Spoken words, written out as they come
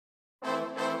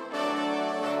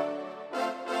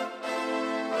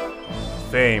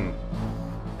Fame,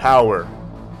 power,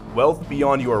 wealth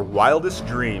beyond your wildest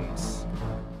dreams.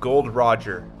 Gold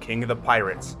Roger, king of the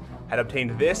pirates, had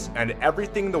obtained this and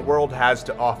everything the world has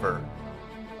to offer.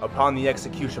 Upon the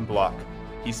execution block,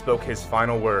 he spoke his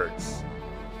final words.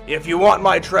 "If you want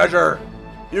my treasure,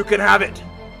 you can have it.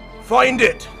 Find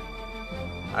it.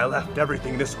 I left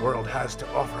everything this world has to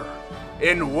offer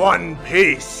in one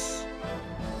piece."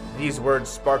 These words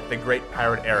sparked the great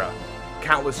pirate era.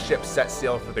 Countless ships set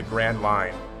sail for the Grand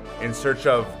Line in search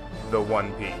of the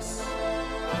One Piece.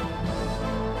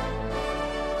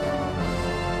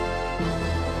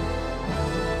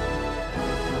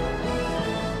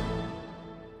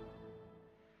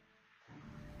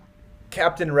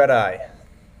 Captain Red-Eye.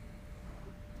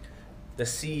 The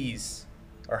seas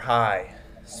are high,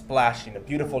 splashing, a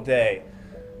beautiful day.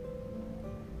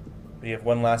 We have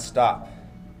one last stop.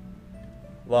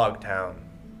 Logtown.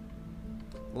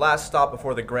 Last stop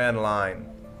before the Grand Line.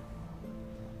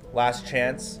 Last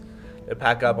chance to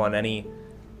pack up on any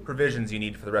provisions you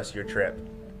need for the rest of your trip.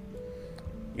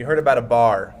 You heard about a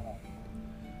bar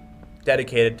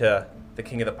dedicated to the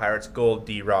King of the Pirates, Gold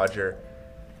D. Roger.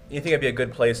 You think it'd be a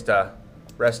good place to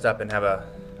rest up and have a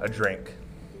drink.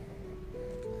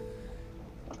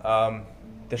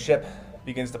 The ship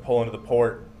begins to pull into the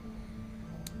port.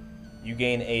 You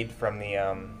gain aid from the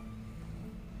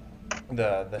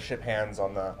ship hands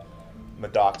on the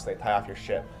docks. They tie off your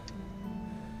ship.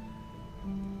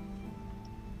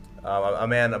 A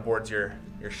man aboards your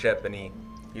ship, and he's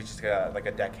just like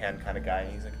a deckhand kind of guy.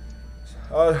 And he's like,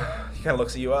 he kind of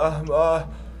looks at you.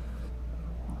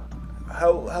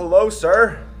 Hello,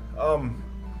 sir.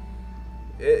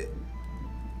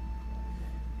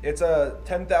 It's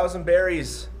 10,000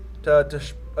 berries a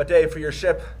day for your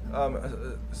ship,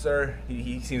 sir.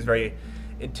 He seems very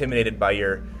intimidated by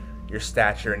your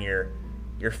stature and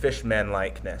your fishman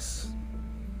likeness.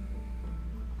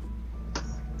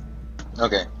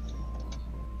 Okay.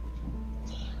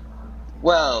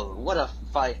 Well, what a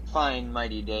fine,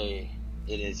 mighty day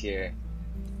it is here.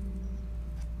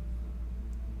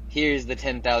 Here's the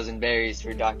 10,000 berries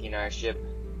for docking our ship.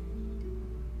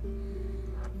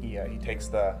 Yeah, he takes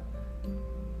the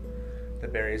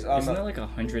berries. Isn't that like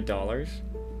 $100?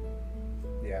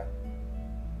 Yeah.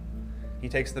 He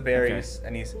takes the berries,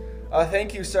 and he's,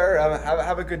 thank you, sir.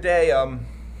 Have a good day.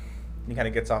 He kind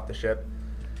of gets off the ship.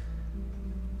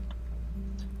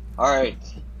 Alright,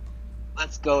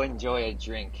 let's go enjoy a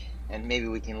drink, and maybe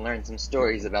we can learn some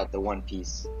stories about the One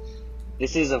Piece.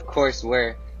 This is, of course,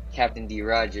 where Captain D.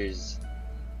 Rogers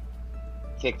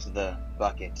kicked the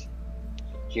bucket,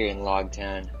 here in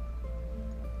Logtown.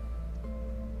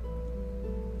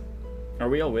 Are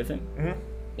we all with him? Mm-hmm.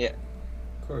 Yeah.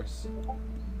 Of course.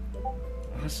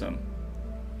 Awesome.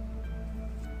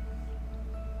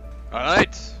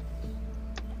 Alright.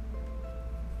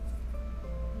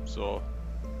 So,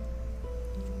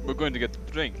 we're going to get a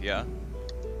drink, yeah?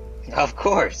 Of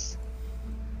course.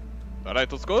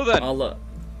 Alright, let's go then.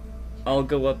 I'll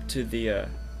go up to the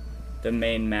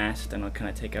main mast, and I'll kind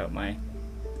of take out my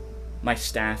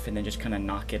staff and then just kind of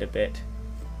knock it a bit.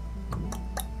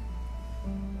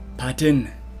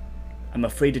 Patin, I'm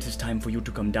afraid it is time for you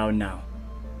to come down now.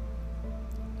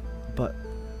 But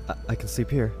I can sleep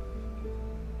here.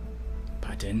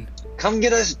 Patin? Come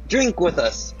get us drink with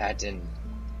us, Patton.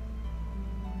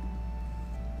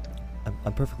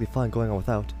 I'm perfectly fine going on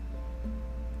without.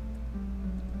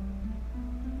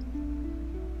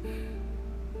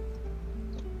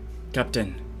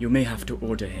 Captain, you may have to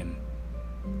order him.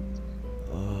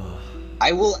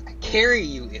 I will carry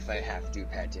you if I have to,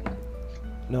 Patton.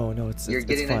 No, You're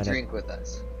getting fine. a drink with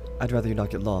us. I'd rather you not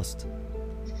get lost.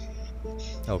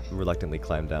 I'll reluctantly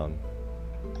climb down.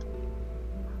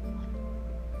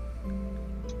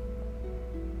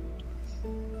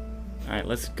 Alright,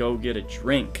 let's go get a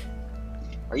drink.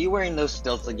 Are you wearing those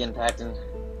stilts again, Patton?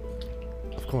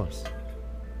 Of course.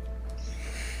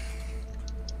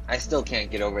 I still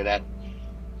can't get over that.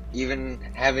 Even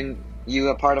having you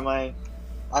a part of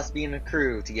us being a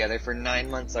crew together for 9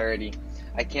 months already,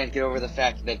 I can't get over the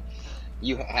fact that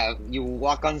you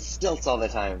walk on stilts all the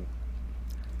time.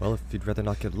 Well, if you'd rather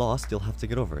not get lost, you'll have to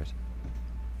get over it.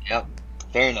 Yep,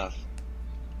 fair enough.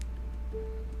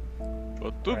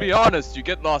 But to be honest, you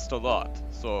get lost a lot,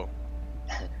 so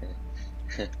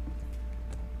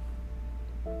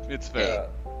it's fair.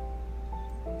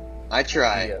 I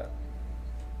try.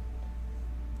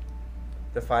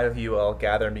 The five of you all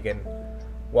gather and begin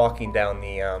walking down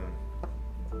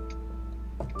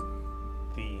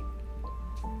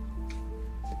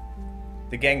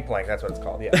the gangplank. That's what it's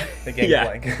called. Yeah, the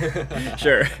gangplank.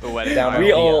 Sure. The wedding. Down We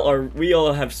the,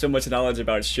 all have so much knowledge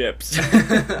about ships.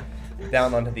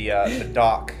 down onto the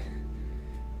dock,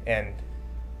 and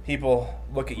people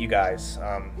look at you guys,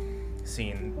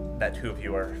 seeing that two of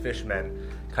you are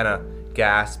fishmen, kind of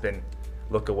gasp and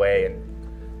look away,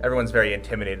 and everyone's very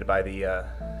intimidated by the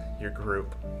your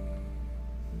group.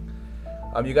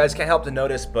 You guys can't help to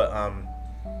notice, but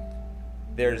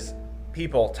there's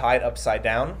people tied upside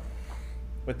down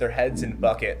with their heads in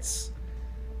buckets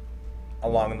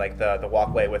along like the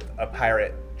walkway with a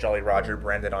pirate Jolly Roger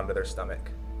branded onto their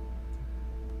stomach.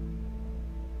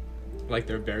 Like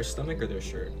their bare stomach or their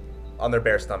shirt? On their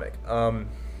bare stomach. Oh,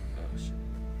 shit.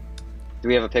 Do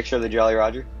we have a picture of the Jolly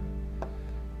Roger?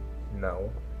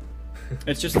 No.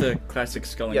 It's just the classic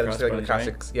skull and Yeah, there's crossbones, like the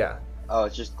classics. Yeah. Oh,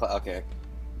 it's just okay.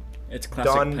 It's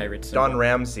classic pirate symbol. Don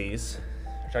Ramses.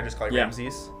 Should I just call you Yeah.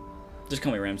 Ramses? Just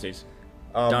call me Ramses.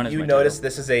 Don is You my notice title.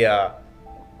 this is a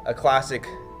classic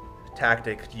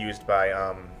tactic used by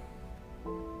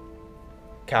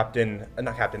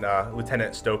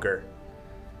Lieutenant Stoker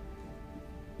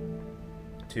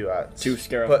To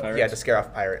scare off pirates? Yeah, to scare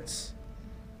off pirates.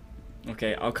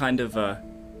 Okay, I'll kind of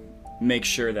make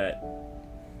sure that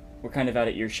we're kind of out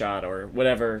of earshot or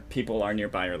whatever people are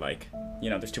nearby are like. You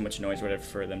know, there's too much noise, whatever,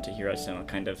 for them to hear us, and I'll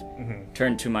kind of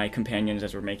turn to my companions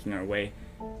as we're making our way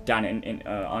down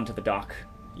onto the dock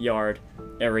yard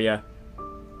area.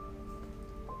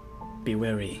 Be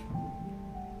wary.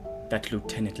 That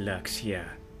lieutenant lurks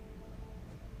here.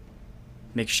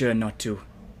 Make sure not to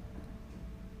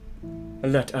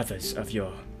alert others of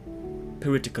your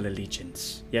political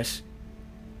allegiance, yes?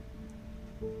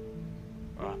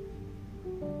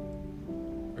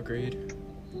 Agreed.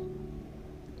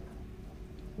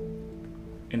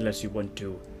 Unless you want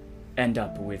to end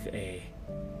up with a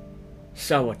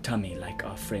sour tummy like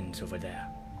our friends over there.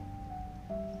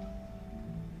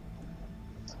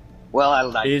 Well, I'd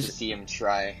like to see him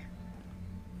try.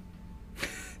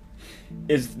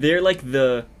 Is there like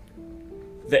the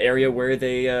area where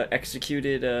they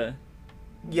executed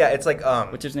Yeah, it's like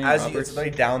what's his name? it's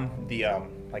like down the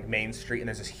like main street, and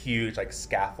there's this huge like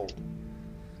scaffold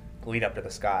lead up to the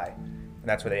sky, and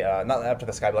that's where they not up to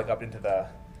the sky, but like up into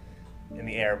in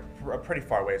the air, pretty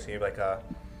far away. So you have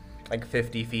like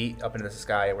 50 feet up into the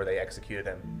sky where they executed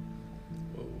him.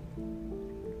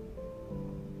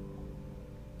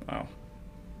 Wow.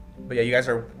 But yeah, you guys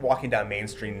are walking down Main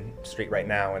Street right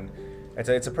now, and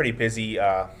it's a pretty busy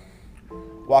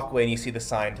walkway, and you see the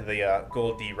sign to the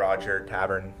Gold D. Roger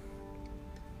Tavern.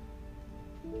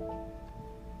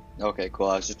 Okay, cool.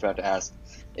 I was just about to ask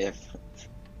if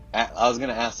I was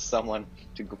gonna ask someone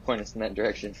to go point us in that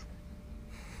direction.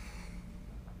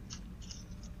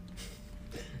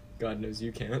 God knows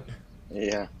you can't.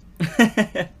 Yeah.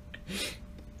 Yeah,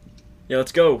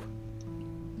 let's go.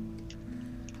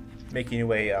 Making your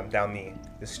way down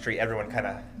the street, everyone kind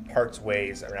of parts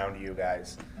ways around you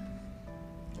guys.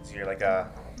 So you're like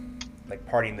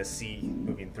parting the sea,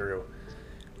 moving through.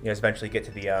 You guys eventually get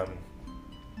to the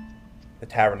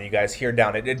tavern. You guys hear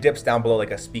down. It dips down below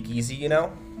like a speakeasy, you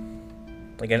know,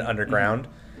 like an underground.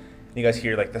 And you guys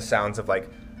hear like the sounds of like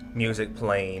music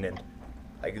playing, and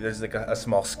like there's like a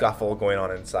small scuffle going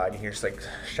on inside. You hear just like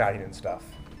shouting and stuff.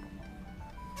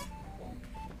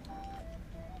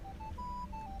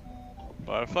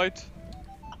 Firefight?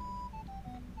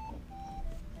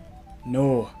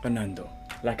 No, Fernando.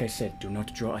 Like I said, do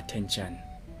not draw attention.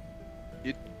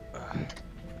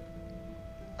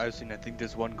 Arsene, I think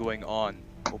there's one going on.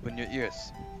 Open your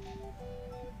ears.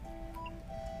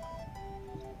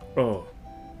 Oh.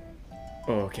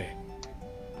 Oh, okay.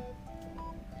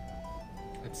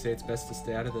 I'd say it's best to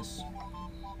stay out of this.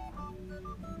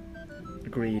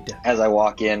 Agreed. As I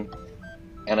walk in,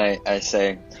 and I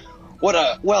say, what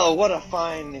a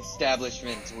fine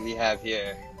establishment we have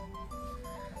here.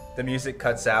 The music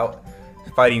cuts out,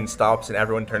 fighting stops, and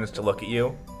everyone turns to look at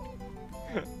you.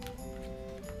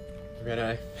 Red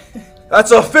Eye.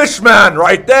 That's a fishman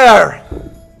right there!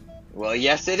 Well,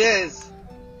 yes, it is.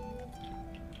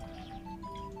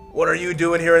 What are you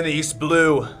doing here in the East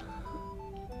Blue?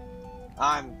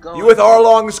 I'm going. You with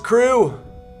Arlong's crew?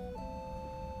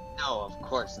 No, of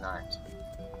course not.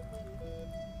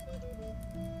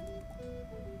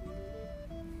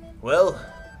 Well,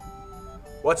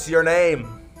 what's your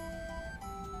name?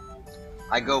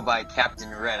 I go by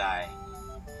Captain Red Eye.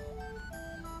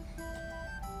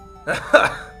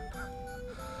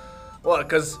 What,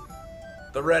 cause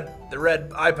the red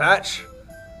eye patch?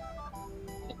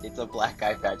 It's a black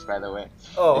eye patch, by the way.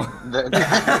 Oh. The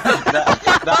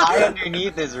eye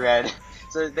underneath is red,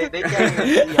 so they can't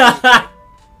even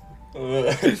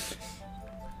see.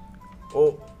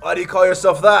 Well, why do you call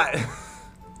yourself that?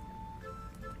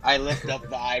 I lift up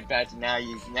the eye patch.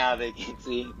 Now they can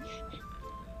see.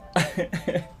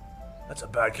 That's a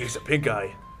bad case of pink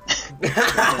eye.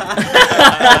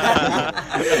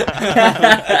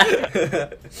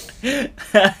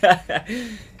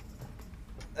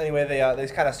 Anyway, they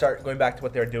kind of start going back to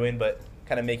what they're doing, but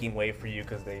kind of making way for you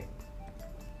because they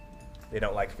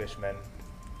don't like fishmen.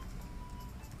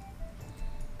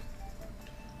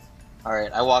 All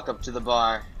right, I walk up to the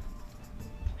bar.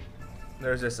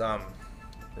 There's this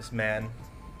man.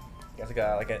 He has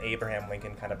like an Abraham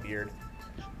Lincoln kind of beard.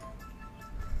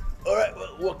 All right,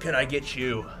 what can I get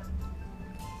you,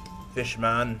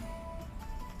 fishman?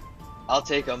 I'll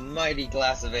take a mighty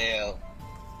glass of ale.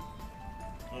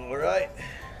 All right.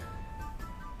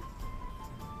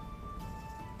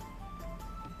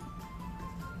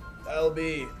 That'll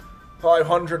be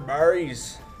 500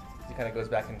 berries. He kind of goes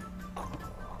back and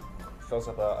fills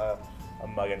up a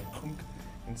mug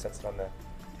and sets it on the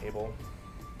table.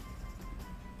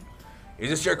 Is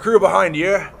this your crew behind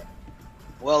you?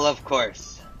 Well, of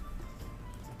course.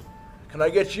 Can I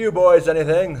get you boys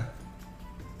anything?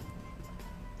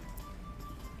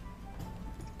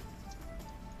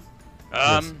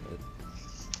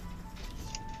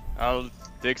 I'll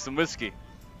take some whiskey.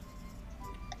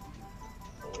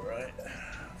 All right.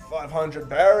 500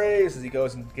 berries. As he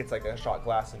goes and gets like a shot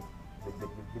glass and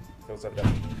fills up,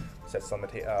 sets it on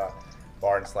the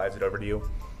bar and slides it over to you.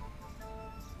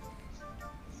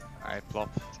 I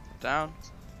plop down.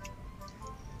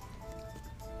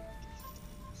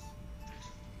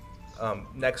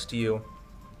 Next to you,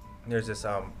 there's this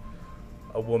a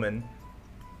woman,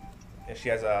 and she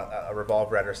has a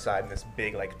revolver at her side and this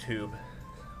big like tube,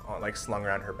 like slung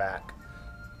around her back.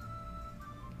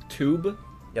 Tube?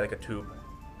 Yeah, like a tube.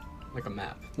 Like a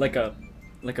map. Like a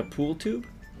pool tube?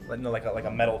 No, like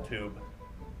a metal tube.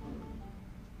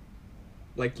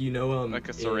 Like Like a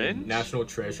in syringe? National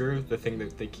Treasure, the thing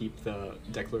that they keep the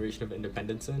Declaration of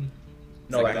Independence in.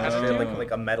 No, It's like like actually a-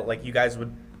 like a metal. Like you guys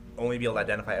would only be able to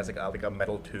identify it as like a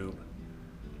metal tube,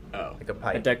 Oh. like a A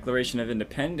pipe. Declaration of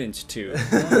Independence tube.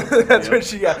 That's where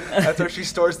she. That's where she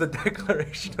stores the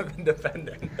Declaration of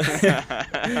Independence.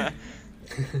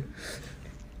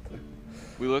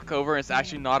 We look over and it's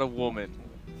actually not a woman.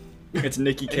 It's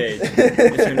Nikki Cage.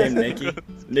 Is her name Nikki?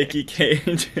 Nikki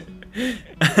Cage.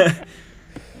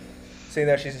 Sitting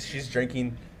there, she's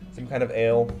drinking some kind of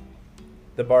ale.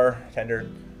 The bartender,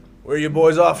 where are you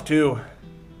boys off to?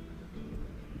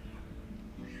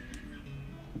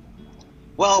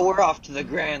 Well, we're off to the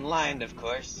Grand Line, of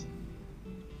course.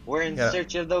 We're in Yeah.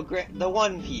 search of the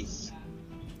One Piece.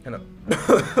 Kind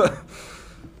of.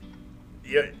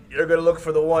 You're gonna look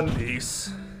for the One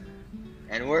Piece,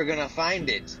 And we're gonna find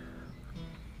it.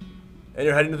 and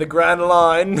you're heading to the Grand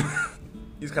Line.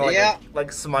 He's kind of Yeah.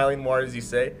 like smiling more as you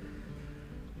say.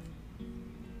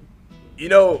 You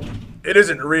know, it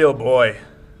isn't real, boy.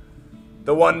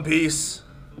 The One Piece.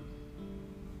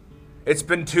 It's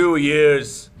been 2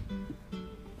 years.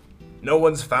 No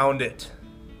one's found it.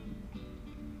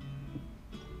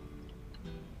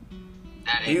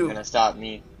 That ain't You- gonna stop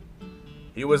me.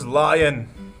 He was lying.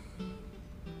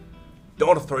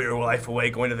 Don't throw your life away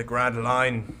going to the Grand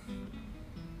Line.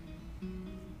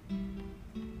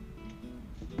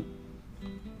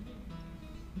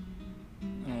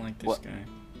 I don't like this What? guy.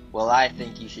 Well, I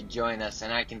think you should join us,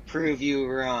 and I can prove you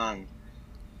wrong.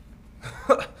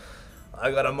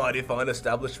 I got a mighty fine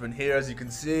establishment here, as you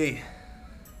can see.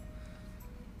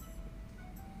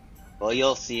 Well,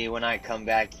 you'll see when I come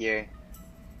back here.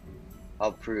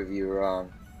 I'll prove you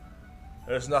wrong.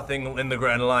 There's nothing in the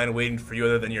Grand Line waiting for you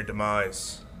other than your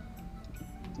demise.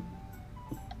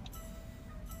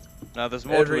 Now there's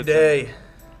more to Every it. day,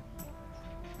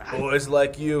 boys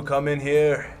like you come in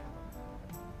here,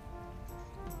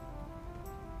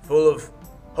 full of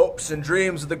hopes and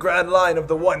dreams of the Grand Line of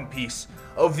the One Piece,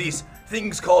 of these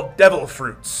things called devil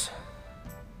fruits.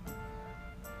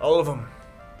 All of them.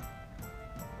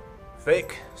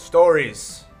 Fake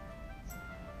stories.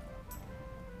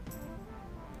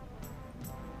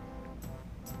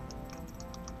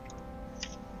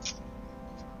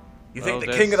 You think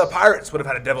Well, the king of the that's- pirates would have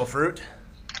had a devil fruit?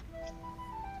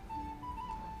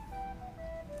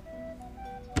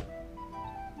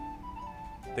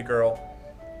 The girl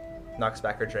knocks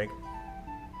back her drink.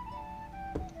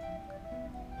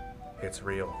 It's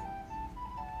real.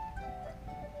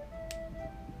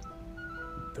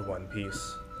 The One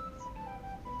Piece.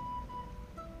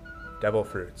 Devil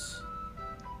fruits.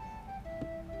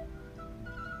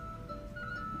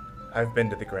 I've been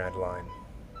to the Grand Line.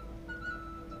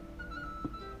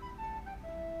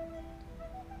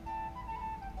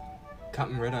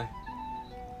 Captain Red Eye.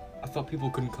 I thought people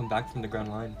couldn't come back from the Grand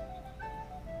Line.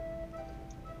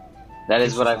 That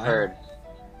is This what is I've fine. heard.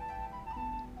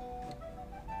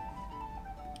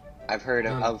 I've heard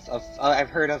I've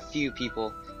heard of few people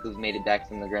who've made it back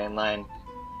from the Grand Line.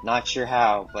 Not sure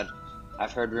how, but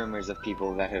I've heard rumors of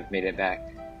people that have made it back.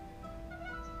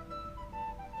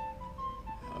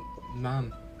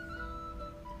 Ma'am,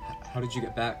 how did you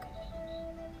get back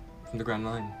from the Grand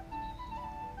Line?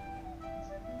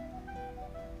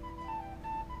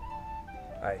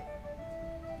 I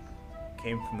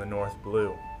came from the North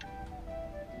Blue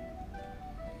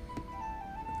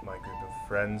with my group of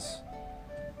friends.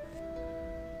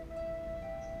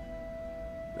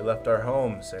 We left our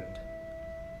homes and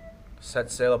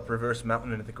set sail up Reverse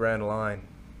Mountain into the Grand Line.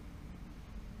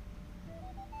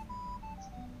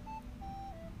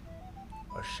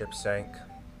 Our ship sank,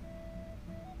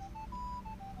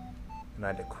 and I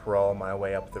had to crawl my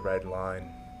way up the Red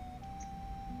Line.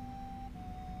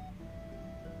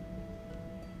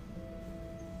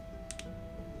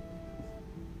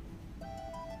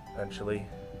 Eventually,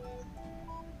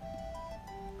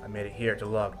 I made it here to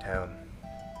Logtown.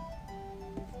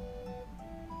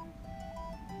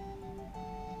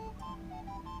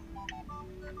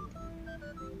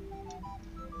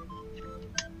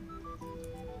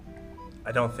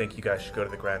 I don't think you guys should go to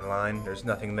the Grand Line. There's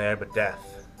nothing there but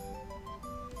death.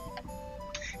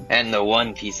 And the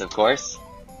One Piece, of course.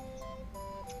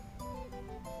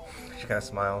 She kind of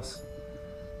smiles.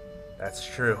 That's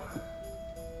true.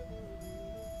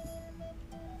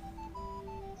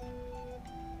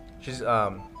 She's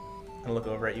gonna look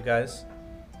over at you guys.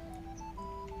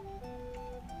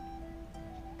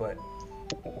 But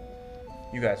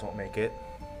you guys won't make it.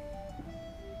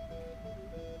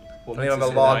 What Don't even makes have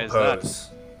a you say log Why is that? pose.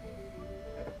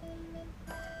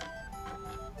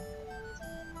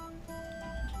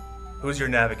 Who's your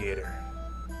navigator?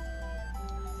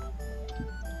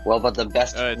 Well, but the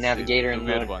best It's navigator the in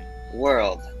weird the one.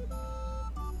 world.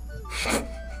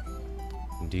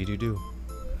 Indeed you do.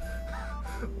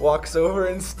 Walks over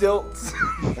in stilts.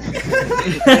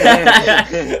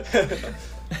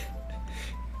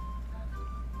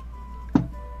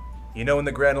 You know when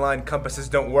the Grand Line compasses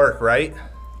don't work, right?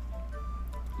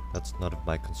 That's not of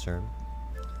my concern.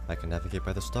 I can navigate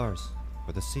by the stars,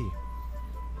 or the sea.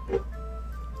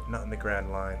 Not in the Grand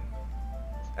Line.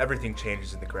 Everything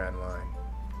changes in the Grand Line.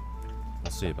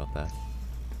 We'll see about that.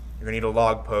 You're gonna need a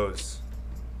log pose.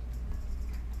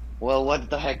 Well, what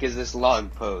the heck is this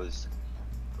log pose?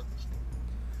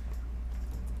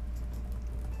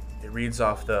 It reads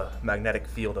off the magnetic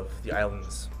field of the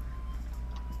islands.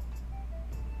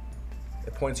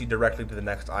 It points you directly to the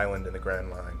next island in the Grand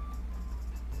Line,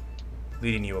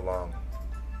 leading you along.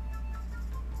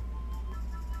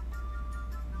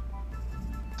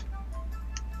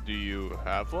 Do you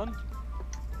have one?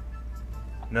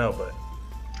 No, but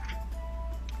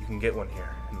you can get one here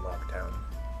in Logtown.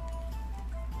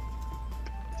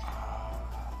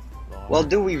 Well,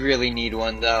 do we really need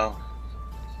one, though?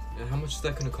 And how much is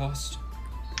that gonna cost?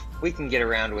 We can get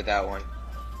around without one.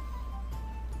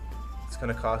 It's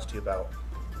gonna cost you about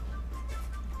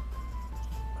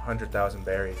 100,000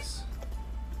 berries.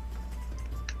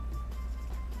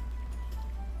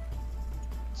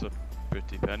 It's a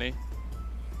pretty penny.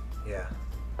 Yeah.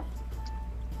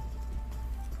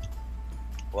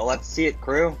 Well, let's see it,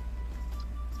 crew.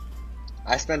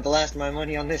 I spent the last of my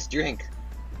money on this drink.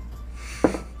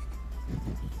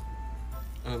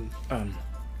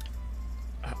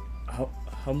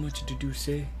 How much did you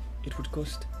say it would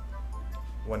cost?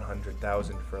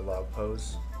 100,000 for a log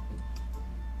pose.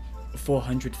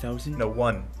 400,000? No,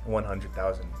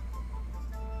 100,000.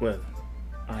 Well,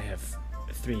 I have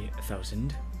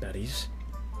 3,000 berries.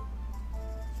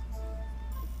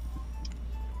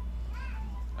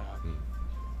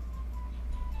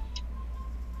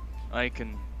 I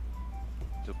can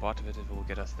do part of it if it will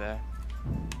get us there.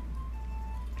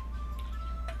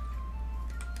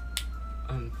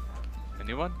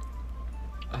 Anyone?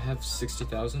 I have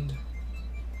 60,000.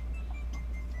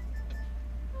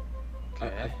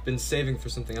 Okay. I've been saving for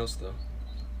something else though.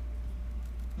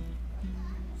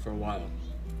 For a while.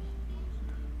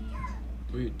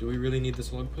 Do we really need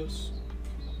this log post?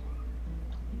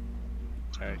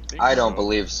 I don't so.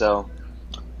 believe so.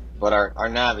 But our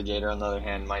navigator, on the other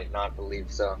hand, might not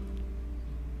believe so.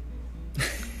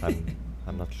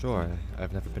 I'm not sure.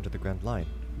 I've never been to the Grand Line.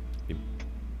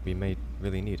 We may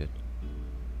really need it.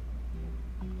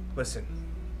 Listen,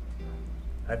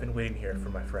 I've been waiting here for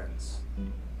my friends.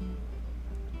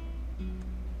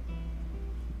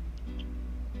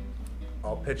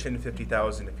 I'll pitch in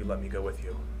 50,000 if you let me go with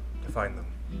you to find them.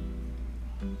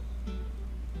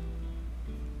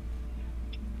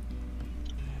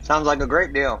 Sounds like a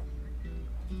great deal.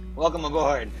 Welcome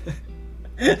aboard.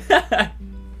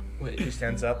 Wait, He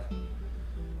stands up.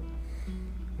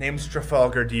 Name's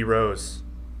Trafalgar D. Rose.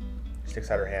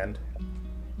 Sticks out her hand.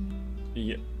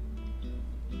 Yeah.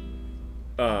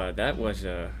 That was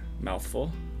a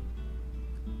mouthful.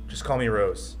 Just call me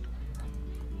Rose.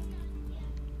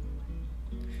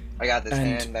 I got this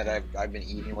And- hand that I've been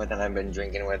eating with and I've been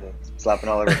drinking with and slapping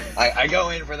all over. I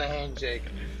go in for the handshake.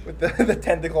 With the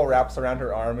tentacle wraps around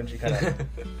her arm and she kind of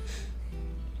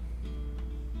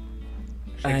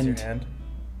shakes And- your hand.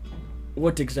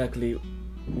 What exactly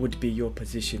would be your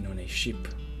position on a ship,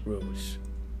 Rose?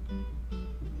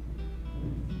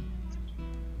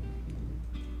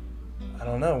 I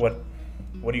don't know, what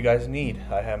do you guys need?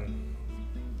 I have...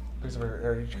 She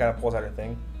kind of pulls out her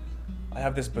thing. I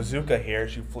have this bazooka here.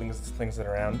 She flings it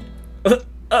around.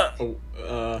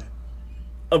 Oh,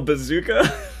 A bazooka?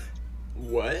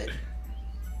 what?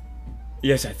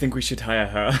 Yes, I think we should hire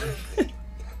her.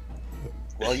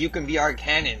 Well, you can be our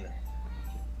cannon.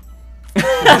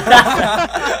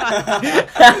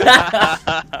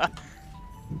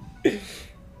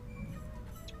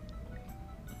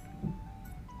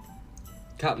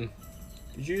 Captain,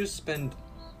 did you just spend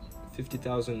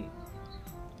 50,000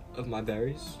 of my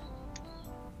berries?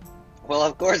 Well,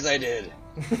 of course I did.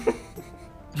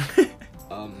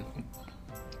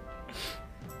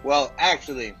 Well,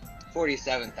 actually,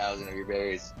 47,000 of your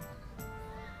berries.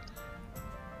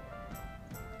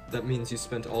 That means you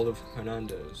spent all of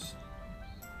Hernando's.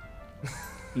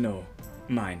 No,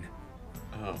 mine.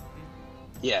 Oh.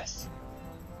 Yes.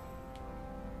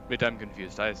 Wait, I'm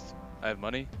confused. I have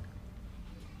money.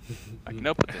 I can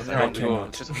help with this. No, I don't I go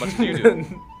cannot. just as much as you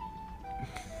do.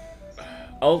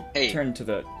 I'll Hey. turn to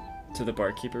the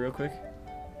barkeeper real quick.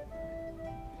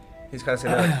 He's kind of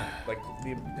sitting there, like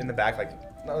in the back, like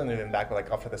not only in the back, but like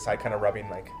off to the side, kind of rubbing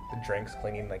like the drinks,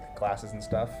 cleaning like glasses and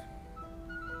stuff.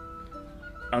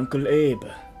 Uncle Abe.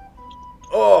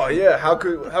 Oh yeah, how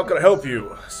could I help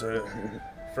you, sir,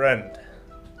 friend?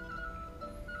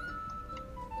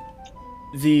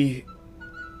 The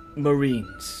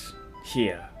Marines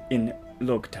here in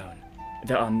Logtown.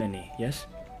 There are many, yes?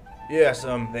 Yes,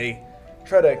 they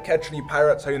try to catch any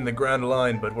pirates hiding in the Grand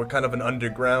Line, but we're kind of an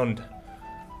underground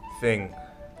thing.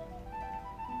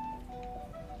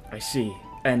 I see.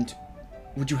 And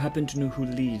would you happen to know who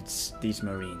leads these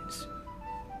Marines?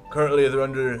 Currently, they're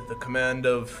under the command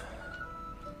of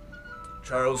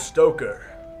Charles Stoker.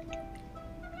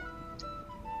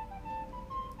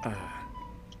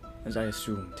 As I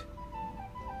assumed.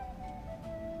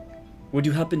 Would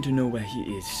you happen to know where he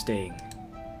is staying?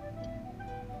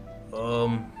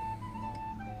 Probably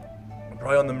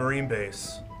on the Marine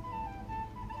base.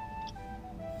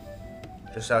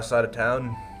 Just outside of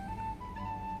town.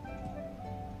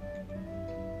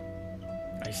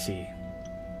 I see.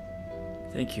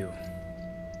 Thank you.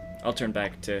 I'll turn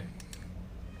back to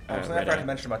Something I Red forgot to Eye.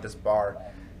 mention about this bar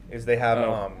is they have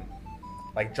Oh.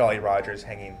 like Jolly Rogers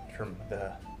hanging from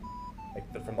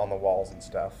from on the walls and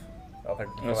stuff. Oh, they're,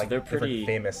 Oh, so like they're different pretty-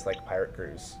 famous like pirate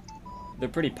crews. They're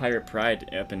pretty pirate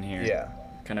pride up in here. Yeah,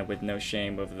 Kind of with no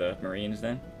shame of the Marines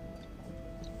then.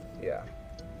 yeah.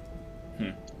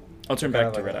 I'll turn Kind back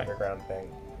of to like Red an Eye. underground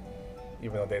thing,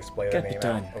 even though they display their name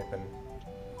Capitan. out open.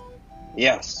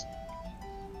 Yes.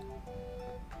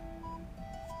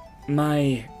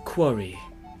 My quarry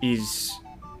is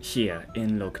here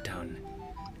in Logtown.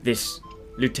 This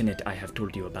lieutenant I have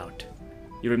told you about.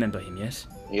 You remember him, yes?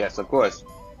 Yes, of course.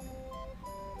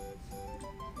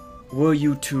 Were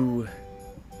you to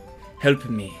help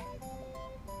me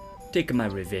take my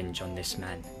revenge on this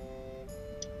man?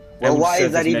 I Well, will why serve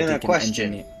is that as even a medic and question?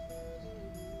 engineer-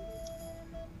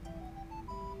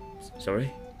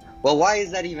 Sorry? Well, why is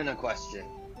that even a question?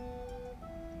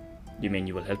 You mean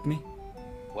you will help me?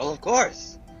 Well, of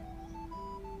course.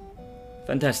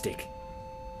 Fantastic.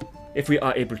 If we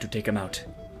are able to take him out,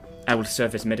 I will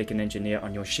serve as medic and engineer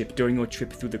on your ship during your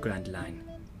trip through the Grand Line.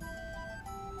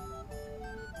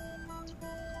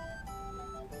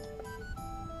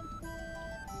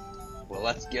 Well,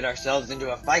 let's get ourselves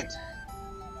into a fight.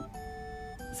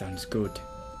 Sounds good.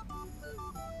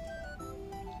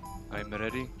 I'm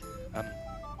ready.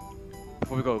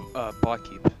 Before we go,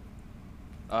 barkeep.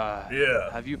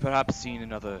 Yeah. Have you perhaps seen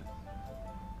another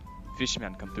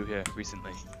fishman come through here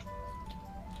recently?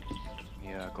 He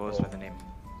goes by the name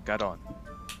Gadon.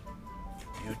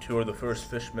 You two are the first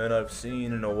fishmen I've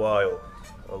seen in a while.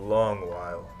 A long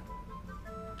while.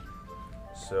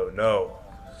 So, no.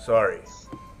 Sorry.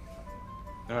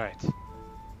 Alright.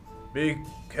 Be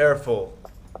careful.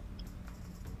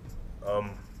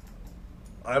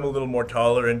 I'm a little more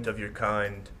tolerant of your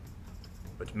kind,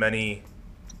 but many,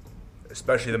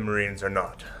 especially the Marines, are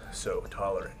not so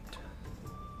tolerant.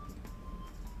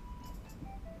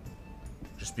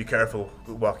 Just be careful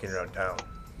walking around town.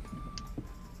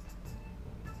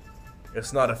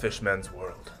 It's not a fishman's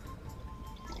world.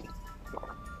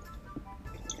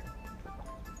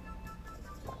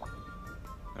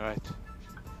 Alright.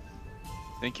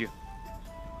 Thank you.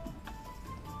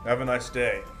 Have a nice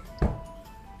day.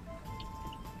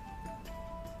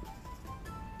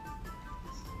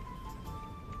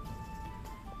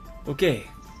 Okay.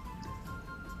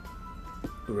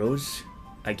 Rose,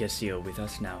 I guess you're with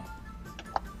us now.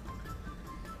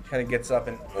 Kind of gets up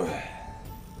and.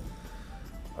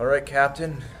 All right,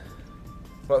 Captain.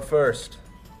 But first,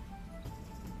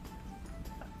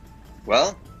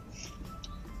 Well,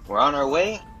 we're on our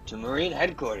way to Marine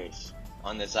headquarters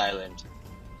on this island.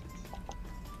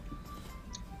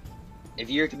 If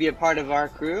you're to be a part of our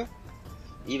crew,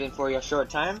 even for a short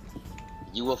time,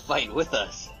 you will fight with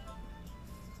us.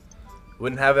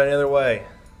 wouldn't have it any other way.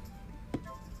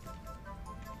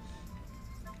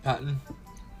 Patton,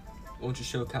 won't you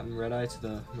show Captain Red Eye to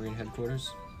the Marine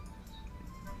headquarters?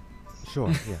 Sure,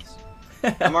 yes.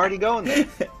 I'm already going there.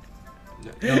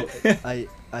 No, I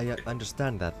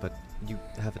understand that, but you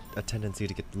have a tendency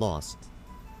to get lost.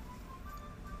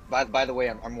 By the way,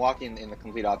 I'm walking in the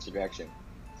complete opposite direction.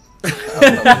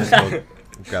 Just go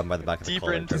grab him by the back of the Deeper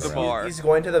collar and into turn the around. bar. He's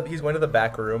going to the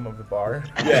back room of the bar.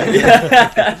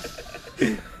 Yeah.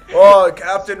 Oh,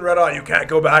 Captain Red Eye, you can't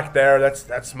go back there.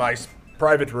 That's my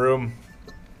private room.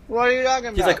 What are you talking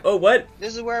about? He's like, oh, what?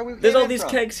 This is where we There's came all in these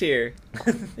from. kegs here.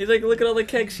 He's like, look at all the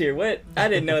kegs here. What? I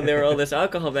didn't know there were all this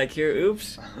alcohol back here.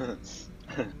 Oops.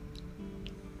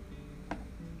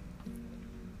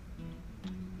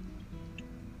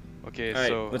 Okay, All right,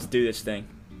 so let's do this thing.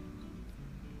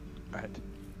 alright.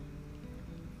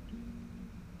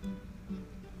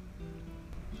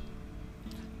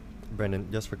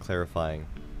 Brendan, just for clarifying,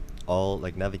 all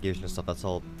like navigation and stuff, that's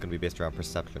all gonna be based around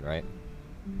perception, right?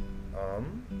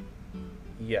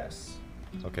 Yes.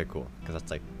 Okay, cool. Because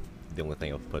that's like the only thing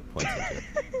you'll put points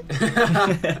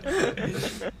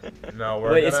into. No,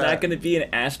 we're Wait, gonna, it's not going to be an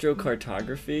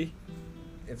astrocartography?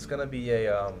 It's gonna be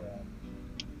a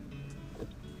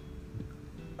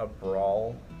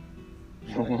brawl.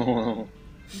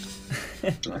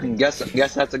 guess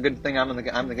that's a good thing. I'm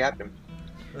the captain.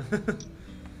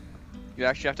 You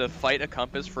actually have to fight a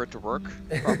compass for it to work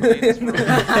properly in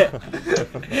this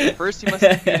world. First, you must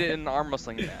defeat it in an arm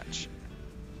wrestling match.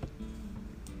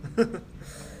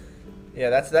 Yeah,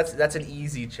 that's an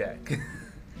easy check.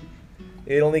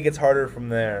 It only gets harder from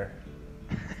there.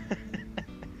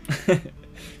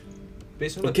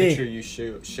 based on the Okay. picture you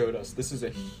showed us, this is a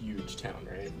huge town,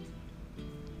 right?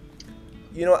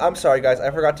 You know, I'm sorry, guys. I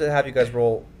forgot to have you guys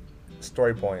roll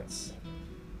story points.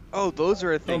 Oh, those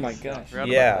are a thing. Oh my gosh. Forgot about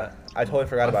Yeah, that. I totally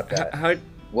forgot about that. How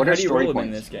What how are do you story roll them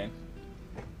in points? this game?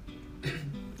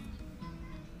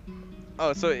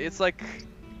 Oh, so it's like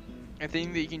a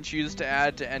thing that you can choose to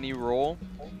add to any roll,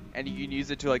 and you can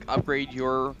use it to like upgrade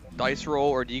your dice roll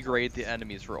or degrade the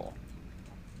enemy's roll.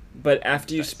 But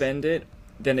after you Nice. spend it,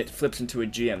 then it flips into a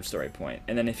GM story point.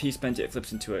 And then if he spends it, it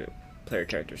flips into a player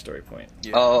character story point.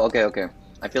 Yeah. Oh, okay.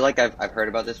 I feel like I've heard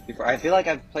about this before. I feel like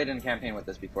I've played in a campaign with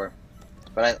this before,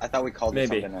 but I thought we called it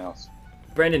Maybe. something else.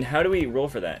 Brandon, how do we roll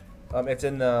for that? It's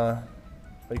in the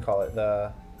what do you call it?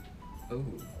 The Oh,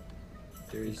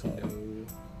 there is no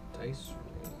dice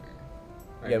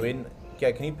roller. yeah, we didn't,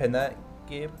 yeah. Can you pin that,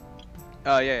 Gabe?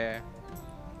 Yeah.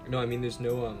 No, I mean there's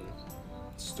no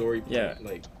story point, Yeah.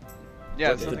 like Yeah,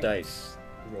 What's it's The something- dice.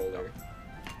 roller.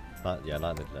 Not in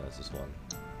the Genesis one.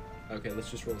 Okay,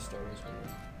 let's just roll the Star Wars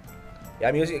one. Yeah,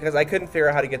 I'm using it because I couldn't figure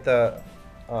out how to get the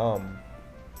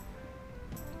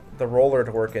roller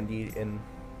to work in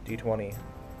D20.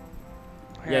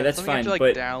 Yeah, that's something you have fine, to, like,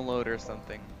 but- download or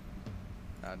something.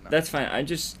 I don't know. That's fine. I'm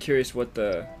just curious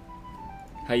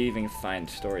how you even find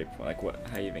story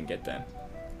how you even get them.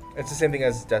 It's the same thing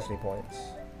as Destiny points.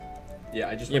 Yeah,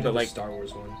 I just Yeah, went to but, the like- Star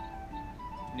Wars one,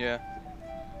 Yeah.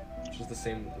 which is the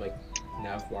same like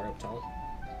nav bar up top.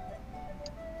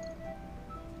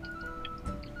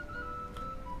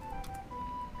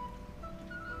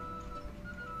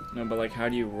 No, but like, how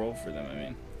do you roll for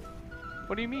them?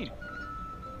 What do you mean?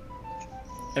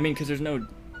 Because there's no.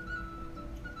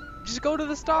 Just go to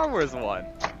the Star Wars one.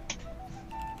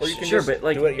 Or you can Sure, just but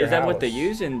like, do it at your is that what they house.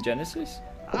 use in Genesis?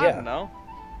 I Yeah. don't know.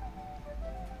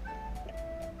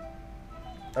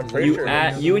 I'm pretty You sure.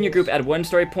 you and your group add one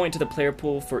story point to the player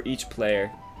pool for each player.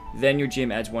 Then your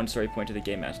GM adds one story point to the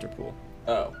game master pool.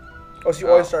 Oh, Oh, so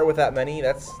you always start with that many?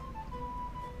 That's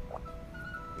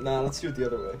nah, let's do it the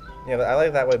other way. yeah. I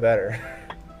like that way better.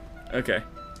 Okay.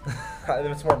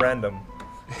 It's more random.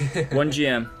 One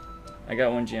GM. I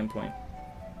got one GM point.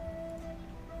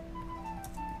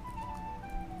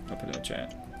 I'll put it in the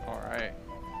chat. All right.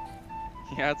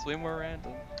 Yeah, it's way more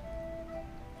random.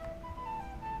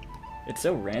 It's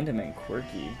so random and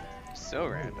quirky. So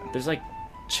random. There's like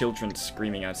children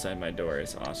screaming outside my door.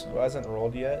 It's awesome. Who hasn't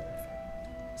rolled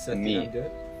yet? Seth, Me. you don't do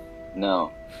it? No.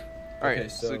 All right. Okay,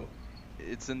 so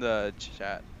it's in the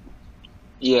chat.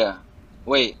 Yeah.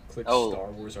 Wait. click Oh.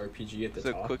 Star Wars RPG at the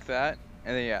So top. click that,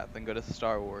 and then go to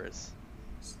Star Wars.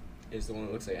 Is the one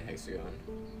that looks like a hexagon.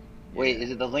 Wait, Yeah.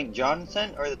 is it the link John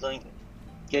sent or the link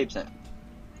Gabe sent?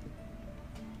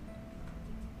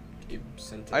 Gabe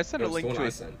sent it. I sent a No, it's the link one to I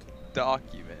a- sent.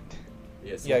 Document.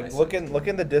 Yeah, it's the Yeah, one I look sent.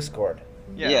 in the Discord.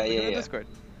 Yeah, Yeah, look in yeah, the yeah. Discord.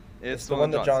 It's the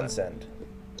one that John sent. sent.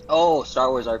 Oh, Star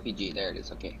Wars RPG. There it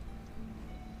is. Okay.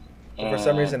 But for some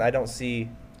And- reason, I don't see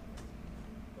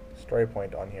story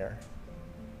point on here.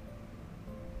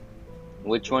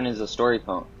 Which one is the story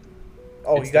point?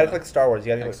 Oh, It's you gotta the click Star Wars.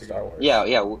 You gotta click hexagon. Star Wars. Yeah,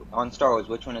 yeah. On Star Wars,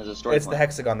 which one is the story It's the point?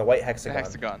 hexagon, the white The hexagon.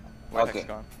 hexagon. White Okay.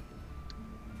 hexagon.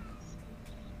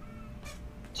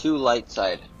 To light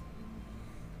side.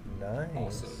 Nice.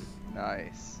 Awesome.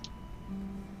 Nice.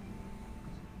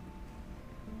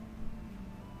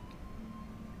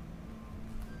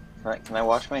 All right. Can I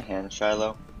wash my hands,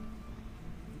 Shiloh?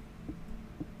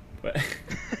 But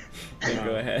then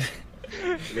go ahead.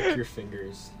 Lick your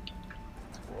fingers.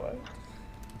 What?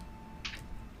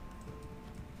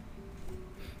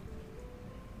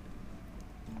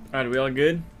 Alright, are we all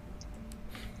good?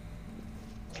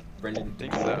 Brendan,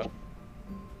 Think so.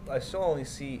 I still only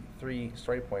see 3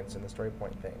 story points in the story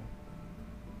point thing.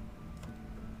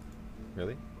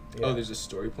 Really? Yeah. Oh, there's a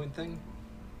story point thing?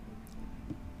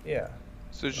 Yeah.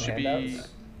 So it should Handouts?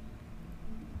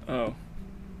 be. Oh.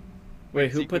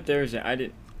 Wait, who Secret- put theirs in? I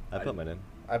did. I put mine in.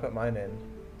 I put mine in.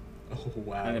 Oh, I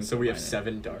wow. didn't So put we have mine in.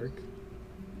 7 dark?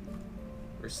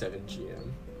 Or 7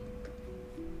 GM,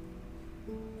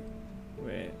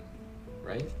 Wait.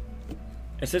 right?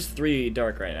 It says 3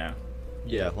 dark right now.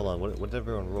 Yeah, hold on. What did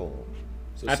everyone roll?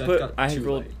 So I Seth put- got I 2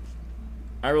 rolled- light.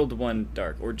 I rolled 1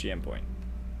 dark or GM point.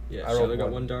 Yeah, I rolled Shiloh got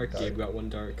 1 1 dark, dark. Gabe got 1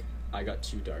 dark, I got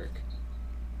 2 dark,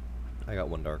 I got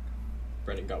 1 dark.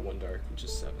 Brendan got 1 dark, which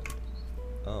is 7.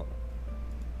 Oh.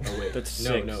 Oh wait, That's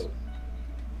no, 6. no.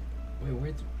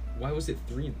 Wait, why was it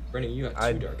 3? Brendan, you got 2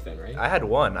 I- dark then, right? I had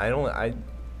 1. I had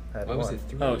Why 1. was it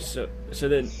 3? Oh, so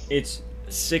then it's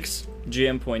 6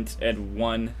 GM points and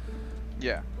 1.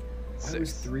 Yeah. Why was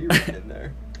 6. 3 written in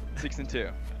there? 6 and 2.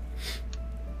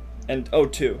 And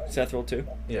 2. Seth rolled 2.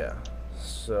 Yeah.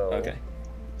 So. Okay.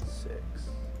 6.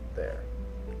 There.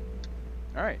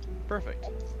 All right. Perfect.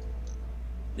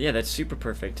 Yeah, that's super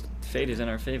perfect. Fate is in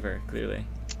our favor, clearly.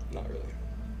 Not really.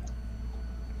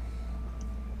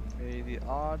 May the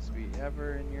odds be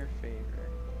ever in your favor.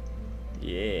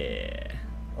 Yeah.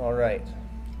 All right.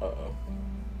 Uh-oh.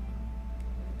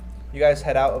 You guys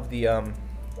head out of the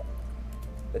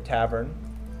tavern.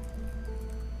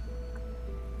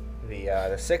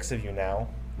 The 6 of you now.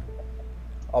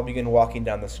 I'll begin walking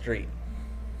down the street.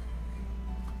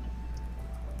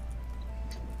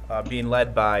 Being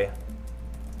led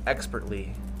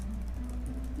expertly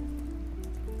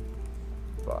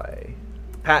by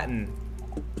Patton.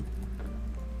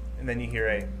 And then you hear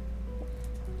a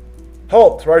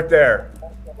halt right there.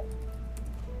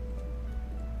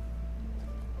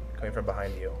 Coming from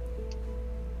behind you.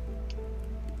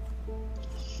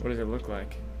 What does it look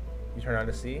like? You turn on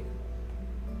to see.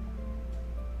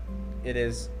 It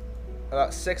is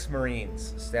about 6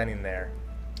 Marines standing there.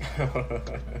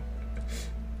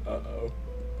 Uh-oh.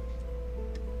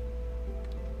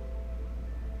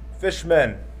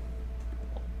 Fishmen,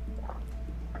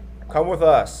 come with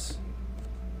us.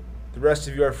 The rest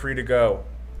of you are free to go.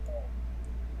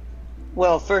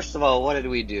 Well, first of all, what did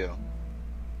we do?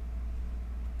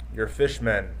 You're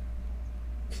fishmen.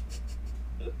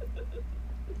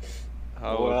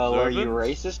 How well, are you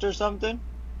observant? racist or something?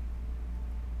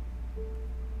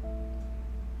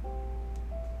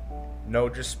 No,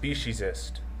 just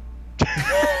speciesist. You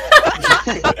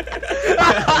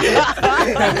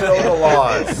know the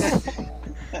laws.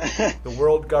 The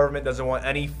world government doesn't want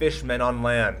any fishmen on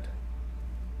land.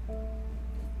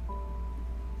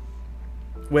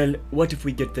 Well, what if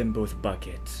we get them both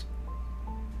buckets?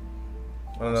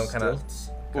 One of them kind of Stilts?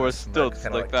 Or stilts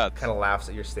like that. Kind of laughs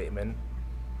at your statement.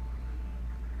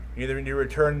 Either you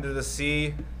return to the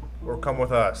sea, or come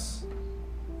with us.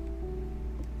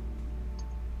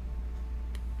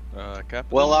 Captain.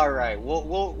 Well, all right.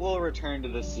 We'll return to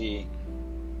the sea.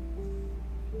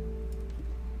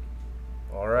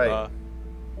 All right.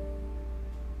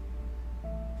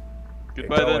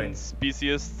 Goodbye going. then,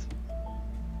 speciest.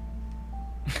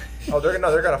 Oh, they're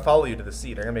gonna follow you to the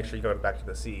sea. They're gonna make sure you go back to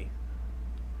the sea.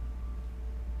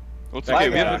 Well, it's Bye, okay.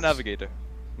 We have a guys. navigator.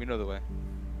 We know the way.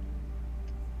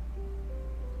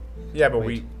 Yeah, but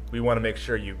Wait. we want to make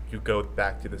sure you go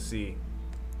back to the sea.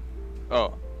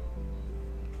 Oh,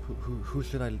 Who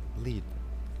should I lead?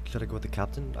 Should I go with the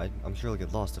captain? I'm sure I'll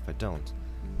get lost if I don't.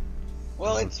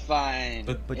 Well, it's fine.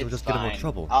 But you'll It's just get in more fine.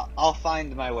 trouble. I'll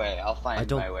find my way. I'll find I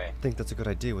don't my way. think that's a good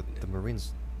idea with the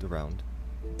Marines around.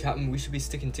 Captain, we should be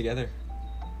sticking together.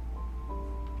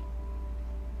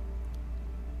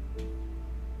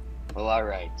 Well, all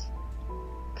right.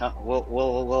 Come,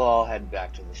 we'll all head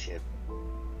back to the ship.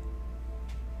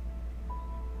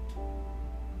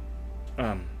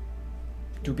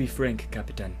 To be frank,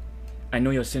 Capitan, I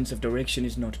know your sense of direction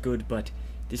is not good, but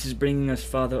this is bringing us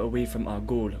farther away from our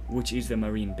goal, which is the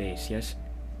Marine base, yes?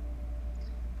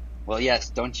 Well, yes.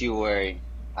 Don't you worry.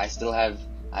 I still have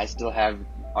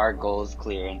our goals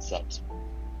clear and set.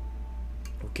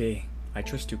 Okay, I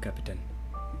trust you, Capitan.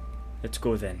 Let's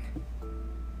go then.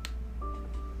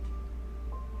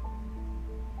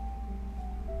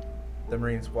 The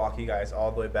Marines walk you guys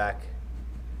all the way back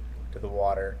to the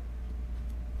water's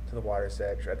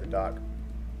edge at the dock.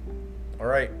 All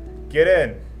right, get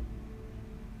in.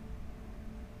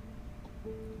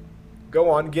 Go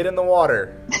on, get in the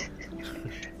water.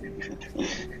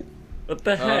 What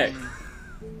the heck?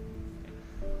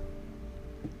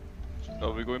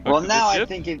 are we going back Well, to now the I ship?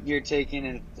 think you're taking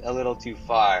it a little too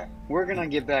far. We're gonna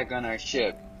get back on our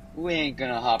ship. We ain't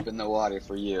gonna hop in the water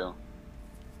for you.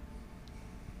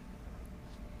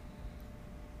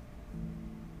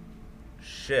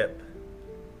 Ship.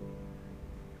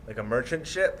 Like a merchant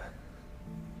ship?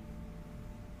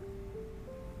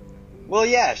 Well,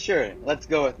 yeah, sure. Let's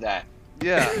go with that.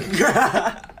 Yeah.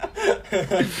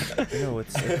 No,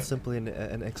 it's simply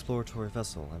an exploratory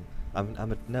vessel. I'm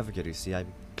a navigator. You see,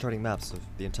 I'm charting maps of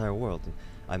the entire world, and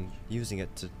I'm using it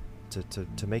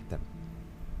to make them.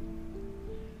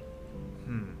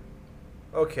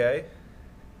 Okay.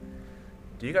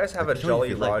 Do you guys have I a can show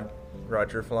you if Jolly you'd like.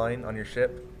 Roger flying on your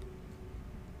ship?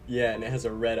 Yeah, and it has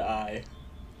a red eye.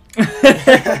 And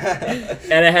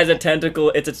it has a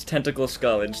tentacle, it's a tentacle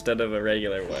skull instead of a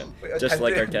regular one. Wait, a Just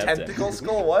like our captain. Tentacle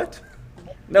skull? What?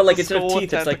 No, like A instead of skull with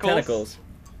teeth, it's like tentacles? tentacles.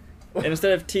 And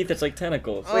instead of teeth, it's like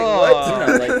tentacles. Wait, Oh. You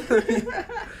know, like,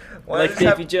 Why like not just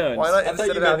have- Davy Jones. Why not I thought instead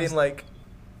you of meant having just- like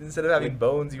instead of having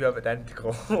bones, you have a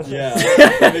tentacle? Yeah,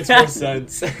 that makes more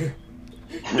sense.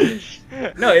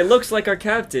 no, it looks like our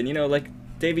captain, you know, like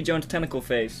Davy Jones' tentacle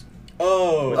face.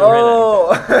 Oh.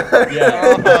 Oh.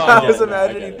 Yeah. I was I get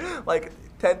imagining it. like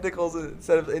tentacles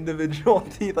instead of individual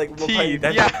teeth, like little tiny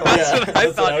Teeth, yeah. tentacles. That's what I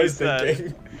that's thought I you was said.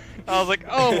 thinking. I was like,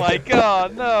 oh my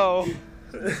god, no.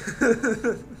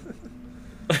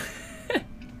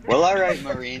 Well, all right,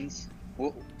 Marines.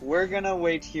 We're gonna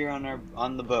wait here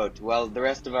on the boat while the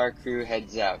rest of our crew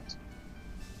heads out.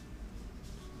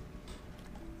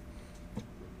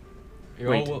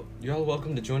 Wait. You're all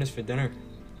welcome to join us for dinner.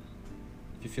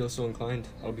 If you feel so inclined,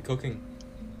 I'll be cooking.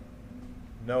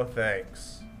 No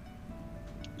thanks.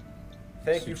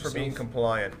 Thank you Suit for being yourself.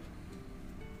 compliant.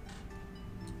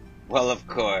 Well, of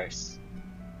course.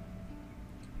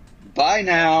 Bye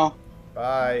now.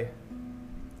 Bye.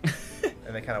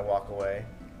 And they kind of walk away.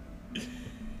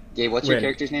 Gabe, what's your When?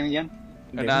 character's name again?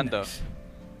 Very Hernando. nice.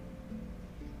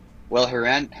 Well,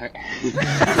 Harambe.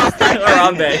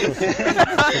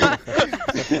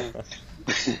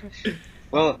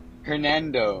 Well,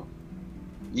 Hernando,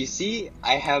 you see,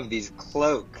 I have these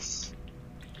cloaks.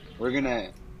 We're gonna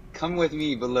come with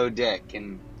me below deck,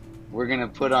 and we're gonna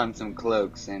put on some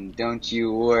cloaks. And don't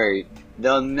you worry,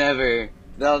 they'll never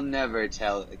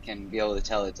can be able to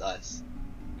tell it's us.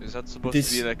 Is that supposed This-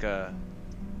 to be like a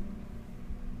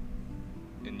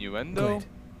innuendo?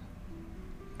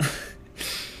 Good.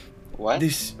 What?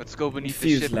 This Let's go beneath the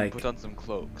feels ship like- and put on some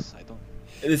cloaks. I don't.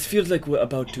 this feels like we're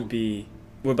about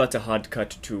to hard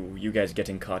cut to you guys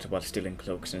getting caught while still in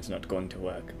cloaks, and it's not going to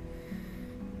work.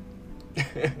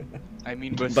 I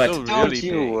mean, we're But- still Don't really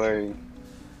you big. worry.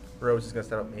 Rose is gonna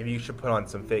step up. Maybe you should put on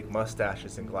some fake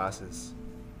mustaches and glasses.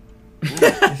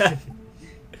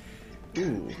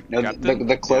 Ooh. No, Captain,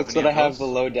 the cloaks do you that I have any have of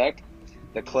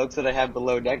those?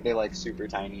 below deck, they're like super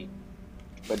tiny.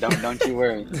 But don't you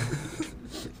worry.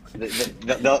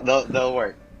 They'll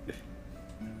work.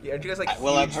 Yeah, aren't you guys like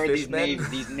Well, I've huge heard fish men?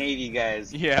 these Navy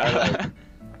guys Yeah. are like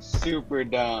super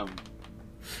dumb.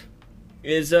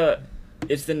 Is the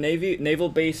naval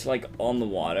base like on the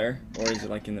water, or is it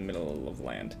like in the middle of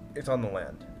land? It's on the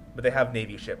land, but they have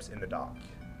Navy ships in the dock,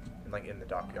 and like in the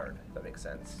dockyard. If that makes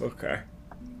sense. Okay.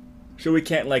 So we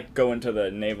can't like go into the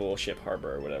naval ship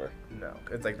harbor or whatever. No,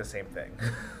 it's like the same thing.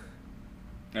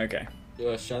 Okay.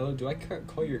 Shiloh, do I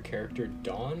call your character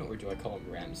Dawn or do I call him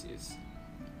Ramses?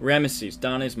 Ramesses.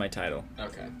 Donna is my title.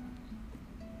 Okay.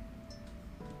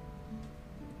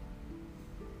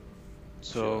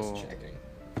 So, Just checking.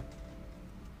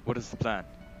 what is the plan?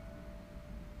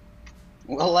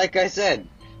 Well, like I said,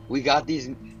 we got these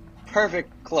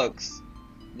perfect cloaks.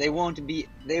 They won't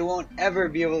ever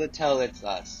be able to tell it's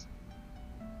us.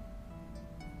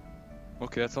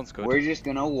 Okay, that sounds good. We're just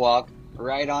gonna walk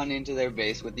right on into their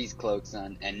base with these cloaks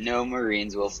on, and no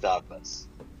Marines will stop us.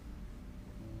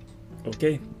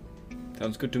 Okay.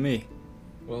 Sounds good to me.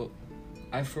 Well,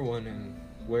 I for one am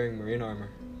wearing marine armor.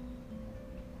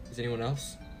 Is anyone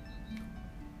else?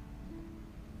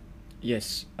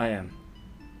 Yes, I am.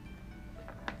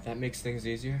 That makes things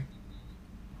easier.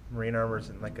 Marine armor's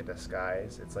in like a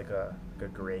disguise. It's like a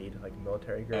grade, like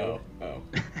military grade. Oh.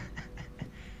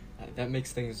 That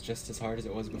makes things just as hard as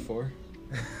it was before.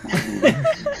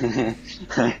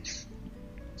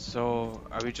 So,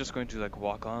 are we just going to like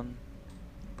walk on?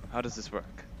 How does this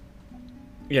work?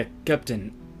 Yeah,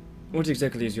 Captain. What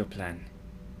exactly is your plan?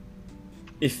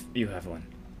 If you have one.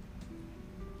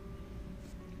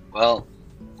 Well,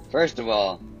 first of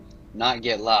all, not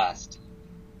get lost.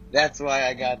 That's why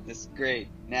I got this great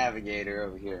navigator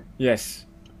over here. Yes,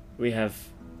 we have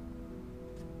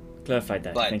clarified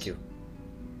that. But- Thank you.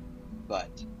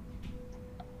 But,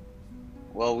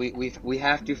 well, we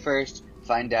have to first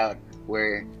find out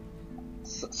where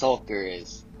Sulker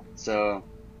is. So,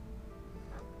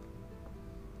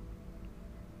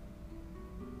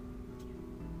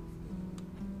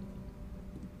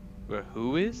 Where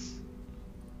who is?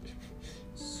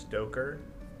 Stoker.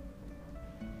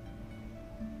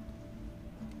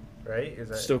 Right? Is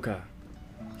that Stoker.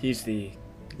 He's the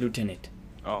lieutenant.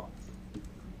 Oh,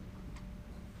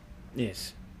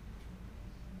 Yes.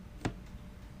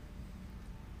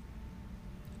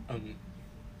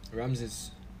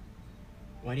 Ramses,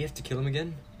 why do you have to kill him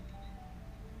again?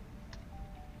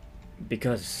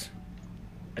 Because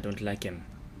I don't like him.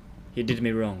 He did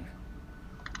me wrong.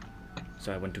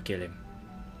 So I want to kill him.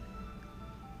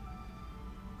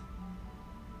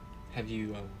 Have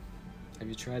you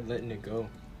tried letting it go?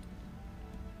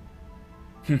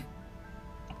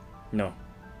 No.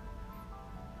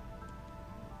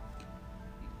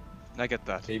 I get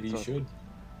that. Maybe you So- should.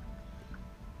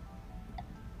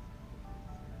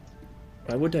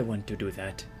 Why would I want to do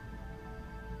that?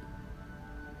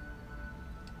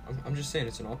 I'm just saying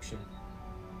it's an option.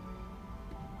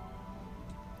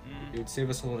 Mm, It would save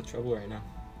us a lot of trouble right now.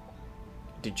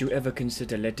 Did you ever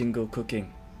consider letting go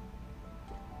cooking?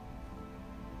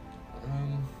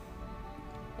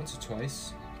 Once or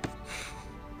twice.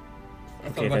 I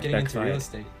Okay, thought about that getting into real backfired.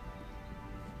 estate.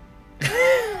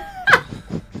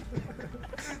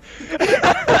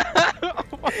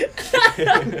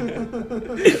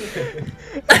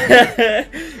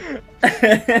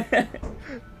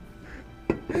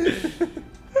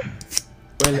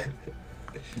 Well,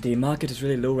 the market is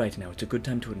really low right now. It's a good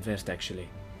time to invest, actually.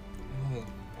 Oh,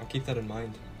 I'll keep that in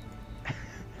mind.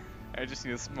 I just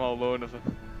need a small loan of a.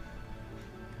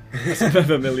 Of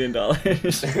 $1 million.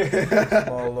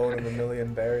 small loan of 1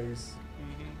 million berries?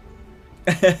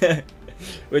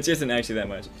 Which isn't actually that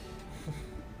much.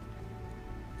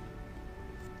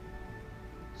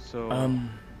 So.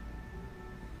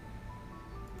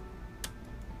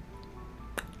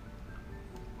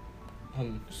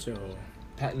 So,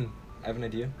 Patton, I have an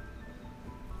idea.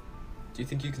 Do you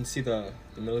think you can see the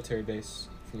military base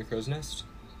from the crow's nest?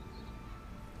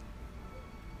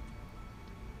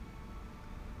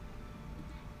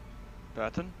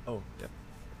 Patton? Oh, yeah.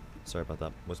 Sorry about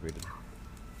that. Was muted.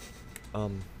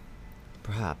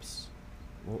 Perhaps.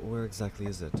 Where exactly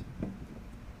is it?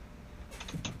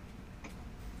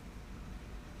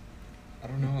 I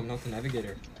don't know, I'm not the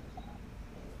navigator.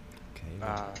 Okay.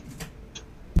 well,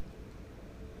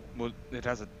 Well, it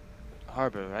has a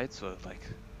harbor, right? So like.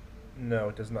 No,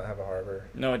 it does not have a harbor.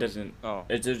 no, it doesn't. Oh.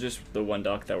 It's just the one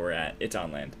dock that we're at. It's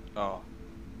on land. Oh.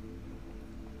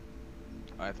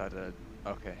 I thought that.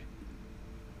 Okay.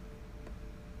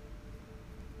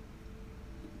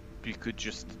 We could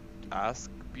just ask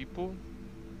people.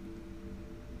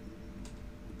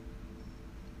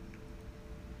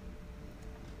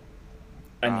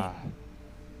 I mean,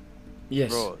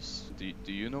 yes. Rose,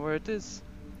 do you know where it is?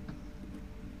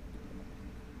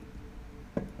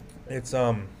 It's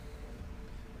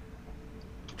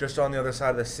just on the other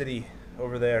side of the city,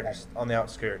 over there, just on the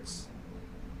outskirts.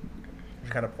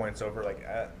 Which kind of points over like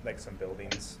at like some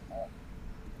buildings,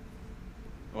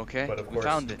 Okay, but of we course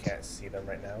found you it. can't see them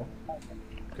right now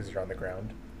because you're on the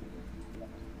ground.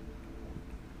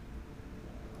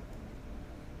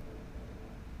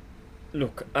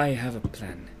 Look, I have a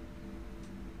plan.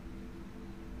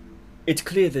 It's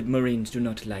clear that Marines do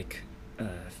not like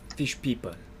fish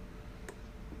people.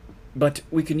 But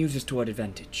we can use this to our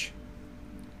advantage.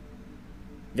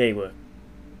 They were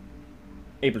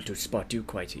able to spot you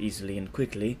quite easily and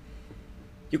quickly.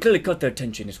 You clearly caught their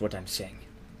attention is what I'm saying.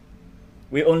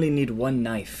 We only need one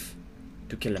knife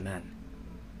to kill a man.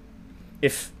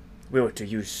 If we were to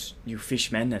use you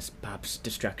fishmen as perhaps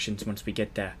distractions once we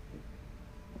get there,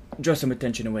 draw some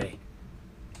attention away.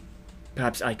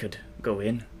 Perhaps I could go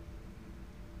in,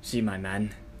 see my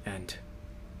man, and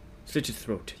slit his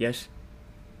throat, yes?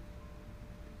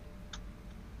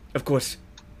 Of course,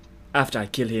 after I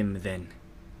kill him, then,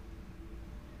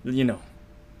 you know,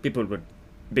 people would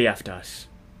be after us.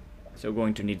 So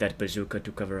going to need that bazooka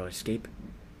to cover our escape.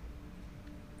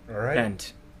 Alright.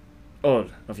 And all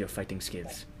of your fighting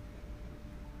skills.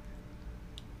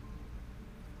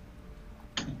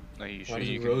 Are you Why sure you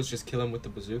doesn't can... Rose just kill him with the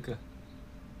bazooka?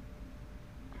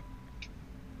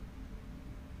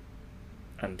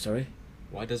 I'm sorry?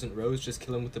 Why doesn't Rose just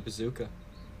kill him with the bazooka?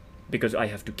 Because I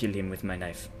have to kill him with my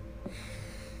knife.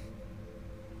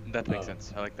 That makes Oh.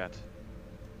 sense. I like that.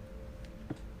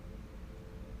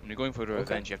 When you're going for the Okay.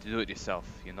 revenge, you have to do it yourself,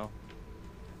 you know?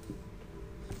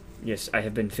 Yes, I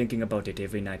have been thinking about it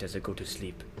every night as I go to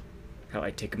sleep. How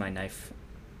I take my knife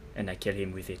and I kill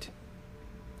him with it.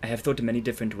 I have thought of many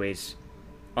different ways.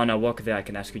 On our walk there, I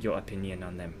can ask you your opinion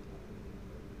on them.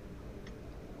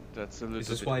 That's a little Is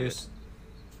this bit why you're... weird.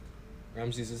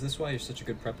 Ramses, is this why you're such a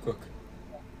good prep cook?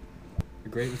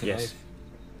 You're great with a Yes. knife.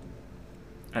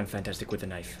 I'm fantastic with a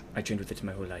knife. I trained with it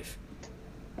my whole life.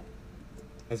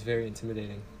 That's very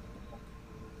intimidating.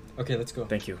 Okay, let's go.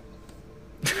 Thank you.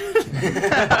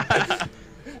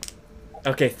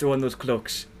 Okay, throw on those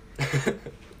cloaks.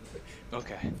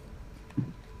 Okay.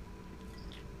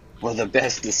 Well, the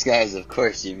best disguise, of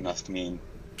course, you must mean.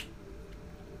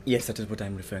 Yes, that is what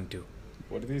I'm referring to.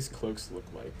 What do these cloaks look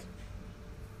like?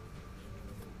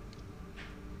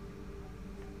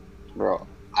 Bro,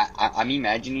 I'm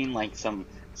imagining like some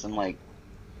like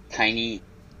tiny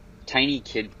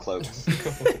kid clothes.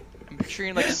 I'm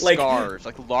picturing like Like- scars,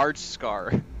 like large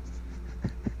scar.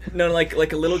 No, like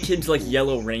a little kid's like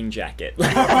yellow rain jacket.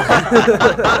 yeah.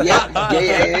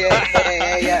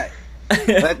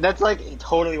 That's like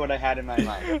totally what I had in my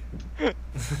mind.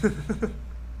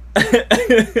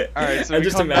 Alright, so I'm we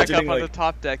just come back up imagining on like the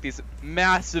top deck, these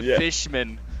massive Yeah.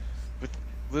 fishmen with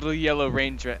little yellow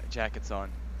rain jackets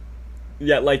on.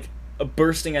 yeah, like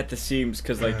bursting at the seams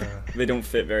because like they don't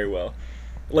fit very well.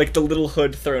 Like the little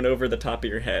hood thrown over the top of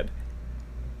your head.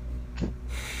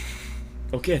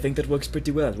 Okay, I think that works pretty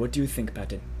well. What do you think,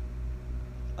 Patton?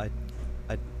 I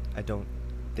don't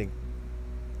think.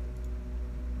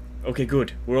 Okay,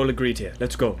 good. We're all agreed here.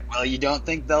 Let's go. Well, you don't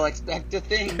think they'll expect a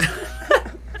thing?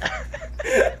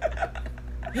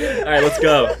 Alright, let's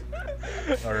go.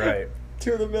 Alright.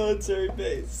 To the military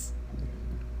base.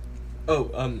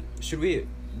 Oh, should we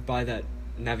buy that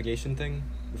navigation thing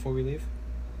before we leave?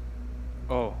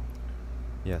 Oh,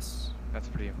 Yes. that's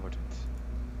pretty important.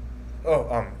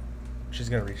 Oh, she's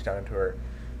gonna reach down into her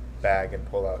bag and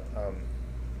pull out,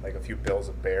 like a few bills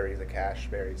of berries, the cash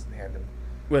berries, and hand them.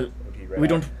 Well, what he read we out.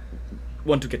 don't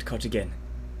want to get caught again.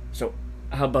 So,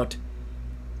 how about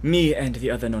me and the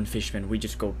other non-fishmen, we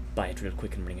just go buy it real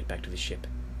quick and bring it back to the ship.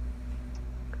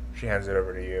 She hands it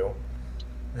over to you.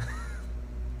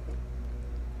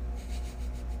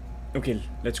 Okay,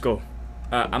 let's go.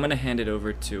 I'm gonna hand it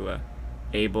over to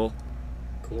Abel.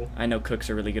 Cool. I know cooks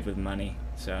are really good with money,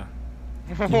 so...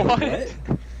 What?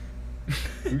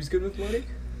 Who's good with money?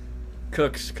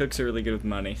 Cooks are really good with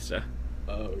money, so...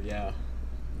 Oh, yeah.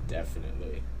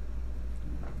 Definitely.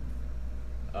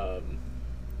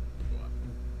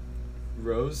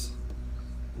 Rose?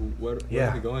 Where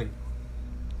Yeah. are we going?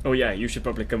 Oh yeah, you should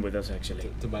probably come with us, actually.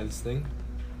 To buy this thing?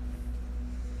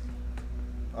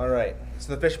 Alright,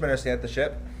 so the fishermen are staying at the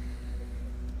ship.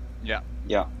 Yeah.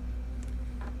 Yeah.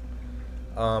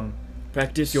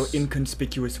 Practice your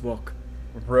inconspicuous walk.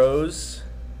 Rose,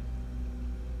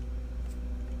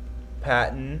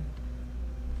 Patton,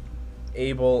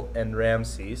 Abel, and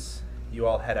Ramses, you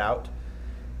all head out.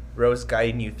 Rose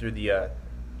guiding you through the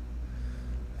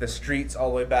streets all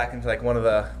the way back into like one of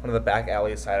the back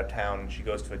alleys side of town, and she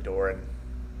goes to a door and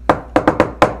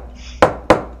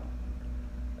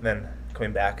then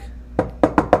coming back,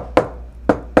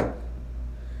 the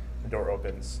door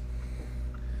opens.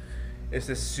 It's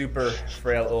this super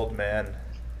frail old man.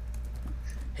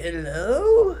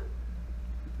 Hello?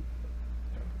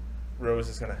 Rose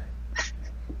is gonna...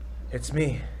 It's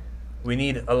me. We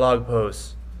need a log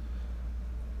pose.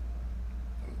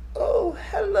 Oh,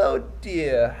 hello,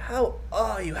 dear. How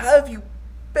are you? How have you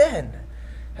been?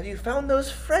 Have you found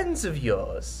those friends of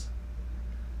yours?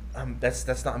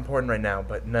 That's not important right now,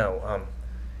 but no,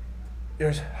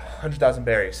 there's 100,000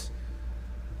 berries.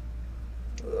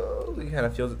 Oh, he kind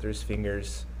of feels it through his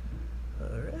fingers.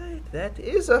 Alright, that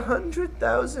is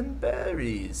 100,000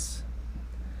 berries.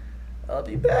 I'll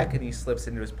be back. And he slips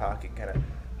into his pocket, kind of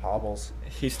hobbles.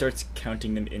 He starts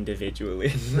counting them individually.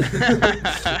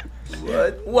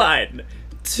 What? 1,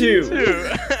 2,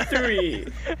 3.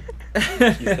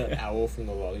 He's that owl from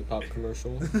the lollipop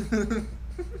commercial.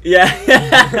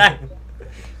 Yeah.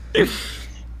 And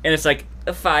it's like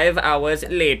 5 hours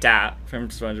later from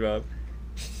SpongeBob.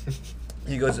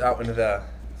 He goes out into the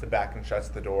back and shuts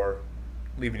the door,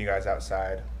 leaving you guys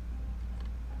outside.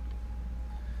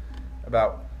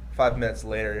 About 5 minutes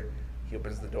later, he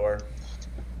opens the door.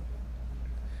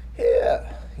 Here,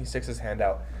 he sticks his hand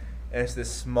out, and it's this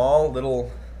small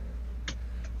little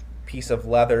piece of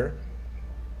leather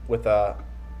with a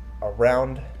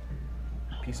round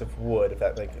piece of wood, if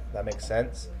that makes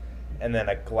sense, and then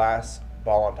a glass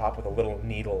ball on top with a little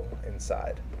needle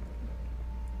inside.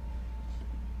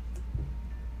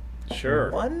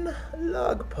 Sure. 1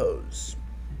 log pose.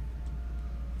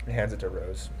 He hands it to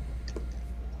Rose.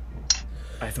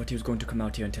 I thought he was going to come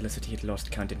out here and tell us that he had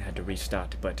lost count and had to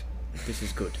restart, but this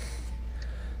is good.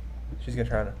 She's gonna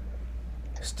try to.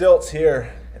 Stilts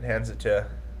here, and hands it to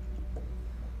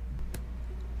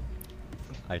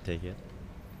I take it.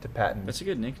 Patton. That's a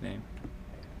good nickname.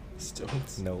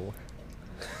 Stilts. No.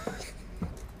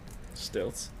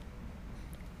 Stilts.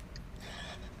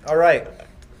 All right,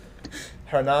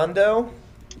 Hernando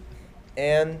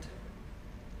and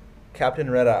Captain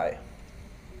Redeye.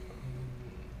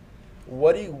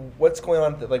 What's going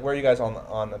on? Like, where are you guys on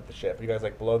the ship? Are you guys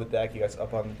like below the deck? You guys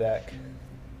up on the deck?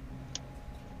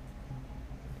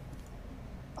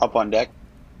 Up on deck,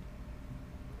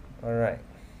 All right.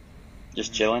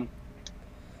 just chilling.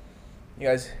 You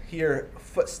guys hear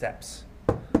footsteps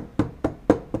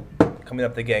coming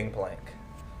up the gangplank.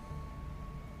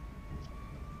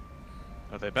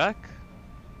 Are they back?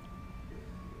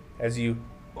 As you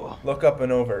look up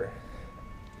and over,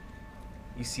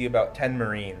 you see about 10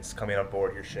 Marines coming on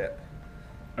board your ship.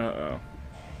 Uh-oh.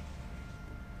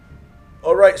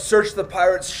 All right, search the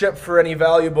pirate's ship for any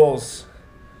valuables.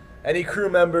 Any crew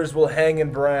members will hang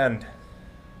and brand.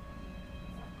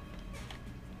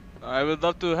 I would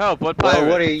love to help. What pirate? Well,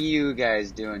 what are you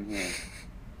guys doing here?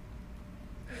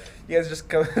 You guys just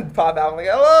come and pop out and like,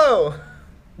 hello!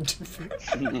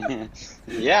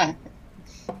 Yeah.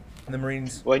 And the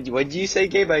Marines, What'd you say,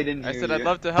 Gabe? I didn't I hear said you. I'd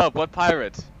love to help. What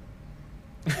pirate?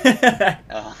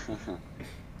 Oh.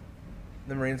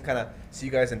 the Marines kind of see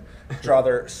you guys and draw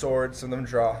their swords. Some of them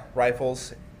draw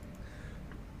rifles.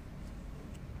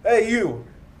 Hey, you!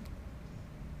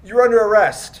 You're under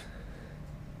arrest.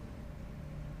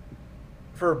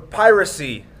 For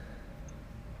piracy.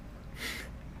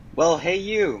 Well, hey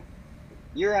you.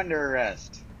 You're under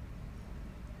arrest.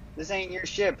 This ain't your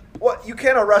ship. What? You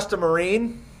can't arrest a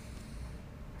Marine?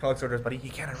 He looks over to his buddy. He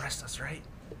can't arrest us, right?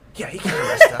 Yeah, he can't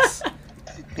arrest us.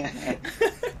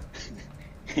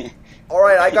 All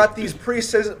right, I got these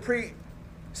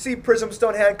pre-sea prism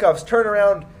stone handcuffs. Turn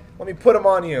around. Let me put them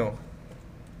on you.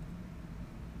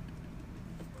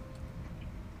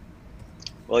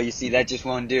 Well, you see, that just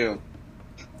won't do.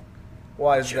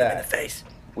 Why is Shoot him in the that? face.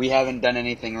 We haven't done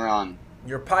anything wrong.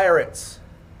 You're pirates.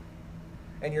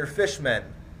 And you're fishmen.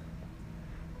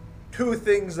 2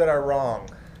 things that are wrong.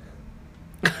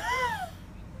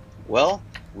 Well,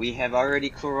 we have already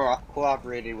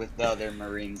cooperated with the other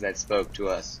Marines that spoke to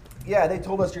us. Yeah, they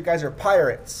told us you guys are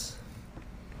pirates.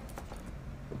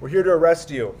 We're here to arrest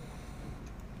you.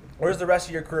 Where's the rest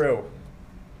of your crew?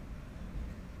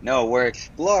 No, we're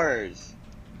explorers.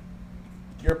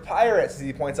 You're pirates,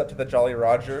 he points up to the Jolly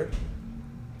Roger.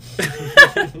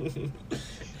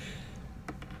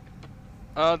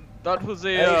 That was a.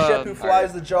 Any ship who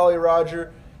flies the Jolly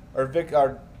Roger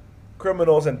are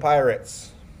criminals and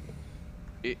pirates.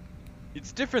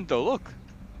 It's different though. Look.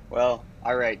 Well,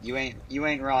 all right, you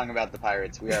ain't wrong about the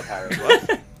pirates. We are pirates.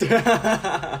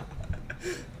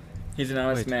 He's an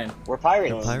honest Wait. man. We're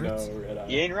pirates. Pirates? No, Red Eye.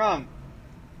 You ain't wrong.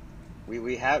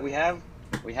 We have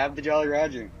the Jolly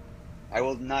Roger. I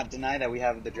will not deny that we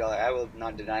have the Jolly. I will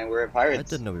not deny we're I pirates.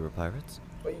 didn't know we were pirates.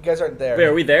 But you guys aren't there. Wait,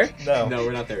 are we there? No. No,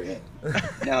 we're not there yet.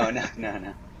 No.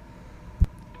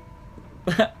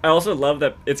 I also love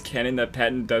that it's canon that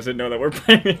Patton doesn't know that we're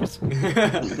pirates.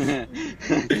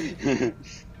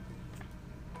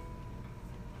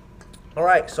 All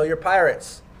right, so you're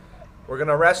pirates. We're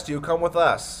gonna arrest you. Come with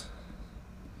us.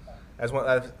 As 2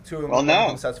 of them, Well, no. one of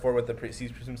them sets forward with the sea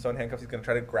prism stone handcuffs. He's gonna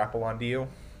try to grapple onto you.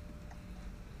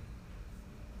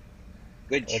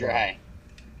 Good Hold on. try.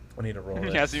 I need to roll He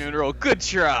this. hasn't even rolled. Good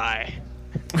try.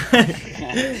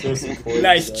 Show some poise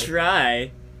Nice there.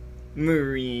 try,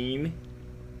 Marine.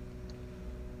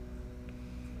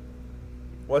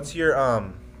 What's your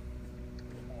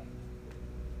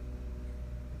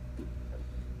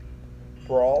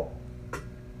brawl?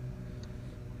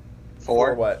 For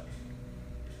Four. what?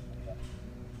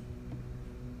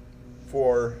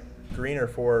 For green or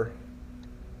for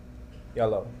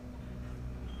yellow?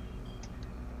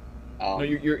 Oh. No,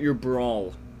 your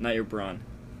brawl, not your brawn.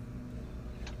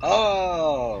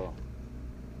 Oh.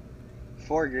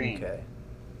 4 green. Okay.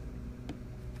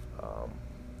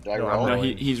 Do I No, I'm roll? No,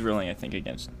 rolling. he's rolling, I think,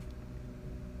 against.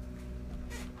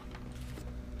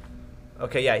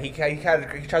 Okay, yeah, he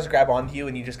tries to grab onto you,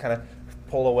 and you just kind of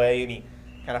pull away, and he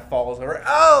kind of falls over.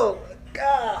 Oh,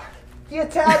 God! He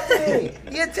attacked me!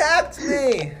 He attacked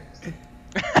me!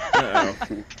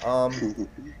 Uh-oh.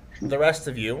 The rest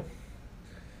of you,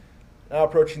 now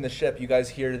approaching the ship, you guys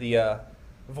hear the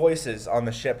voices on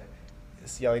the ship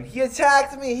just yelling, "He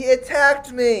attacked me! He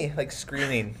attacked me!" Like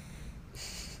screaming.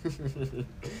 I think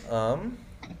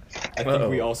Uh-oh.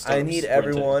 we all I start need sprinting.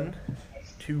 everyone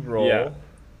to roll. Yeah. What's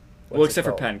Well, it except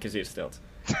for called? Penn, because he's stealth.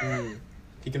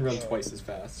 He can run twice as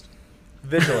fast.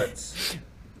 Vigilance.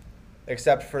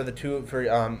 Except for the two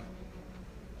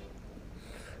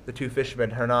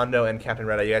fishermen, Hernando and Captain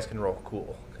Reda. You guys can roll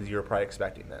cool because you were probably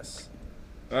expecting this.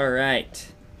 All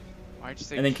right. Why'd you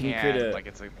say And then can you can? create a- Like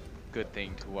it's a good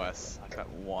thing to us. I got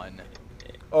 1.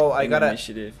 Oh, I gotta.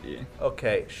 Initiative, yeah.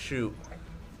 Okay, shoot.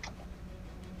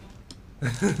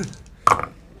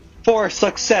 4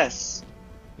 success.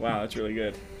 Wow, that's really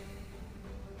good.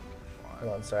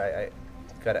 Hold on, sorry. I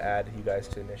gotta add you guys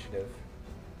to initiative.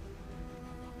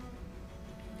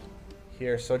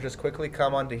 Here, so just quickly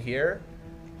come onto here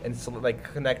and like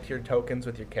connect your tokens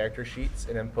with your character sheets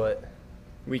and input.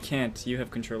 We can't. You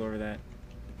have control over that.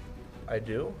 I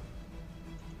do.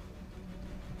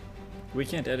 We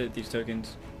can't edit these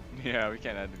tokens. Yeah, we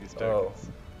can't add to these Oh. tokens.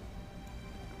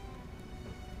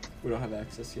 We don't have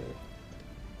access yet.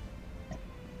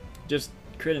 Just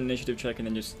create an initiative check and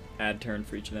then just add turn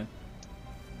for each of them.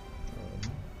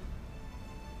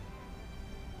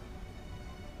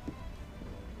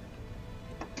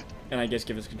 And I guess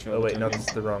give us control. Oh of the wait, no, tokens. this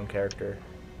is the wrong character.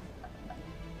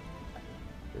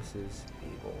 This is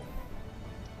evil.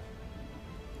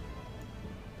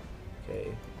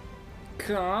 Okay.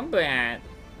 Combat.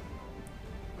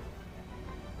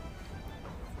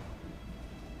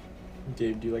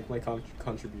 Dave, do you like my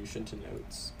contribution to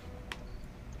notes?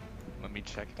 Let me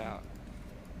check it out.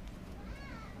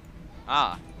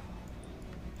 Ah.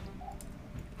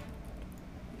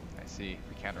 I see.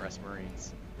 We can't arrest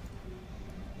Marines.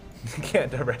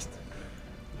 Can't arrest.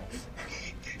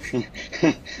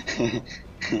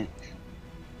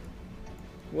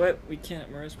 What? We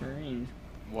can't arrest Marine.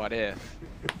 What if?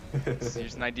 So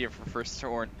here's an idea for first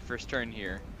turn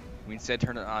here. We instead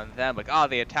turn it on them, like, oh,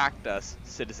 they attacked us.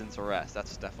 Citizens arrest.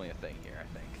 That's definitely a thing here, I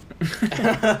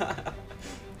think.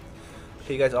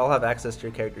 Okay, you guys all have access to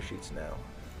your character sheets now.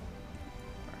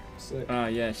 Sick.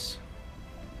 Yes.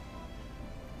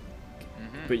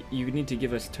 Mhm. But you need to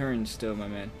give us turns still, my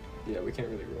man. Yeah, we can't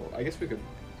really roll. I guess we could.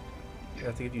 I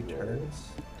have to give you turns.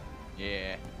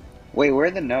 Yeah. Wait, where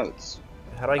are the notes?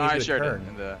 How do I give I you a shared it turn?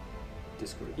 in the.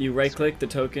 Discord. You right click the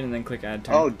token and then click add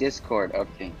turn. Oh, Discord.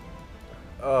 Okay.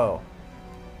 Oh,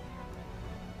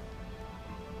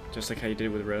 Just like how you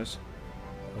did with Rose.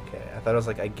 okay. I thought it was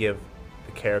like I give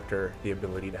the character the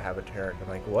ability to have a turn. I'm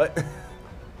like, what?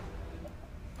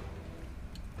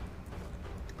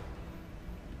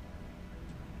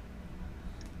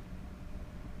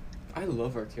 I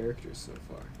love our characters so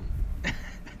far.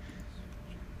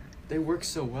 They work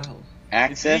so well.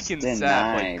 Access Zeke and Seth,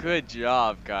 denied. like, good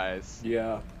job, guys.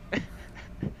 Yeah.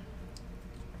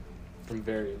 I'm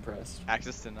very impressed.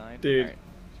 Access denied. Dude. Alright.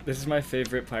 This is my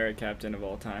favorite pirate captain of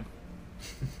all time.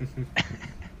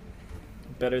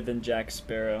 Better than Jack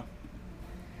Sparrow.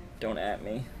 Don't at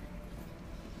me.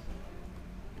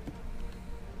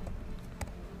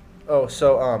 Oh,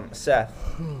 so Seth.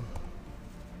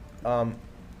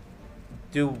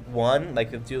 Do one,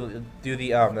 like do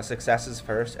the successes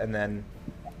first and then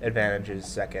advantages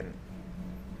second.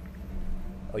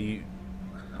 Oh, you.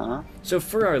 Huh? So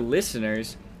for our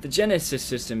listeners, the Genesis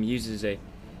system uses a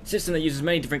system that uses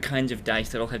many different kinds of dice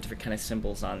that all have different kind of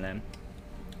symbols on them.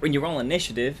 When you roll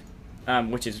initiative,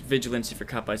 which is vigilance if you're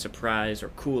caught by surprise, or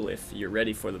cool if you're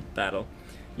ready for the battle,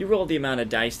 you roll the amount of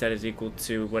dice that is equal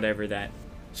to whatever that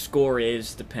score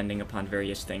is, depending upon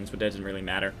various things, but it doesn't really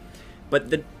matter. But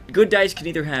the good dice can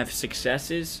either have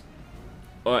successes,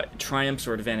 or triumphs,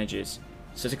 or advantages.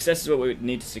 So success is what we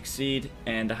need to succeed,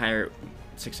 and the higher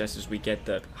successes we get,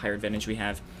 the higher advantage we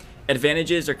have.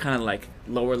 Advantages are kind of like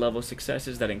lower level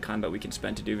successes that in combat we can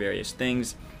spend to do various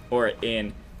things, or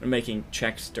in making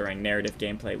checks during narrative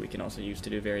gameplay we can also use to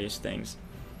do various things.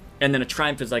 And then a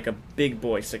triumph is like a big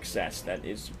boy success that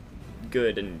is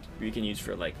good and we can use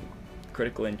for like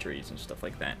critical injuries and stuff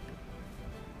like that.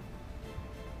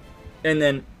 And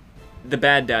then the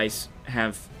bad dice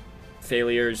have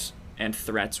failures and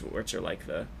threats, which are like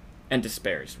the, and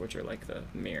despairs, which are like the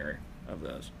mirror of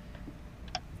those.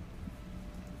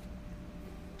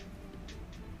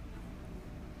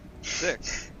 Sick.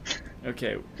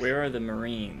 Okay, where are the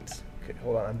Marines? Okay,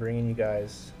 hold on. I'm bringing you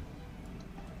guys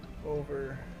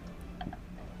over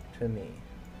to me.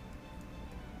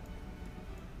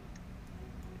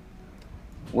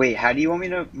 Wait, how do you want me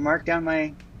to mark down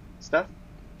my stuff?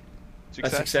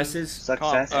 Successes,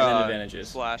 Success and then advantages.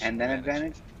 Slash and then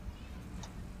advantage?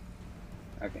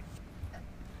 Okay.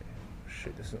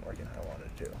 Shit, this isn't working how I wanted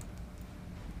it to.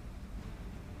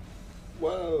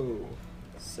 Whoa,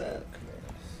 Seth, Command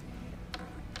C.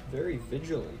 very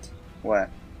vigilant. What?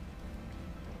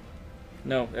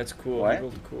 No, that's cool. What? I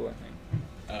rolled cool, I think.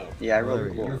 Oh, Yeah, I Oh, rolled there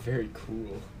we you're cool. very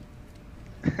cool.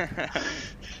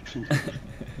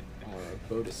 Oh, our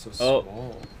boat is so Oh.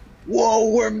 small. Whoa,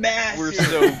 we're massive! We're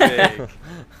so big.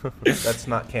 That's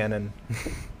not canon.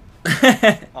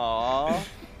 Aww.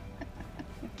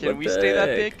 Can What we the stay that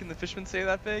heck? big? Can the fishmen stay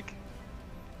that big?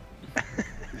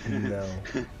 No.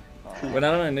 We're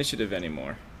not on initiative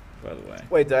anymore, by the way.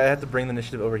 Wait, do I have to bring the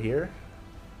initiative over here?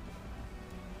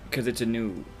 Because it's a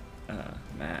new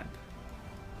map.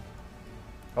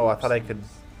 Oh, I thought I could.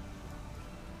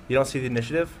 You don't see the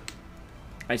initiative?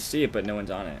 I see it, but no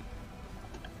one's on it.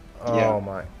 Oh Yeah.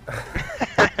 my.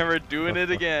 We're doing it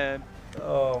again.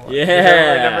 Oh my. Yeah. Does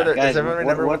everyone remember, Guys, does everyone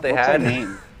remember what they what's had? our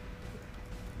name?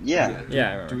 Yeah. Yeah,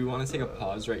 I Do remember. we want to take a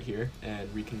pause right here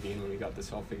and reconvene when we got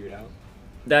this all figured out?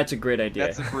 That's a great idea.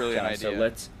 That's a brilliant John. So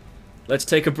idea. let's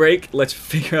take a break. Let's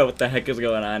figure out what the heck is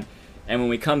going on, and when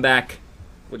we come back,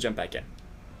 we'll jump back in.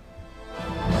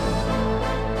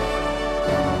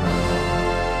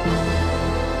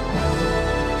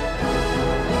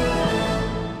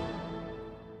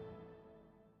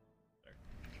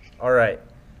 All right.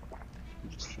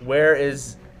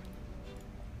 Where's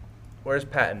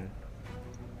Patton?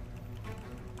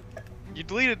 You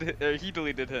deleted he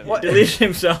deleted him. What? He deleted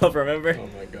himself, remember? Oh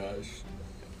my gosh.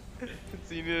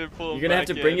 So you need to pull him You're gonna have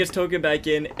back to bring in. his token back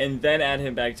in and then add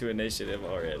him back to initiative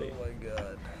already. my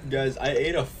god. Guys, I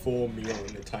ate a full meal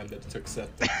in the time that it took Seth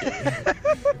to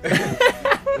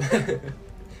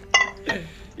eat.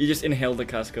 You just inhaled the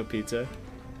Costco pizza.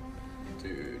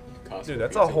 Dude, Costco Dude,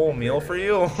 that's a pizza whole would be meal very for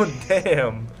you?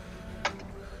 Damn.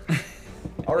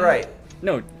 All right.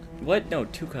 No, what? No,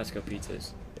 2 Costco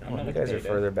pizzas. I'm Oh, not you a guys are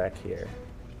potato. further back here.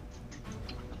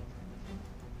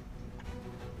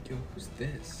 Yo, who's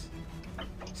this?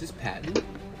 Is this Patton?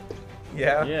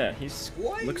 Yeah. Yeah, he's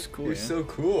What? looks cool. You're yeah. so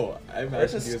cool. I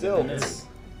Where's imagine the you as a stills? nerd.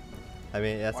 I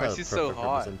mean, that's Why not is a he perfect so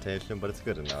hot? representation, but it's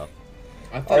good enough.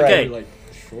 I thought Okay. you were like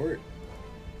short.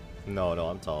 No,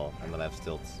 I'm tall, and then I have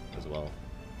stilts as well.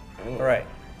 Oh. All right.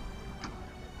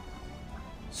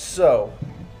 So,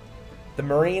 the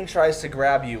Marine tries to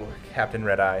grab you, Captain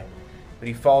Redeye, but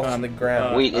he falls to the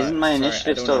ground. Wait, isn't my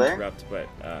initiative I don't still there? interrupt, but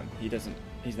he doesn't.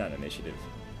 He's not initiative.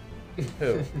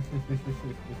 Who?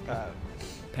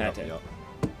 Patton. Yup.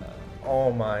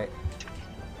 Oh my.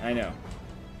 I know.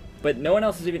 But no one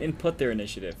else has even input their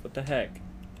initiative. What the heck?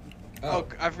 Oh,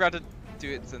 I forgot to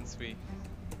do it since we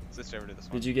switched over to this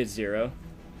one. Did you get 0?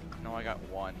 No, I got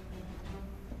 1.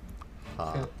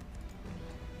 Ha.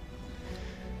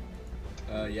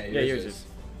 Yeah, Yeah, yours is.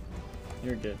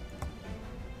 You're good.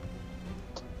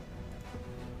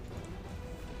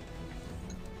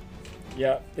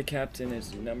 Yeah, the captain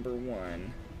is number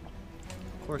 1.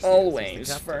 Of course. he is, he's the Always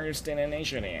captain. first in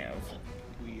initiative.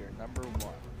 We are number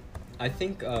 1. I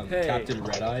think Hey. Captain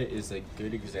Redeye is a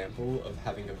good example of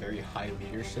having a very high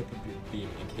leadership and being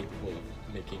incapable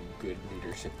of making good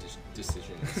leadership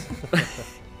decisions.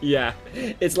 Yeah,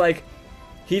 it's like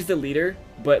he's the leader,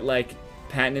 but like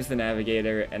Patton is the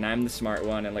navigator, and I'm the smart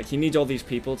one, and like he needs all these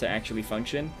people to actually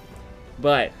function.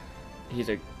 But he's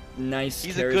a nice,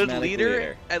 He's a good charismatic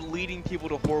leader at leading people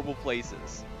to horrible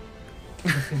places.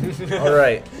 All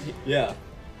right. Yeah,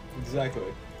 exactly.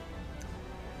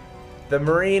 The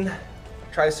Marine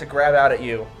tries to grab out at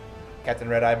you, Captain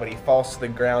Redeye, but he falls to the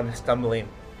ground, stumbling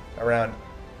around.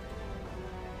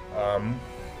 Brandon,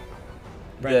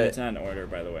 the- it's not in order,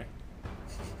 by the way.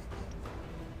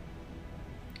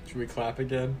 Should we clap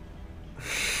again?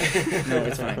 No,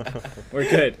 it's fine. We're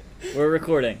good. We're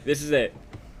recording. This is it.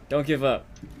 Don't give up.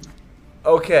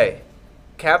 Okay,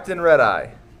 Captain Redeye.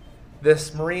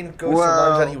 This Marine goes to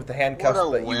lunge at you with the handcuffs, what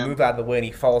a but you wimp. move out of the way and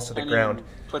he falls to the Can't ground. even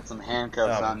put some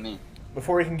handcuffs on me.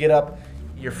 Before he can get up,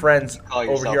 your friends Call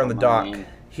over yourself here on a the dock Marine.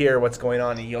 hear what's going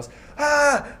on, and he yells,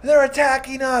 "Ah! They're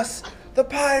attacking us! The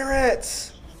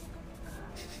pirates!"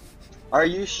 Are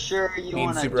you sure you Being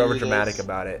want to super do over dramatic this?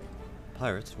 about it.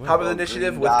 Pirates? Where? Top of the Oh,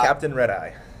 initiative green with dot. Captain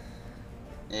Redeye.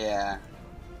 Yeah.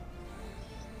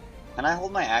 Can I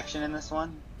hold my action in this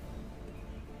one?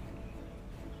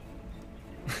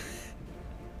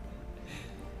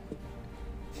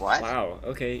 What? Wow.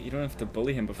 Okay, you don't have to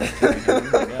bully him before killing him. Oh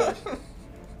my gosh.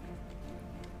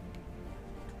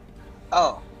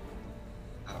 Oh.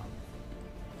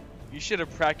 You should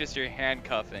have practiced your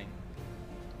handcuffing.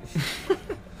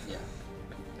 Yeah.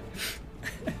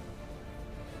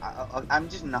 I'm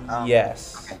just not.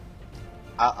 Yes. Okay.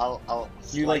 I'll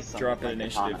You like slice him drop with an my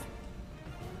initiative. katana.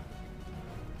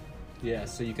 Yeah,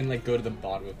 so you can like go to the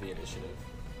bottom of the initiative.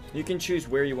 You can choose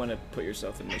where you want to put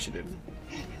yourself in initiative.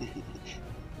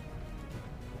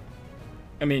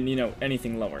 I mean, you know,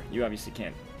 anything lower. You obviously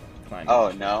can't climb. Oh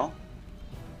initiative. no.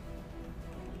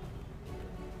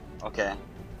 Okay.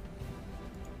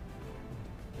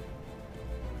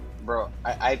 Bro,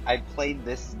 I played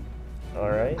this.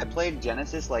 Alright. I played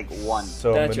Genesis like once.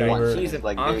 So That's maneuver. right. He's an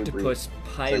like, very octopus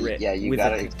pirate yeah, you with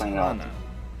gotta a explain it all. katana.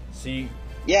 So you,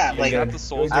 Yeah, you like got the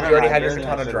souls. I Did don't you already know, have I your barely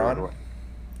katana understood drawn? what it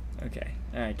was. Okay.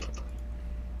 Alright.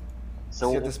 So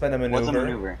you have to spend a what's a maneuver.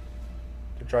 maneuver?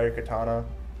 To draw your katana.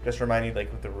 Just remind you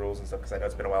like with the rules and stuff, because I know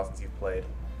it's been a while since you've played.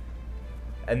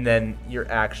 And then your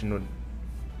action would.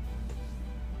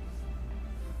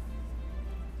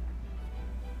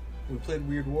 We played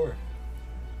Weird War.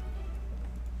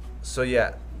 So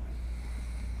yeah.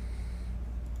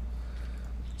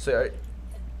 So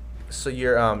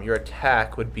your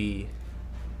attack would be.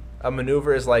 A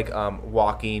maneuver is like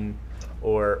walking,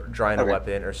 or drawing a Okay.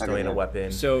 weapon, or stowing yeah. a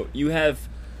weapon. So you have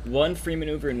one free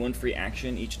maneuver and one free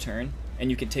action each turn, and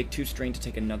you can take 2 strain to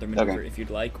take another maneuver Okay. if you'd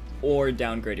like, or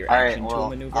downgrade your Alright, action to well, a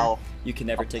maneuver. I'll You can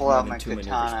never I'll take pull more out than my 2 maneuvers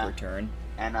katana per turn.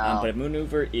 and But a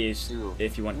maneuver is do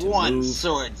if you want to one move,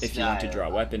 sword if you want to style. draw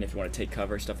a weapon, if you want to take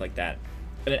cover, stuff like that.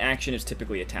 But an action is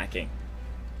typically attacking.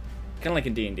 Kind of like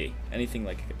in D&D. Anything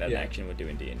like that Yeah. action would do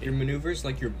in D&D. Your maneuvers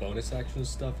like your bonus action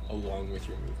stuff along with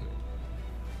your movement.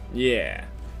 Yeah.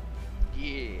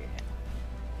 Yeah.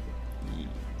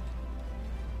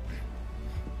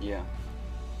 Yeah.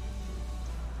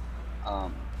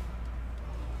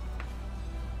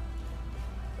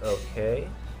 Okay.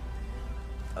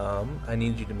 I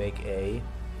need you to make a.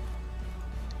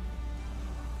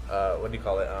 What do you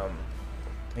call it? I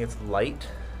think it's light.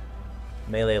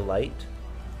 Melee light.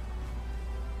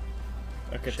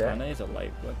 A katana is a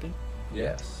light weapon.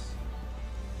 Yes.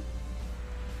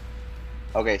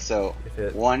 Okay, so If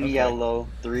it, one okay. yellow,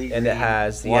 3 And green, it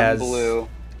has- he one has- blue,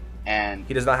 and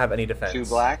He does not have any defense. 2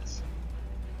 blacks.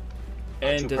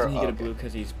 And Two doesn't he per- get a okay. blue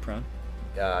because he's prone?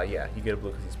 Yeah, you get a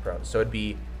blue because he's prone. So it'd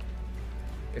be.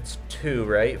 It's 2,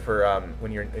 right, for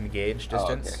when you're engaged Oh,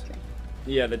 okay, distance. okay.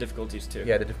 Yeah, the difficulty's 2.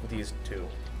 Yeah, the difficulty is 2.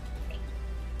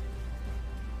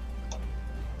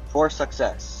 For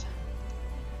success.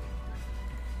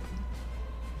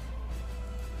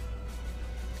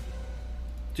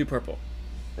 Two purple.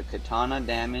 The katana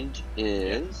damage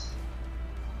is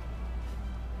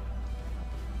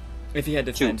If he had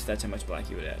defense, that's how much black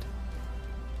you would add.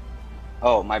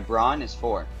 oh, my brawn is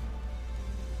 4.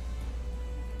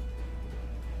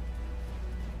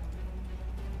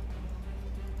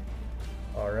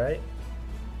 Alright.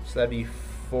 So that'd be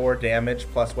 4 damage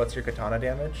plus what's your katana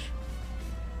damage?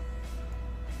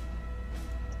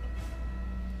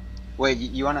 Wait,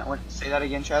 you wanna say that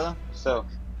again, Shiloh? So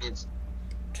it's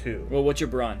 2. Well, what's your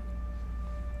brawn?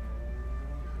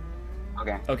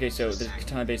 okay. Okay, so the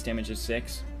katana base damage is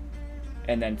 6,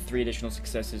 and then 3 additional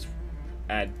successes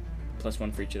add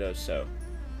 +1 for each of those, so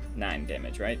 9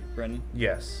 damage, right, Brendan?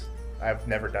 Yes. I've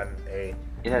never done a.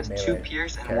 It has 2 melee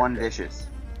pierce and 1 character. vicious.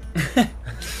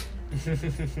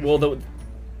 Well,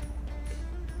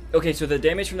 okay, so the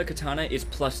damage from the katana is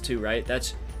 +2, right?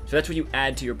 That's what you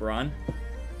add to your brawn.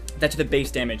 That's the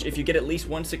base damage. If you get at least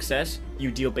 1 success,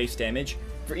 you deal base damage.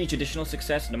 For each additional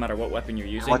success, no matter what weapon you're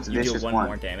using, What's you deal vicious 1 one?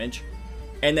 more damage.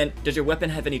 And then, does your weapon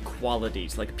have any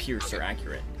qualities like pierce or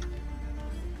accurate?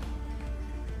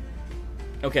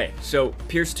 Okay, so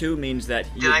pierce 2 means that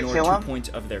you Can I ignore kill 2 him? points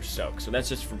of their soak. So that's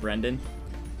just for Brendan.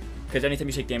 Because anytime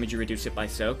you take damage, you reduce it by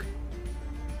soak.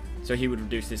 So he would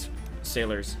reduce this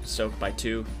sailor's soak by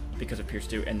 2 because of pierce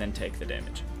 2, and then take the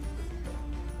damage.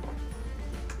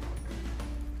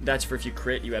 That's for if you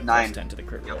crit, you add 9. +10 to the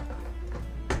crit roll.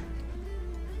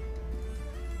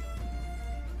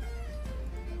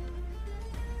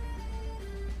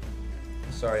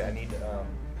 Sorry, I need here.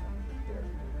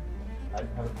 I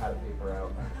didn't have a pad of paper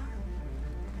out.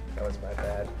 That was my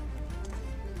bad.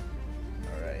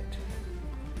 Alright.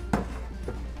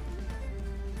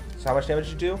 So how much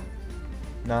damage did you do?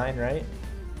 9, right?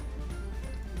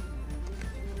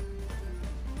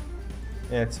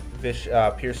 And it's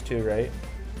Pierce 2, right?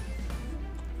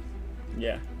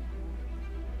 Yeah.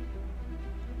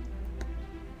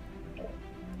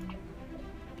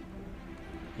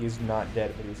 He's not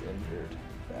dead, but he's injured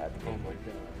badly. Oh my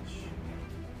gosh.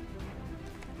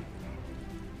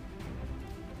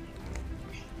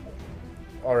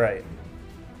 Alright.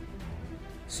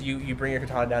 So you bring your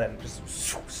katana down and just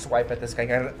swipe at this guy.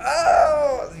 Kind of,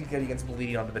 oh! He gets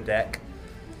bleeding onto the deck.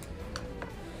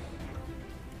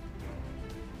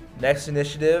 Next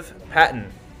initiative,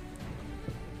 Patton.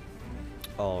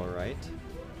 Alright.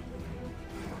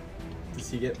 Does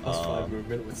he get +5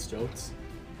 movement with stilts?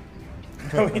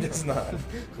 No, he does not.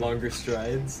 Longer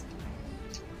strides?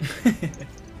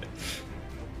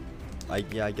 I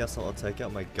guess I'll take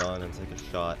out my gun and take a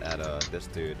shot at this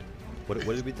dude. What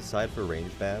did we decide for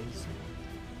range bands?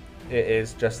 It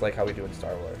is just like how we do in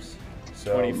Star Wars.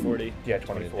 So 20, 40. Yeah,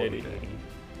 20, 40, 80. 80.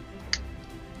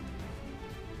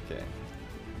 Okay.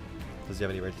 Does he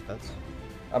have any range defense?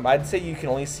 I'd say you can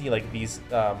only see like these.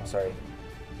 Sorry,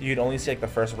 you can only see like the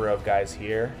first row of guys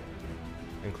here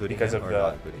Including because him of or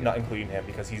the not including him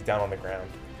because he's down on the ground.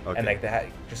 Okay. And like that,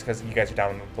 just because you guys are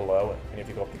down below, and if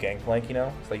you go up the gangplank, you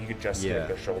know, it's like you could just see Yeah. like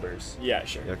their shoulders. Yeah,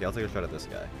 sure. Yeah, okay, I'll take a shot at this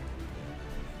guy.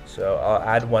 So I'll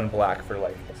add 1 black for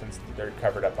like since they're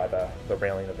covered up by the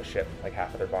railing of the ship, like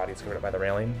half of their body is covered up by the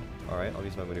railing. Alright, I'll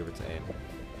use my maneuver to aim.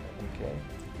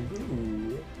 Okay.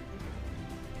 Ooh.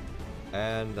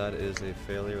 And that is a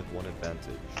failure with 1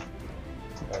 advantage.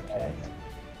 Okay.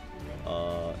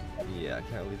 Yeah, I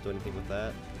can't really do anything with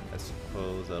that. I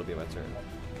suppose that'll be my turn.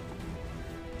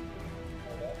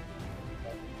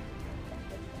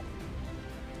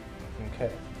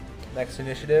 Okay. Next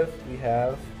initiative, we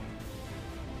have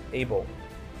Abel.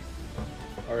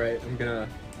 Alright, I'm gonna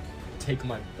take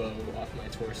my bow off my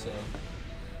torso.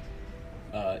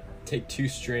 Take 2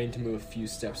 strain to move a few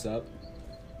steps up.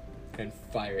 And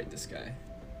fire at this guy.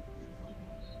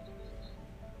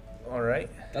 All right.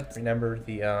 That's Remember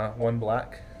the 1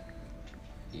 black.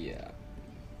 yeah.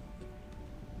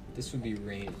 This would be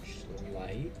ranged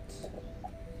light.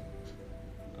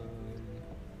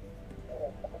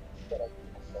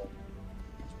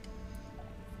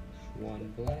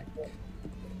 1 black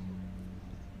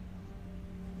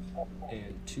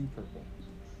and 2 purple.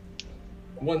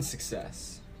 1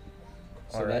 success.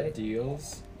 So that Alright.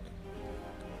 deals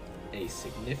a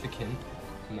significant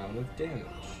amount of damage.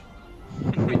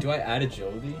 Wait, do I add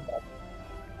agility?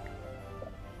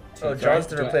 Oh, to- John's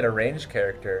do never I- played a ranged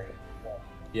character.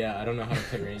 Yeah, I don't know how to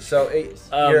play range. So characters.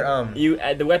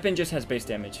 you're The weapon just has base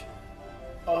damage.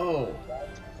 Oh.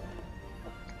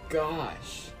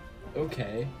 Gosh.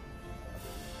 Okay.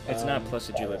 It's not plus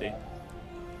agility.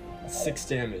 6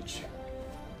 damage.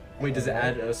 Wait, does it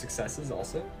add successes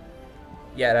also?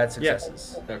 yeah, that's Yeah.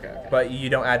 successes. Okay. But you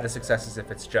don't add the successes if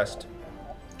it's just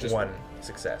one one.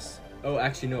 success. Oh,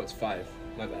 actually, no, it's 5.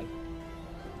 My bad.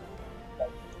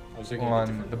 I was looking at a On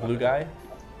different the blue weapon. guy.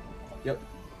 Yep.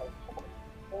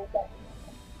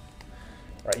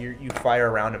 Right, you fire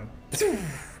around him.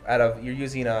 You're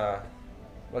using a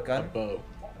what A gun? bow.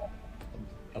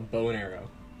 A bow and arrow.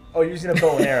 Oh, you're using a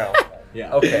bow and arrow.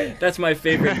 Yeah. Okay. That's my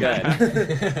favorite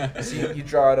gun. So you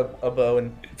draw out a bow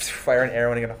and fire an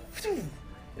arrow, and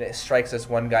it strikes this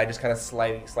one guy, just kind of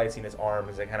slicing his arm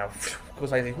as it kind of goes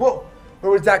by. Like, whoa,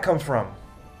 where would that come from?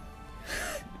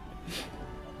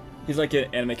 He's like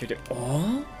an anime character.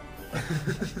 Oh?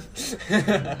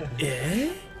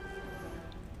 Eh?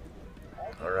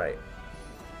 All right.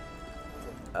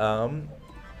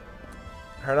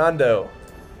 Hernando.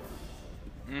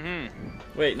 Mm-hmm.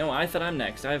 Wait, no, I thought I'm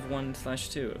next. I have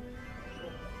 1/2.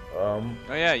 Oh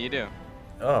yeah, you do.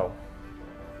 Oh.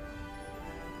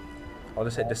 I'll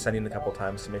just hit descending a couple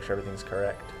times to make sure everything's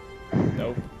correct.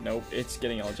 Nope, it's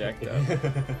getting all jacked up.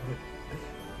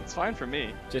 It's fine for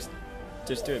me. Just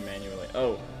do it manually.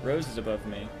 Oh, Rose is above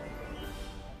me.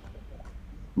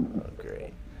 Oh,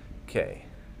 great. Okay.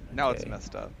 Now it's Okay.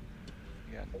 messed up.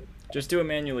 Yeah. Just do it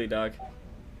manually, dog.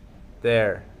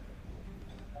 There.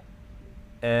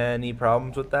 Any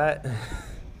problems with that?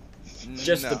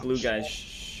 Just the No. blue guys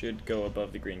should go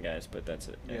above the green guys, but that's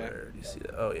it. Yeah. Where do you see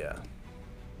that? Oh, yeah.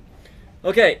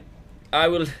 Okay, I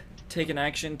will take an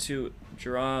action to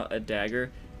draw a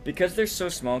dagger. Because they're so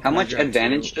small, How can I much draw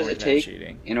advantage two, does or it is that take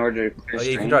cheating? in order to clear Oh, yeah,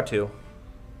 you can strain? draw 2.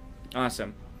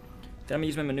 Awesome. Then I'm gonna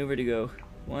use my maneuver to go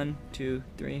 1, 2,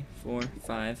 3, 4,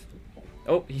 5.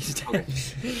 Oh, he's dead.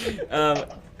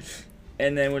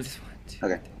 And then what's 1, 2,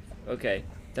 Okay. Okay,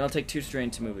 then I'll take 2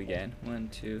 strain to move again. 1,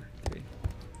 2, 3,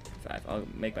 5. I'll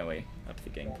make my way up the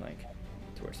gangplank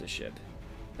towards the ship.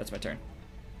 That's my turn.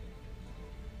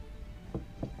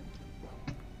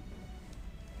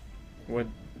 What?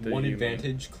 One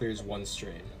advantage clears 1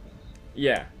 strain.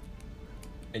 Yeah.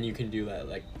 And you can do that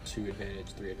like 2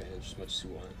 advantage, 3 advantage, as much as you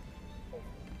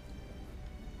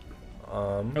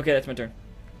want. Okay, that's my turn.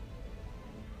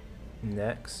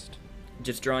 Next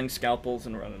Just drawing scalpels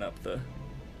and running up the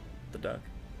duck.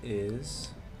 is.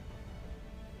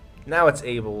 Now it's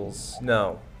Abel's.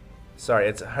 No. Sorry,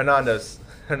 it's Hernando's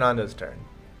turn.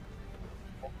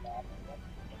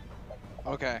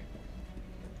 Okay.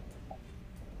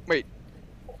 Wait.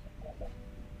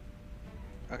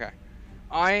 Okay.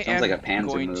 I Sounds am like a Panzer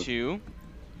going move. to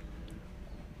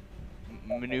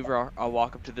maneuver. I'll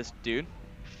walk up to this dude.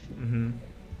 Mm-hmm.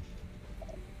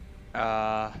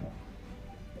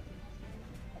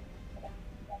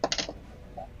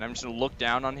 And I'm just gonna look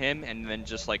down on him and then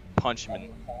just like punch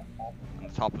him on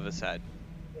the top of his head.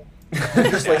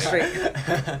 Just like straight.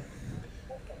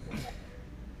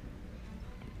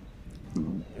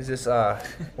 Is this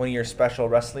one of your special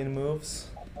wrestling moves?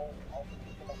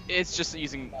 It's just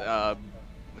using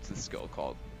what's this skill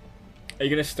called? Are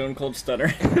you gonna stone cold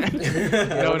stutter?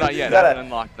 No, not yet. You I gotta- haven't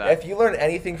unlocked that. If you learn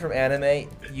anything from anime,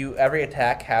 every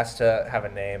attack has to have a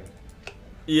name.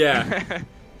 Yeah,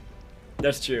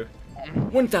 that's true.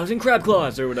 1,000 crab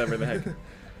claws or whatever the heck.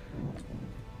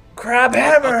 Crab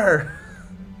hammer.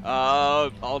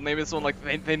 Oh, maybe this one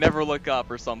like they never look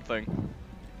up or something.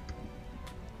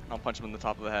 I'll punch him in the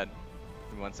top of the head.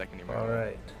 Give me 1 second here. All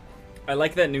right. I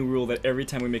like that new rule that every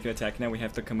time we make an attack now we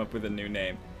have to come up with a new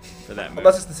name for that move.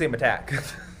 Unless it's the same attack.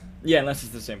 Yeah, unless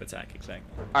it's the same attack, exactly.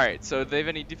 All right. So they have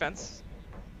any defense?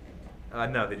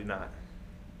 No, they do not.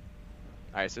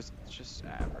 All right. So it's just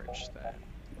average then.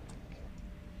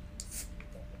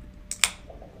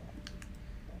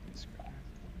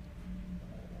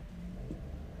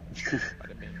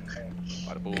 Bada bing,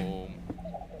 bada boom,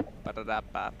 bada da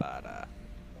ba ba da.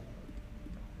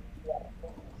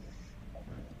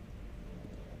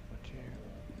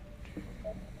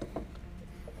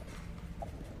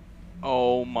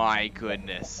 Oh my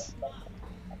goodness.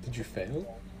 Did you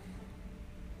fail?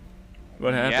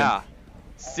 What happened? Yeah.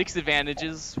 6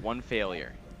 advantages, 1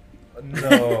 failure.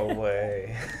 No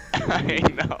way. I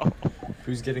know.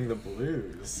 Who's getting the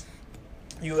blues?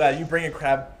 You bring your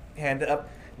crab hand up,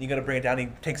 and you gotta bring it down. And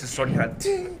he takes his sword and kind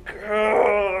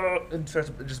of and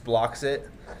just blocks it.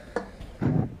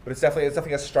 But it's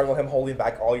definitely a struggle. Him holding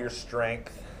back all your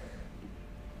strength.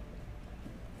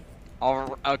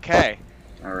 Okay.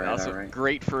 All right, That was all a right.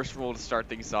 great first roll to start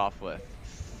things off with.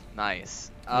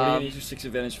 Nice. What are you gonna use your 6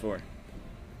 advantage for?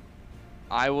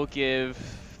 I will give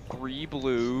 3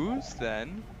 blues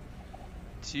then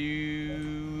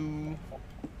to.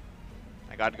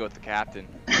 I gotta go with the captain.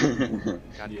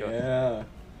 Gotta go Yeah.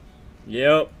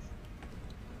 Yep.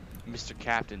 with Mr.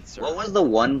 Captain, sir. What was the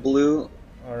 1 blue?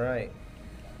 All right.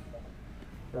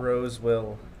 Rose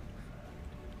will.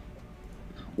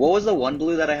 What was the 1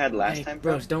 blue that I had last Hey, time?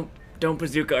 bros, don't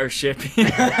bazooka our ship.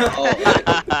 Oh,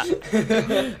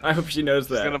 I hope she knows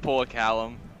Just that. gonna pull a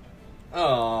Callum.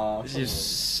 Oh. She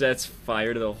just sets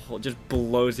fire to the whole, just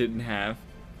blows it in half.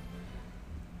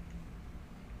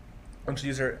 And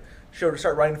she'll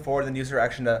start running forward, then use her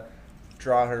action to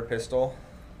draw her pistol.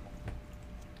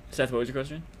 Seth, what was your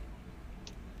question?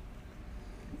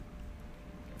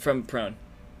 From prone.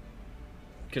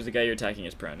 Because the guy you're attacking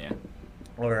is prone, yeah.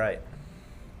 All right.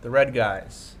 The red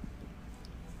guys.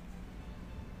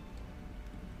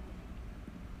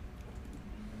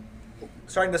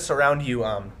 Starting to surround you,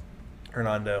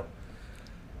 Hernando.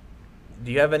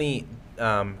 Do you have any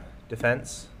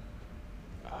defense?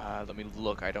 Let me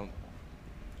look. I don't.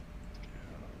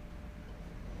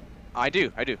 I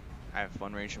do. I have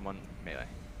 1 range and 1 melee.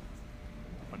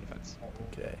 1 defense.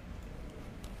 Okay.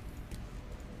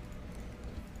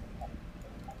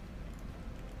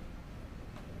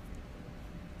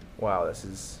 Wow, this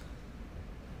is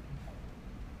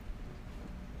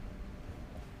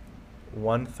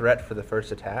 1 threat for the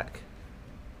first attack.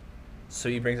 So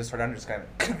he brings his sword down and just kind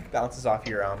of bounces off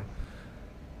your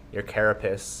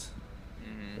carapace.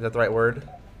 Is that the right word?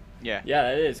 Yeah. Yeah,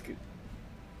 that is good.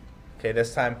 Okay,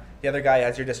 this time the other guy,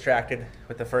 as you're distracted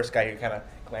with the first guy who kind of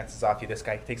glances off you, this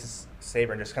guy takes his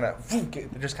saber and just kind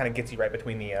of gets you right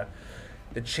between the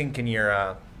chink in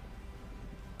your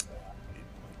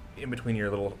in between your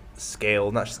little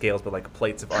scales, not scales, but like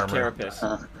plates of armor. Carapace.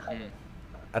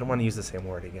 I don't want to use the same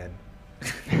word again.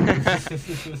 So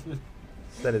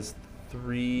that is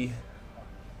 3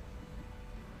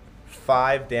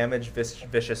 5 damage,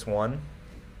 vicious 1.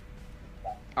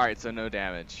 All right, so no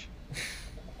damage.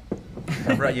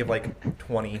 Right, you have like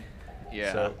 20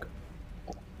 Yeah. soak.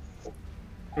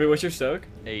 Wait, what's your soak?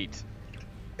 8.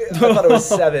 I thought it was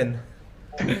 7.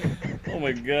 Oh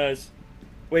my gosh.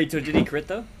 Wait, so did he crit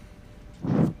though?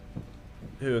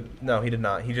 Who? No, he did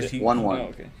not. He just he 1-1. Oh,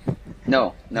 okay.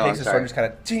 No, he no, I'm takes his sword sorry. and just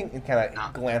kind of ting and kind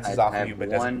of glances I off have of you, but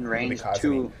 1 doesn't really range, cause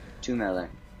any. 2 melee.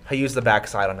 I used the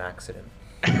backside on accident.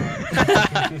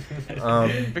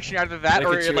 Picturing either that Like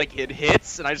or a true- like it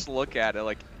hits, and I just look at it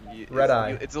like. Red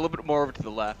eye. It's a little bit more over to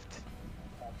the left.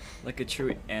 Like a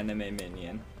true anime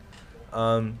minion.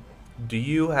 Do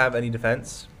you have any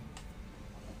defense?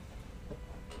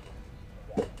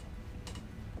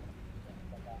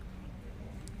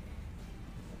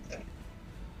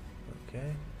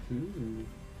 Okay. Ooh.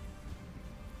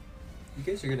 You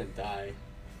guys are gonna die.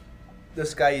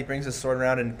 This guy, he brings his sword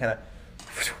around and kind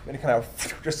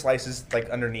of just slices like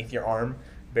underneath your arm,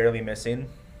 barely missing.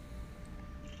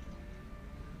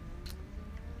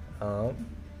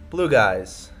 Blue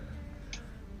guys,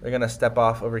 they're gonna step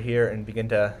off over here and begin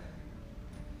to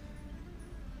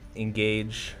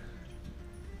engage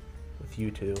with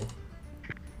you two.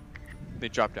 They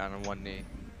drop down on one knee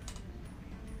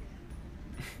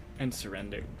And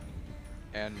surrender.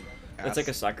 and. It's like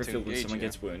a ask soccer to field when engage someone you.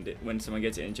 gets wounded. When someone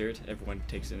gets injured, everyone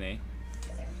takes a knee.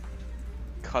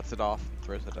 Cuts it off,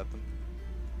 throws it at them.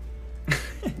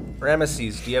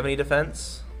 Ramesses, do you have any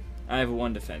defense? I have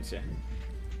 1 defense, yeah.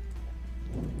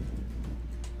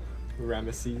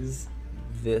 Ramesses.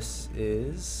 This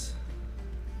is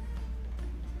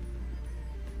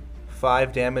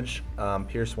 5 damage,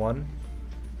 pierce 1.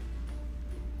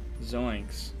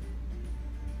 Zoinks.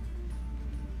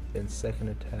 Then second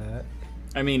attack.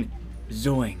 I mean,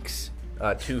 zoinks.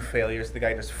 2 failures. The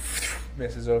guy just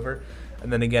misses over.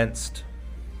 And then against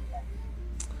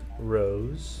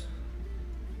Rose.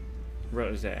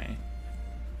 Rose. Okay.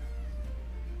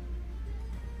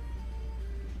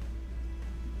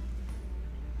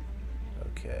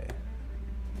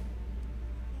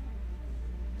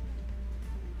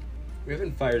 We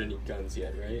haven't fired any guns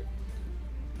yet, right?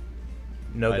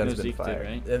 No I guns know been Zeke did, fired.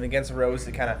 right? And against Rose,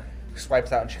 it kind of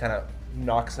swipes out and she kind of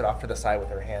knocks it off to the side with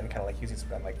her hand, kind of like using some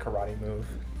kind of like karate move.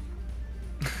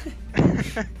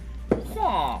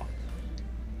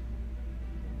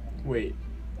 Wait.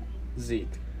 Zeke.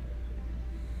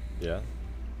 Yeah.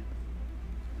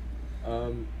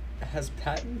 Has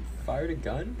Patton fired a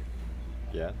gun?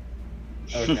 Yeah.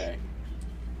 Okay.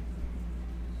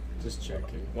 Just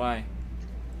checking. Why?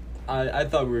 I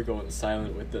thought we were going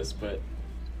silent with this, but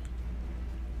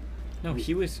No,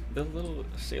 he was. The little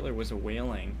sailor was a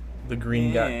wailing. The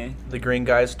green Yeah. guy. The green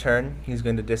guy's turn. He's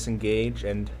going to disengage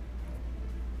and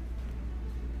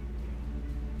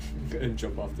and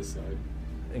jump off the side.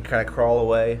 kind of crawl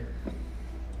away.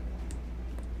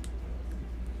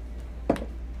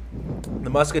 The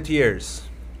Musketeers.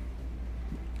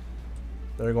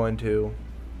 They're going to.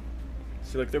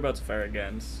 See, look, they're about to fire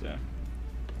again, so.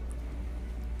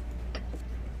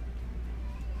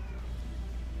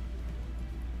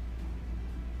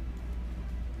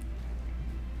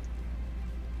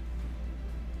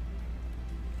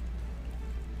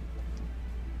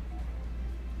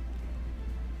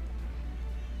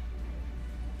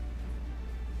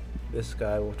 This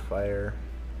guy will fire.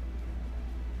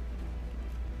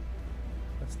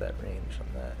 What's that range on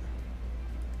that?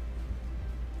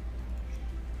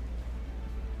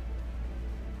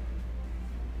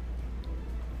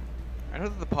 I know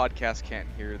that the podcast can't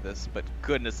hear this, but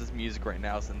goodness, this music right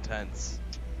now is intense.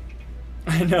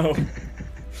 I know.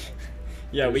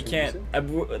 Yeah, we There's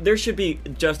can't. There should be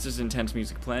just as intense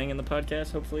music playing in the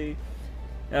podcast, hopefully.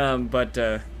 But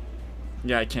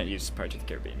yeah, I can't use Pirates of the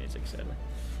Caribbean music, sadly.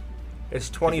 It's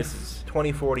 20, This is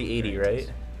 20 40, 80, very right?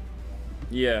 intense.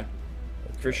 Yeah,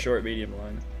 for short, medium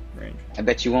line range. I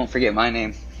bet you won't forget my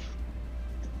name.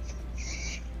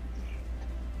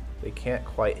 They can't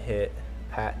quite hit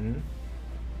Patton.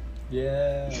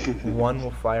 Yeah. One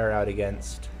will fire out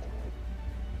against.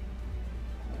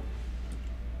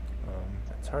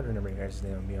 It's hard to remember your guys'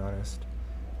 name, to be honest.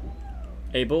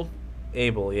 Abel,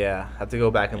 Abel, yeah. Have to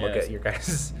go back and look Yes. at your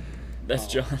guys' that's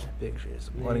Oh. John. pictures.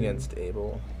 One Man. against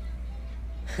Abel.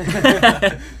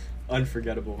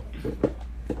 Unforgettable.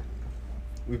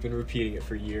 We've been repeating it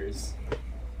for years.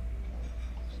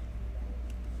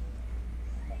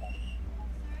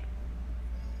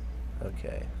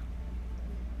 Okay.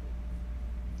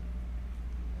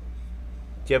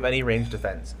 Do you have any ranged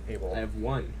defense, Abel? I have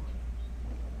 1.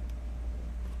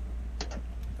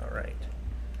 All right.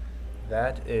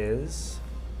 That is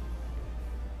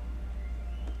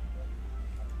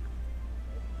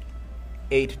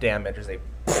 8 damage as they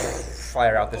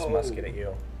fire out this musket at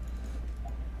you.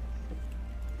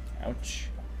 Ouch.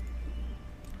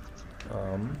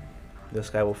 This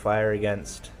guy will fire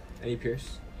against. Any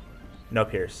pierce? No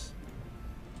pierce.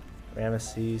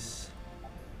 Ramesses.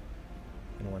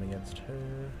 And one against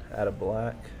her. Add a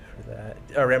black for that.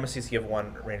 Oh, Ramesses, you have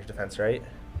 1 range defense, right?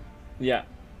 Yeah.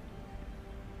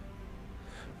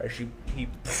 Or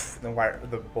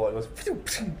the bullet goes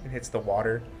and hits the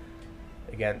water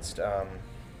against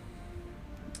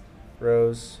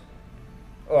Rose.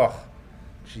 Oh,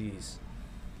 jeez.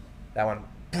 That one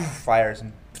fires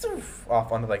and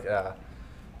off onto like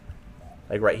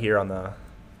right here on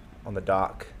the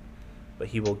dock. But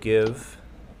he will give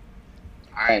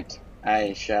Alright,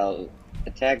 I shall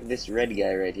attack this red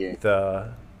guy right here.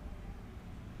 the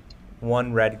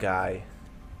one red guy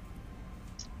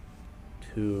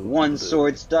to One blue.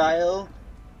 sword style.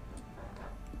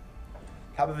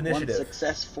 Top of initiative. One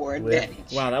success for With-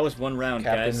 advantage. Wow, that was 1 round,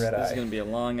 Captain guys. Red This is Eye. gonna be a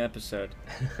long episode.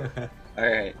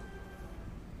 Alright.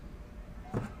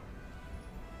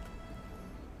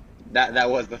 That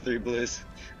was the 3 blues.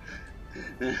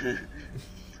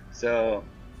 So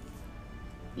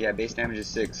yeah, base damage is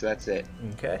 6, so that's it.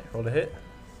 Okay, roll to hit.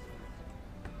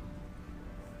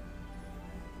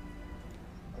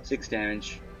 6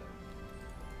 damage.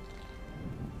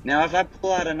 Now if I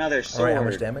pull out another sword, Alright, how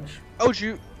much damage? Oh, did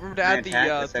you remember to Can I add attack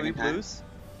the the 3 second time? blues?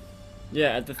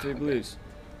 Yeah, at the 3 blues.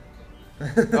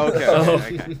 Okay, Oh.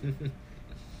 okay.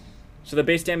 So the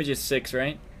base damage is 6,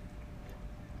 right?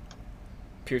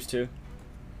 Pierce 2.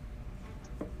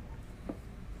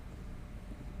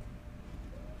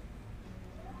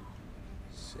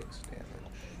 Six damage.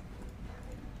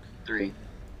 3.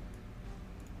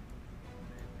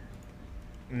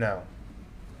 No.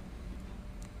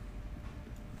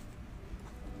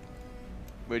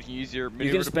 Wait, can you use your You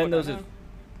maneuver can to pull spend it those. down?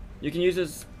 You can use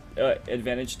as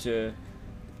advantage to.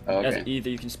 Oh, As okay. either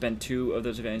you can spend 2 of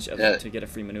those advantage Yeah. to get a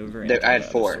free maneuver. There- And I had a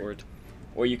 4. Sword,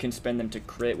 or you can spend them to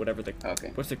crit whatever the.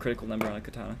 Okay. What's the critical number on a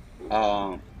katana?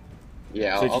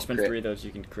 Yeah, So if I'll you spend crit. 3 of those,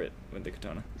 you can crit with the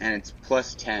katana. And it's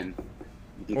plus 10.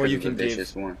 Because Or you of the can give-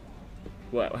 vicious one.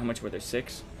 What? How much were there?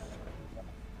 6.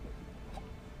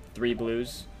 3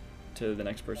 blues to the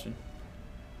next person.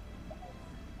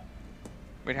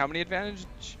 Wait, how many advantage?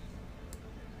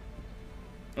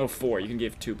 Oh, 4. You can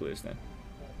give 2 blues then.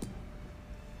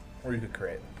 Or you could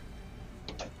crit.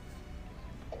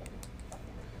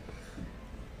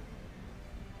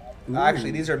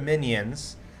 Actually, these are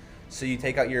minions. So you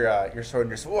take out your sword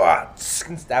and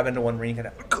just stab into one ring, kind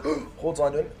of holds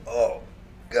on to it. Oh,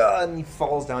 God, and he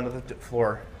falls down to the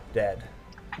floor dead.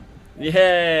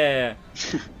 Yeah.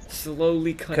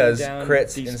 Slowly cutting Because down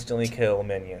crits these instantly kill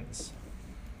minions.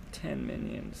 10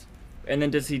 minions. And then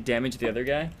does he damage the other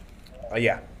guy?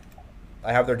 Yeah.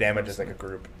 I have their damage as like a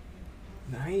group.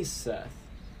 Nice, Seth.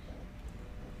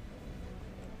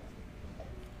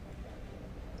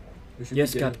 We should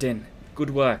Yes, be giving, Captain. Good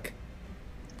work.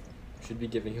 should be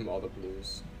giving him all the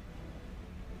blues.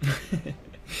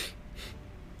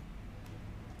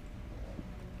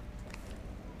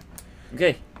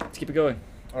 Okay, let's keep it going.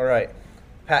 All right.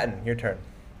 Patton, your turn.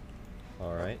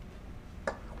 Alright.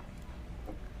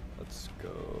 Let's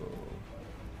go.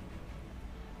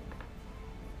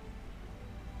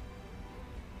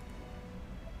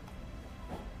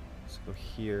 Let's go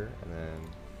here, and then...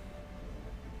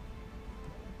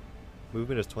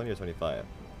 Movement is 20 or 25?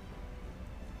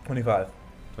 25.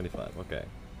 25, okay.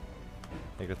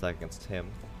 Make an attack against him.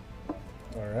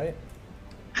 All right.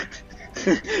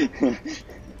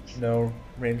 No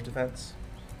range defense.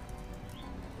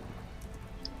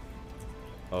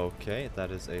 Okay,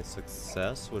 that is a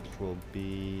success, which will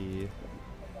be...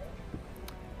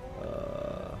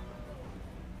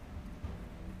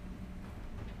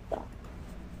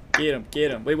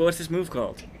 Get him. Wait, what's this move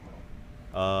called?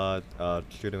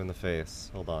 Shoot him in the face.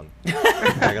 Hold on. I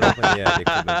gotta open the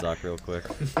equipment doc real quick.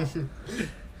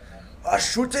 I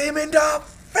shoot him in the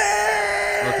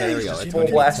face! Okay, there we go. Just It's full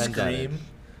 10 blast damage. scream.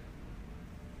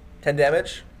 10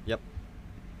 damage? Yep.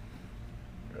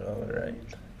 Alright.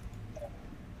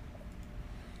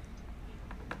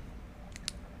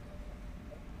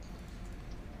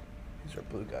 These are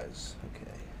blue guys.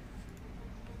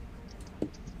 Okay.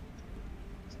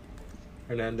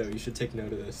 Hernando, you should take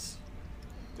note of this.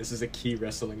 This is a key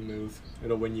wrestling move.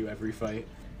 It'll win you every fight.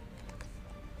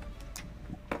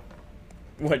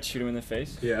 What, shoot him in the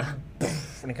face? Yeah.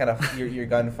 And it kind of, your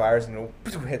gun fires and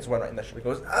it hits one right in the shoulder. It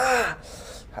goes, ah!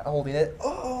 Holding it.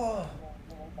 Oh!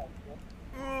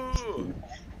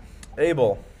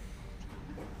 Abel.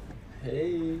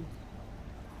 Hey.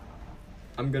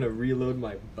 I'm gonna reload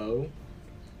my bow.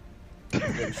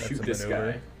 Then shoot a this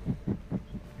maneuver.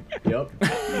 guy. Yep.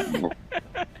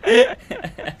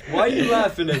 Why are you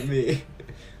laughing at me?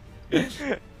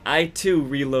 I too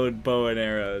reload bow and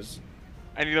arrows.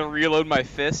 I need to reload my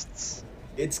fists.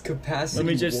 It's capacity Let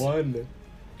me just- 1.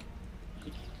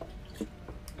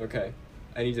 Okay.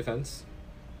 Any defense?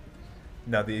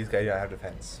 No, these guys don't have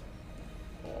defense.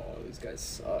 Oh, these guys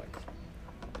suck.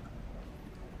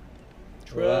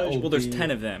 Well, there's be,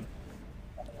 10 of them.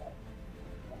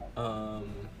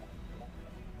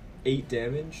 8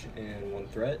 damage and 1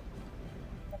 threat.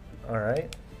 All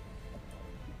right.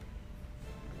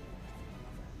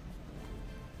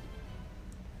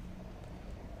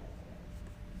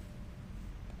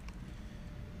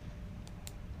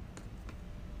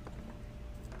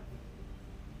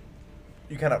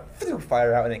 You kind of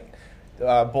fire out, and it,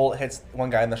 bullet hits one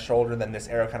guy in the shoulder, then this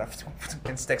arrow kind of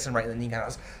and sticks him right in the knee, kind of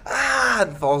goes, ah,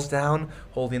 and falls down,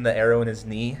 holding the arrow in his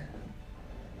knee.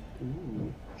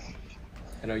 Ooh.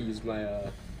 And I'll use my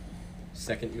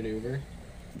second maneuver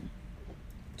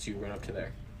to run up to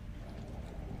there.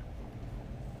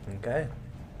 Okay.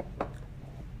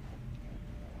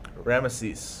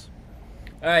 Ramesses.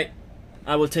 Alright,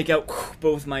 I will take out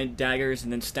both my daggers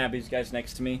and then stab these guys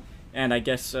next to me. And I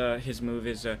guess his move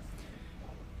is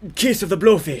Kiss of the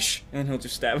Blowfish! And he'll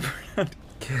just stab him around.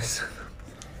 Kiss.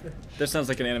 That sounds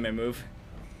like an anime move.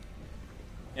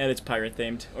 And it's pirate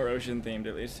themed, or ocean themed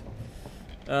at least.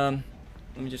 Let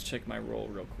me just check my roll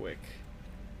real quick.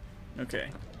 Okay.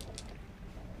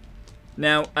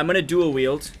 Now, I'm gonna dual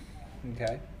wield,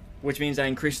 Okay. which means I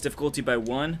increase difficulty by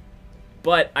 1.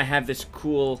 But I have this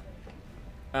cool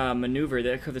maneuver,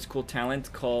 I have this cool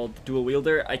talent called Dual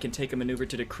Wielder. I can take a maneuver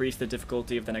to decrease the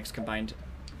difficulty of the next combined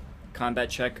combat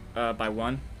check by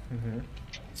 1. Mm-hmm.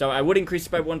 So I would increase it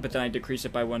by 1, but then I decrease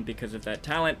it by 1 because of that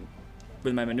talent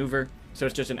with my maneuver. So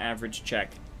it's just an average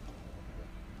check.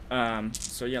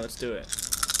 So yeah, let's do it.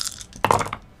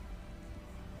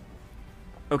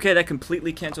 Okay, that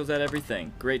completely cancels out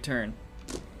everything. Great turn.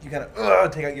 You kind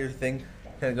of take out your thing,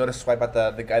 kind of go to swipe at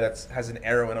the guy that has an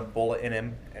arrow and a bullet in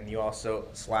him, and you also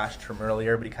slashed from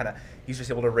earlier, but he's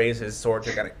just able to raise his sword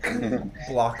to kind of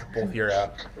block both your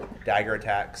dagger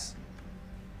attacks.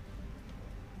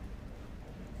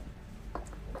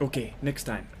 Okay, next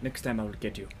time I will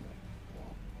get you.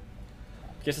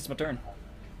 Guess it's my turn.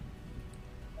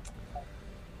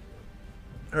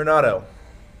 Renato.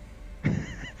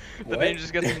 The name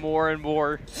just gets more and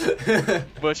more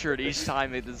butchered each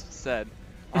time it is said.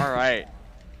 Alright.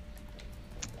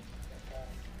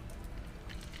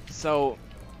 So,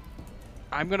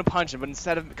 I'm gonna punch him, but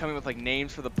instead of coming with like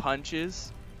names for the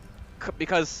punches,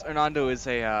 because Hernando is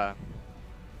a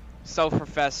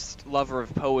self-professed lover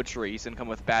of poetry, he's gonna come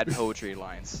with bad poetry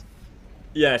lines.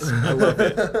 Yes, I love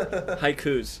it.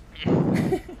 Haikus.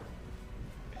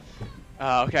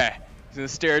 Okay. He's gonna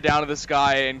stare down at this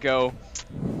guy and go,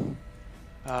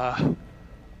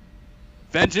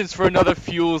 vengeance for another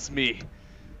fuels me.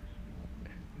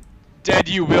 Dead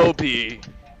you will be.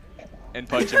 And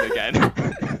punch him again.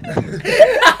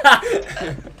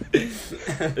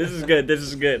 This is good, this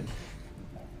is good.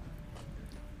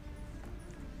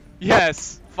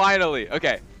 Yes, finally.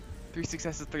 Okay. 3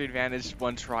 successes, 3 advantage,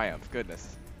 1 triumph.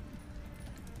 Goodness.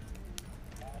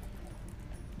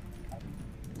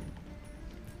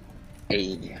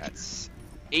 Hey. That's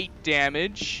 8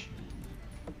 damage.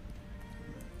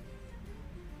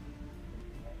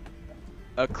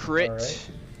 A crit. Alright.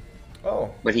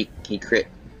 Oh. But he crit.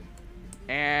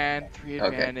 And 3 Okay.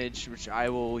 advantage, which I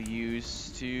will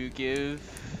use to give.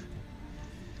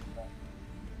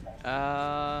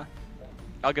 I'll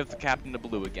give the captain the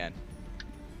blue again.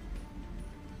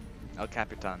 El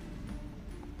Capitan.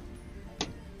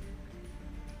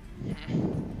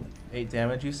 8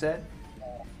 damage, you said?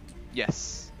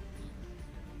 Yes.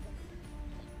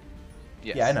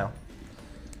 Yes. Yeah, I know.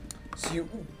 So you,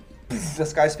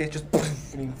 this guy's face just,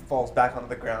 and he falls back onto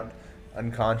the ground,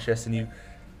 unconscious, and you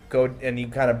go and you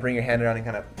kind of bring your hand around and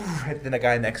kind of hit the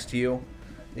guy next to you.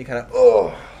 And you kind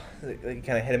of, you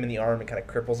kind of hit him in the arm and kind of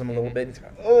cripples him a little bit. He's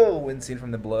kind of, wincing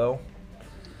from the blow.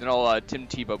 Then I'll Tim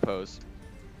Tebow pose.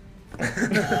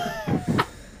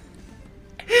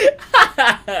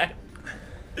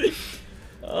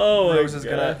 Oh my Rose is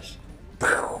gonna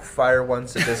gosh. fire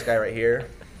once at this guy right here.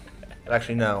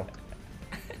 Actually, no.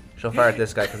 She'll fire at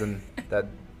this guy because then that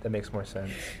makes more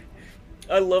sense.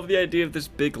 I love the idea of this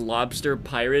big lobster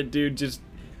pirate dude just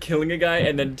killing a guy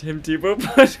and then Tim Tebow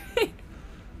punching.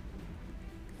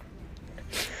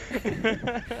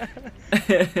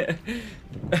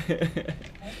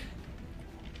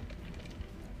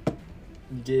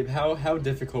 Gabe, how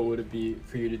difficult would it be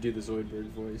for you to do the Zoidberg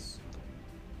voice?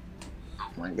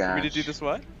 my You gosh. want me to do this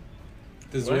what?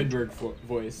 The Zoidberg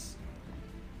voice.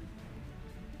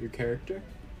 Your character?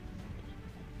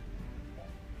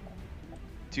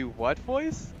 Do what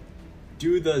voice?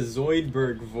 Do the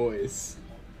Zoidberg voice.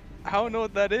 I don't know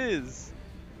what that is.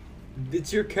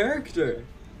 It's your character.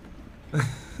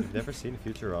 You've never seen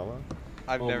Futurama?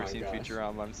 I've Oh never my seen gosh.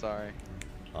 Futurama, I'm sorry.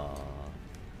 Aw.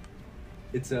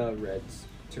 It's Red's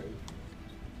turn.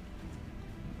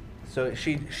 So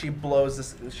she blows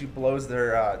this. She blows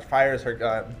their fires her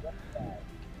gun,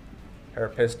 her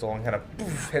pistol, and kind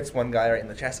of hits one guy right in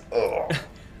the chest. Oh.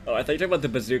 Oh, I thought you were talking about the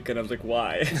bazooka, and I was like,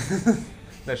 why?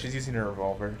 No, she's using her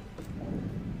revolver.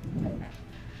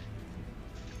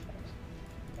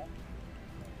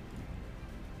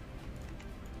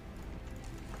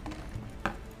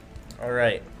 All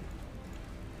right.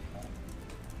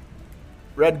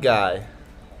 Red guy.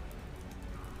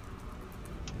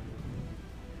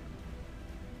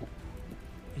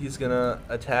 He's gonna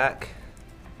attack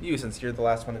you since you're the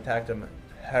last one that attacked him,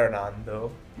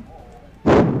 Hernando.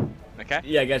 Okay?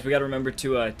 Yeah, guys, we gotta remember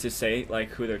to say like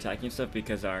who they're attacking and stuff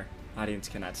because our audience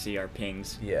cannot see our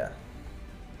pings. Yeah.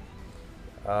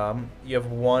 You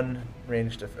have one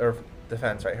ranged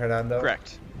defense, right, Hernando?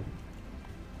 Correct.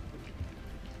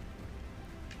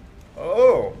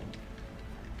 Oh!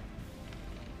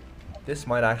 This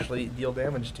might actually deal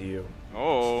damage to you.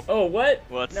 Oh. Oh, what?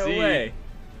 Let's no see. way.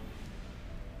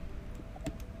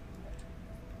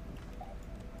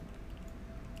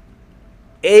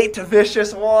 Eight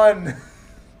vicious one!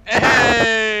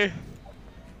 Hey!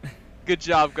 Good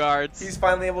job, guards. He's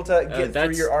finally able to get through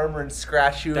that's- your armor and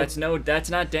scratch you. That's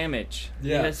not damage.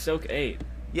 Yeah. He has soak 8.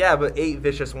 Yeah, but 8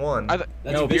 vicious one. I, That's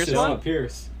No, vicious, Pierce one? not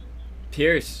Pierce.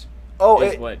 Pierce Oh,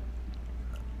 is it, what?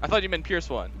 I thought you meant Pierce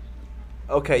 1.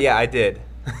 okay, yeah, I did.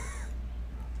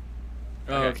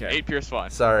 Oh, okay. 8 Pierce 1.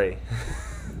 Sorry.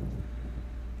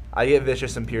 I get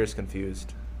vicious and pierce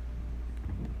confused.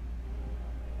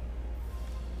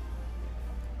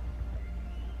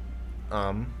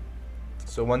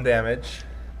 So 1 damage.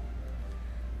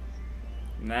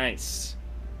 Nice.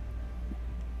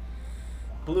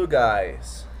 Blue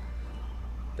guys.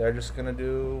 They're just gonna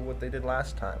do what they did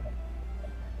last time.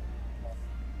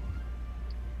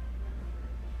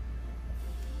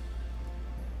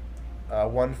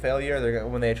 One failure. They're gonna,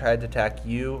 when they tried to attack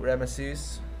you,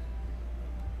 Rameses.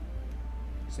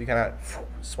 So you kind of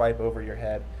swipe over your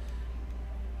head.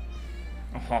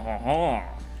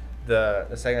 The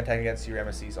second attack against you,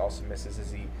 Rameses, also misses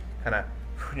as he kind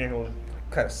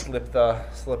of slip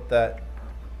that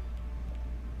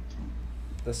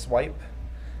the swipe,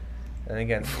 and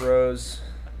again throws.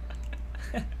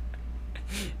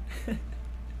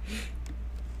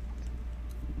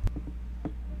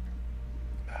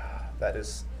 That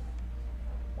is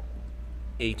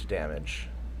 8 damage.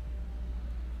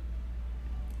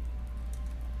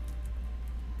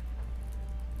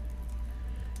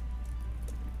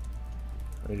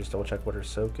 Let me just double check what her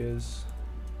soak is.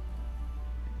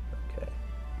 Okay.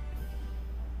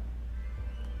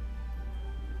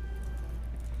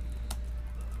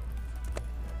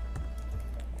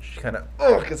 She kind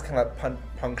of gets kind of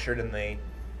punctured in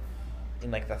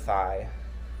like the thigh.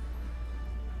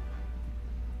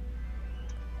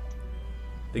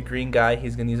 The green guy,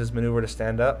 he's gonna use his maneuver to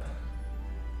stand up.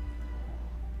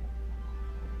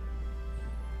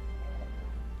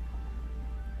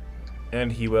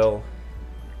 And he will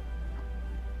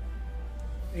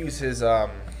use his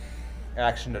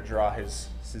action to draw his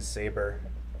saber.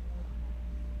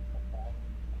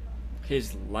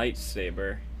 His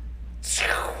lightsaber.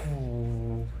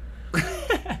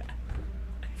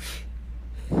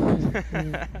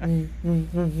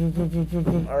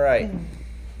 All right.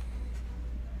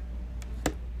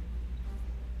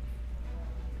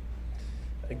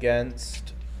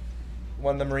 Against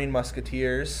one of the Marine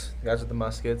Musketeers, the guys with the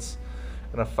muskets,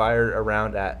 gonna fire a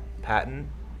round at Patton.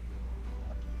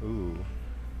 Ooh.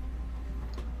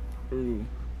 Ooh.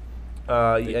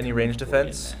 Any range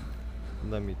defense?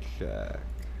 Let me check.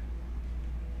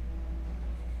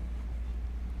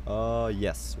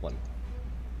 Yes, 1.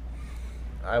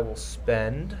 I will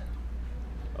spend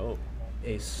Oh.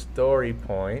 a story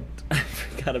point. I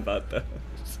forgot about those.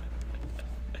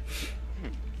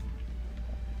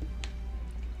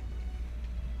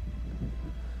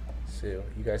 So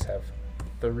you guys have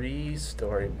 3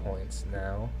 story points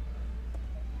now.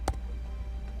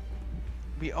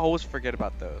 We always forget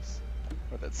about those.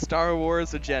 Whether it's Star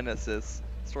Wars or Genesis.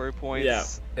 Story points.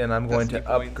 Yeah. And I'm going to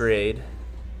Destiny points. upgrade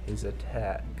his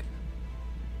attack.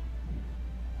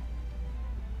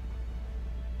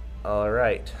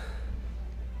 Alright.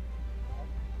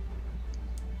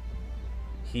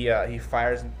 He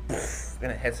fires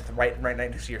and it hits right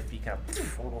next to your feet, kind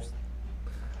of little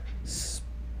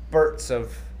spurts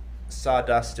of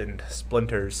sawdust and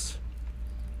splinters.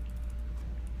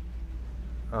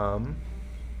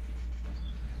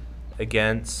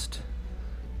 Against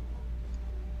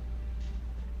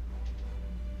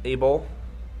Abel.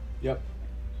 Yep.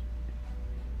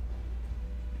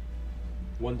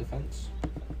 1 defense.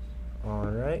 All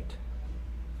right.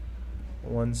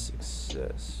 1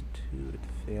 success, 2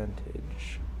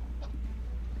 advantage.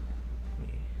 Let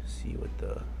me see what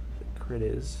the crit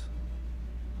is.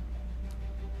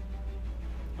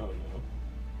 Oh no.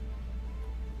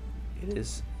 It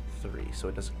is 3, so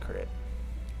it doesn't crit.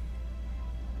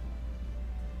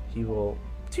 He will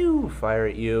fire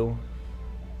at you.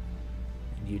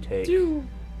 And you take. Shoot.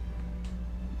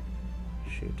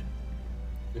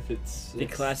 If it's The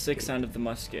 6, classic 8. sound of the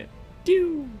musket.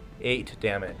 8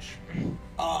 damage.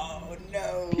 Oh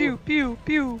no. Pew pew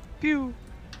pew pew.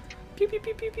 Pew pew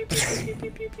pew pew pew pew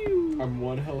pew pew pew. I'm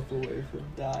 1 health away from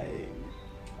dying.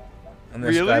 And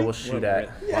this guy Really? will shoot at.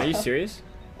 Are you serious?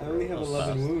 I only have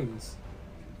 11 wounds.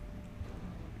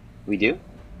 We do?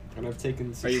 And I've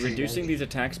taken 16 Are you reducing damage. these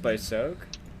attacks by soak?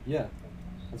 Yeah.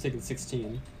 I've taken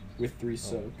 16 with 3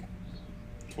 soak.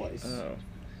 Twice. Oh.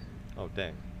 Oh,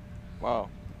 dang. Wow.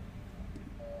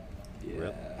 Yeah.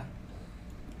 Rip.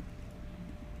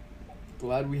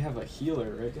 Glad we have a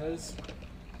healer, right guys?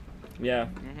 Yeah.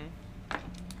 Mhm.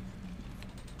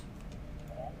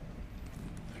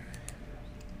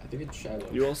 I think it's Shadow.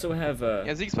 You also have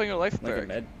Yeah, Zeke's playing a life like a cleric.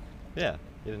 med. Yeah,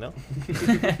 you didn't know?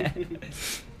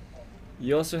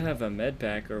 You also have a med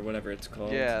pack or whatever it's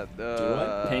called. Yeah,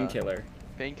 the Painkiller.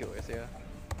 painkillers. Yeah.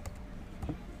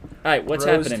 All right, what's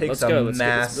Rose happening? takes Let's go. a Let's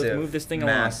massive, move this thing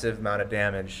massive amount of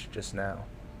damage just now.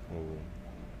 Ooh.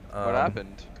 What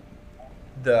happened?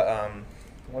 The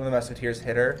one of the musketeers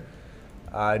hit her.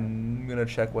 I'm gonna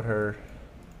check what her.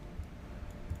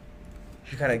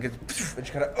 She kind of gets, and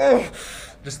she kind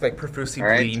of, just like profusely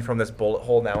Alright. bleeding from this bullet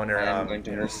hole now in her I'm going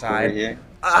to in her move side. over here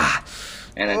Ah,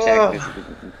 and attack Ugh.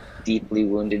 this deeply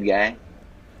wounded guy.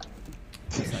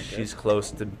 She's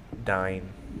close to dying.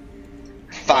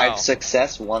 5 Wow.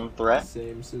 success, 1 threat.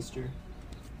 Same sister.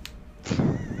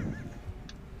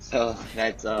 So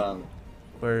that's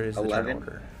Where is the turn 11.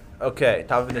 order? Okay,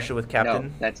 top of initiative with Captain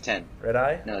No, that's 10. Red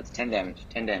Eye. No, it's 10 damage.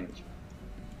 10 damage.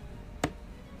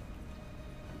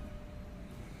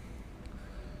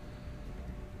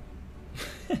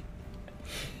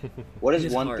 What does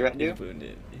His 1 heart threat do? is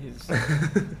wounded. His...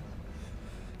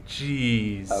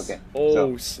 Jeez. Okay.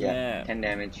 Oh, so, Yeah, snap. 10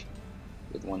 damage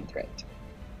with 1 threat.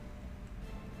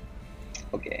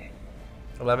 Okay.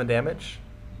 11 damage.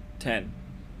 10.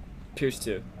 Pierce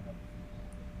 2.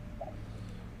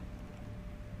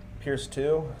 Pierce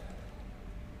 2.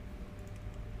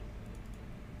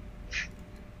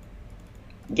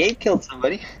 Gabe killed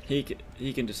somebody. He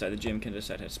can decide. The GM can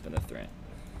decide how to spend the threat.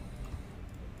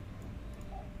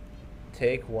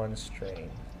 Take 1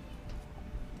 strain.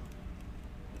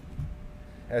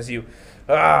 As you,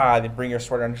 they bring your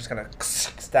sword and just kind of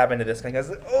stab into this guy. As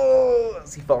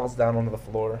he falls down onto the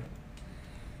floor.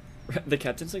 The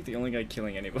captain's like the only guy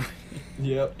killing anybody.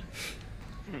 Yep.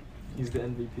 He's the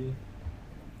MVP.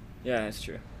 Yeah, that's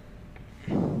true.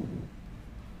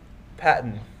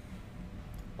 Patton.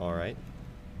 Alright.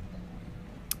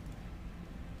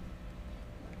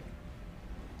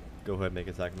 Go ahead and make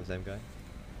attack on the same guy.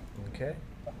 Okay.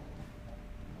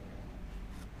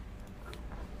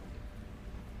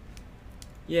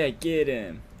 Yeah, get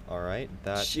him. Alright,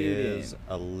 that Shoot is him.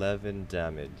 11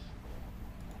 damage.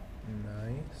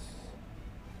 Nice.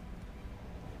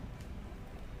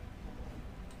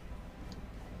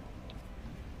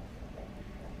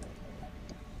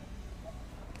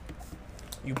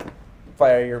 You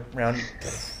fire your round.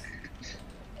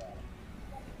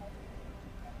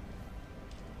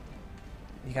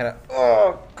 He kind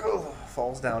of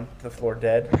falls down to the floor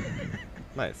dead.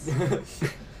 Nice.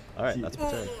 Alright, that's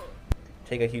my turn.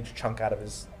 Take a huge chunk out of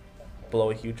his,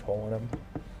 blow a huge hole in him.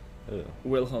 Ew.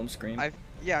 Wilhelm scream. I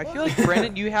feel like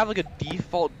Brandon, you have like a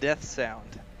default death sound.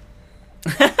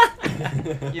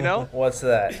 You know? What's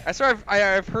that? I swear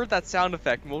I've heard that sound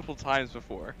effect multiple times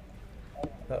before.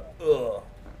 Ugh.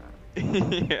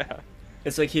 Yeah.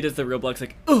 It's like he does the Roblox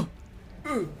like, I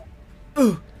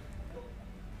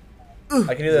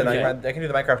can do the Okay. Minecraft. I can do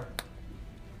the Minecraft.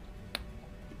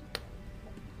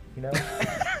 You know?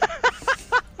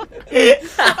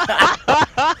 Nice.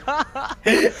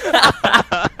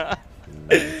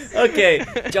 okay,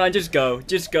 John, just go,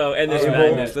 end this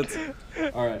Alright, madness. alright.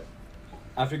 Let's. Alright.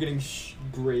 After getting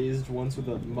grazed once with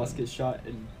a musket shot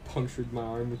and punctured my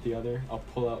arm with the other, I'll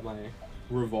pull out my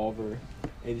revolver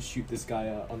and shoot this guy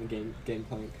on the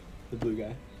gangplank, the blue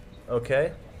guy.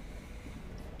 Okay.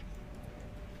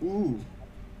 Ooh.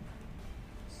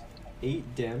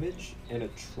 8 damage and a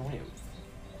triumph.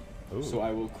 Ooh. So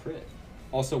I will crit.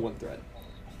 Also 1 threat.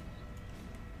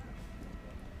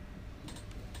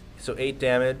 So 8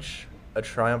 damage, a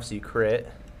triumph, so you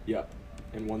crit. Yep.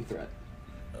 And 1 threat.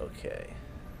 Okay.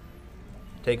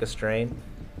 Take a strain.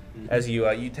 Mhm. As you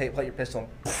play your pistol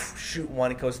and shoot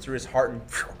one, it goes through his heart and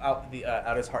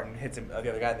out his heart and hits him. The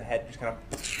other guy in the head just kind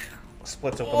of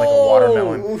splits open like a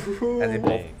watermelon, and they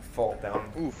both fall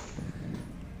down Oof.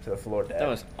 to the floor dead. That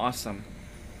was awesome.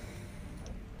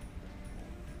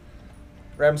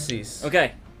 Ramses.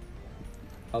 Okay,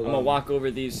 I'll, I'm gonna walk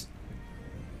over these.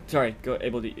 Sorry, go.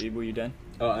 Were you done?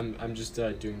 Oh, I'm just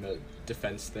doing the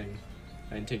defense thing.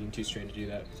 I'm taking 2 strain to do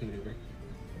that maneuver.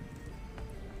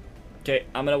 Okay,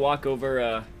 I'm gonna walk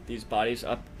over these bodies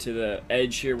up to the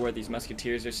edge here where these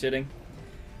musketeers are sitting.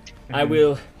 I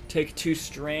will take 2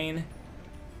 strain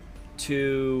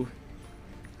to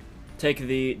take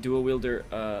the dual wielder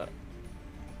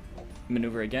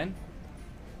maneuver again.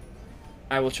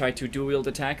 I will try to dual wield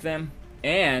attack them,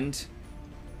 and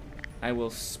I will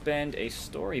spend a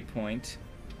story point.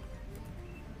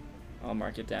 I'll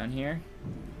mark it down here.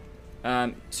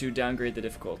 To downgrade the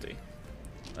difficulty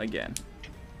again.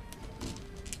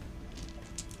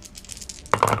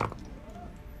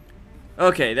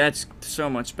 Okay, that's so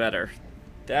much better.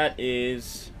 That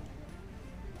is...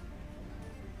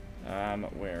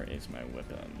 where is my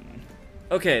weapon?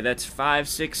 Okay, that's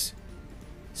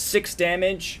 6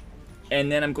 damage,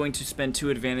 and then I'm going to spend 2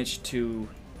 advantage to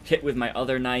hit with my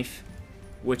other knife,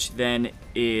 which then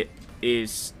it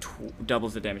is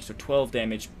doubles the damage, so 12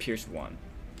 damage, pierce 1.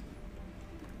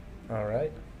 All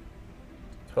right.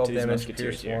 12 To these damage,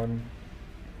 musketeers pierce here. 1.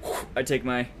 I take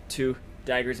my 2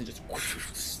 daggers and just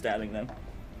stabbing them.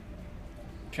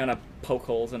 Trying to poke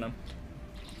holes in them.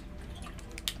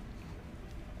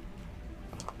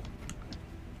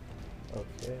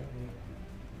 Okay.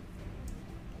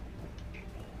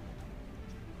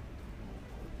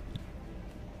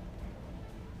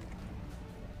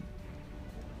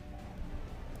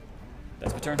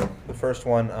 That's my turn. The first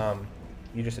one,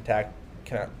 you just attack.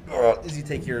 Kind of as you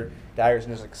take your daggers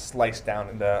and just like slice down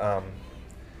into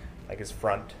like his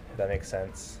front. If that makes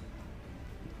sense.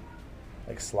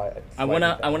 Like slide. I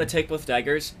wanna take both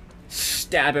daggers,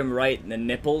 stab him right in the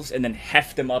nipples, and then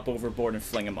heft him up overboard and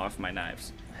fling him off my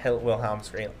knives. Wilhelm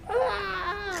scream.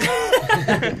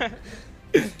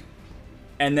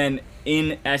 And then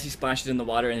as he splashes in the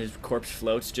water and his corpse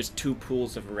floats, just 2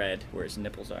 pools of red where his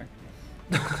nipples are.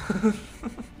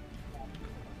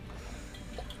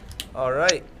 All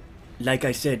right, Like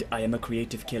I said, I am a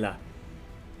creative killer.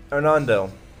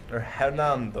 Hernando.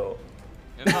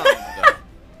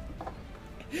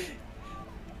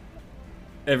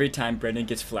 Every time Brendan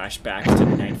gets flashbacks to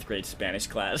 9th grade Spanish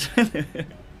class.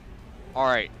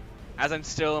 Alright. As I'm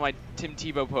still in my Tim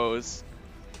Tebow pose,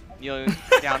 kneeling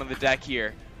down on the deck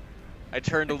here, I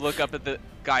turn to look up at the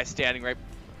guy standing right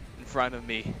in front of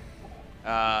me.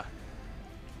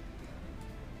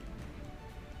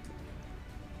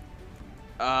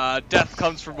 Death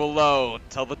comes from below.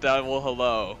 Tell the devil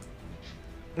hello.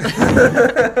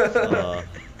 Uh,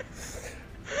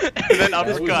 And then I'll That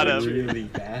just was cut him. really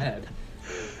bad.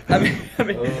 I'm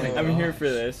Oh. here for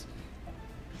this.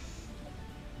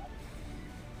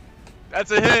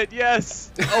 That's a hit,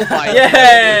 yes! Oh my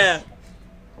Yeah!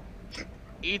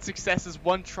 8 successes,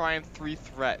 1 triumph, 3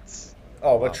 threats.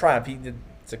 Oh, Wow. but triumph.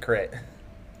 It's a crit.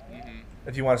 Mm-hmm.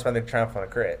 If you want to spend the triumph on a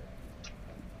crit.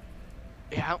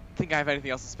 Yeah, I don't think I have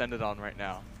anything else to spend it on right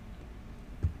now.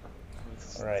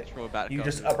 All right. Let's roll back You up.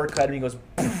 just uppercut him. He goes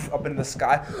up into the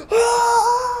sky.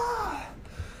 Ah!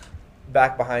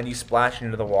 Back behind you, splashing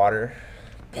into the water.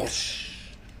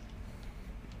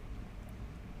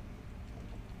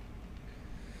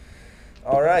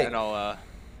 All right. And I'll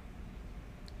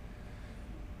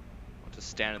just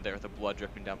stand there with the blood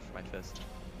dripping down from my fist.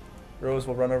 Rose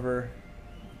will run over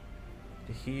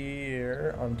to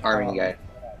here on top. Army guy.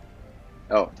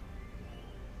 Oh.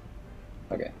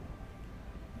 Okay.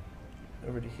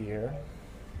 Over to here.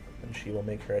 And she will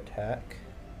make her attack.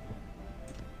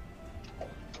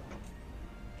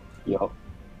 Yup.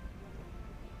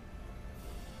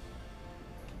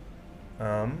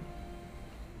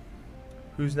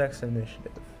 Who's next in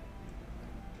initiative?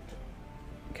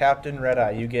 Captain Red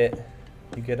Eye, you get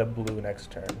a blue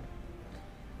next turn.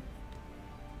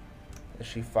 As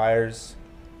she fires,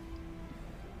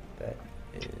 that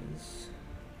is.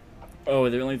 Oh, are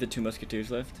there only the 2 musketeers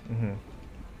left? Mm-hmm.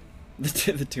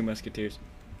 The two musketeers.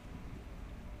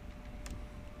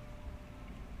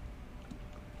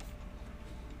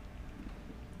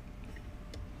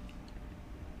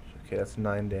 Okay, that's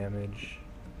 9 damage.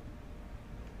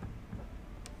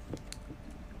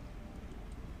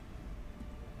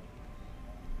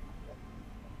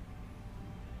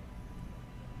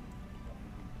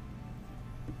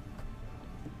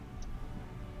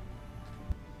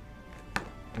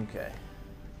 Okay.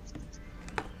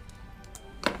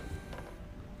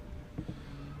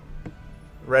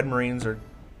 Red Marines are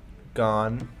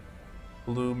gone.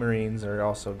 Blue Marines are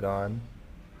also gone.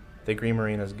 The Green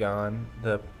Marine is gone.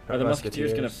 Are the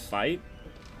Musketeers gonna fight?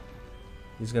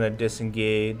 He's gonna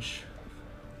disengage.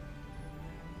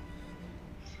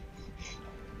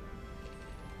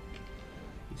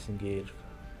 Disengage.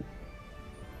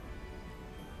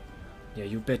 Yeah,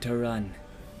 you better run.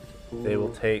 They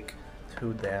will take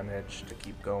 2 damage to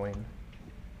keep going.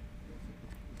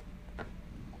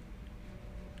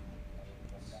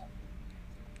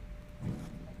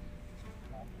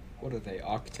 What are they,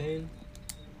 Octane?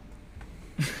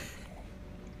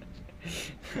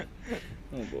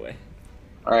 Oh boy.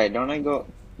 All right, don't I go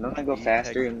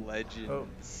faster? Apex And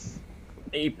Legends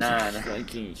Ape Nah.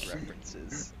 striking.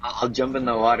 references. I'll jump in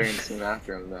the water and swim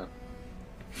after him though.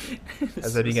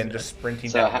 As they begin just sprinting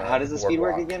So down. how does the speed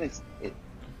work boardwalk. again?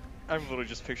 I'm literally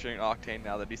just picturing Octane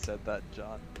now that he said that,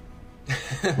 John.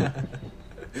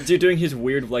 Dude doing his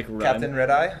weird like run. Captain Red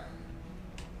Eye?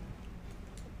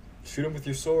 Shoot him with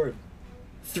your sword.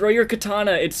 Throw your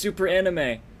katana. It's super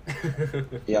anime.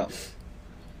 Yeah.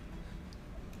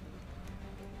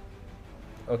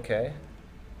 Okay.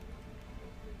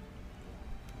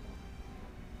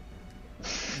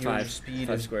 Your 5 speed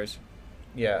 5 is squares.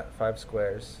 Yeah, 5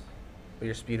 squares. But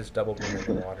your speed is doubled when you're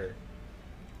in the water.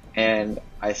 And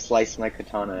I slice my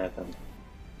katana at them.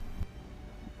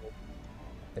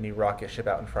 Then you rocket ship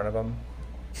out in front of them.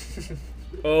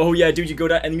 Oh yeah, dude, you go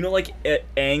down and you know like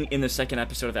Aang in the second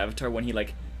episode of Avatar when he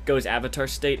like goes Avatar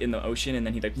state in the ocean and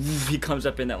then he like he comes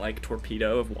up in that like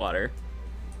torpedo of water.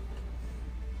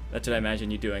 That's what I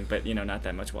imagine you doing, but you know, not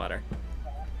that much water.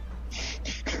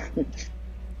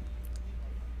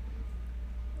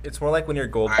 It's more like when your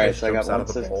Alright, goldfish so I got jumps out one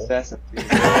of the bowl. success.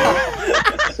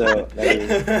 So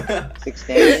that is 6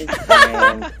 damage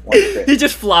and 1 crit. He's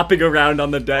just flopping around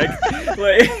on the deck.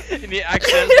 Like And he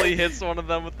accidentally hits one of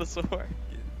them with the sword.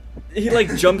 he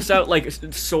like jumps out like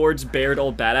swords bared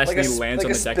all badass Like and a, he lands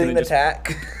like on a the deck and spin then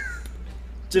attack.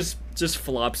 just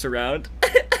flops around.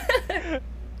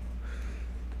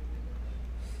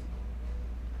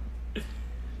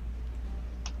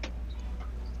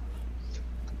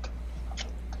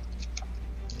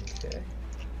 Okay.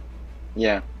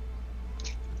 Yeah.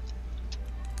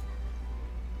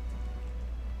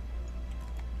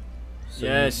 So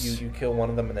Yes. you kill one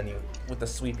of them and then you, with the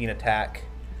sweeping attack,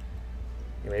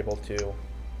 you're able to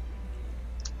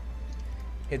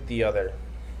hit the other.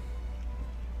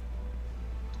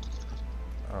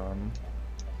 You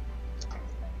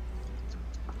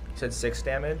said 6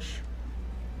 damage?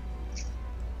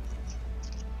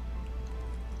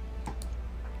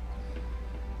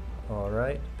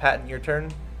 Alright. Patton, your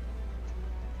turn.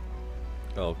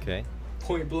 Okay.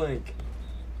 Point blank.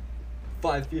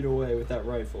 5 feet away with that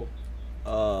rifle.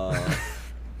 No.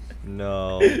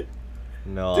 No,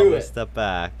 Do I'm gonna it. step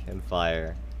back and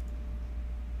fire.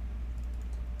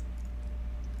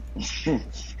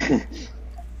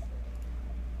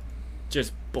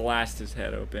 Just blast his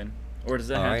head open. Or does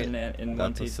that Alright, happen in One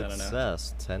that's a Piece? I don't know.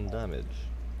 success. 10 damage.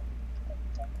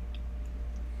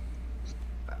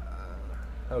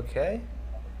 Okay.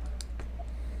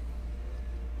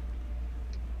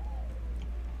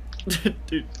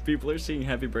 Dude, people are singing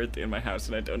happy birthday in my house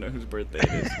and I don't know whose birthday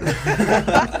it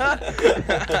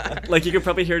is. Like, you can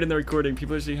probably hear it in the recording.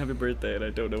 People are singing happy birthday and I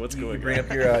don't know what's You going bring on.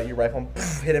 up your rifle and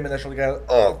hit him in the shoulder.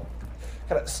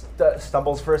 Kind of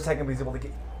stumbles for a second, but he's able to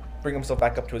bring himself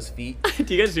back up to his feet.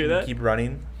 Do you guys hear that? Keep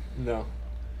running. No.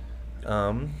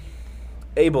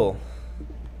 Abel,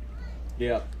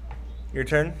 Yeah. your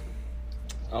turn.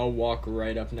 I'll walk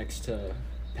right up next to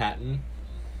Patton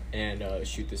and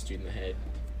shoot this dude in the head.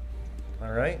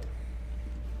 All right.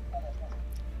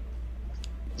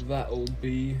 That'll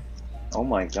be Oh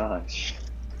my gosh.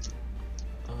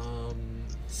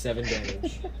 7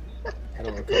 damage. I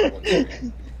don't recover 1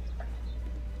 second.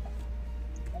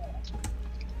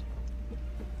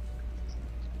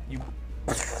 You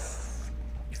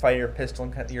fire your pistol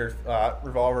and your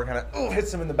revolver kind of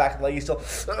hits him in the back of the leg. You still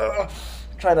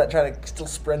trying to still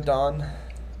sprint on.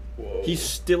 Whoa. He's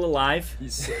still alive?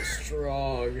 He's so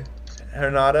strong.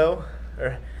 Hernado.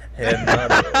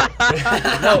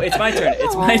 Hernado. No, it's my turn.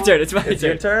 It's my turn. It's my It's turn.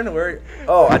 your turn.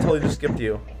 Oh, I totally just skipped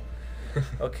you.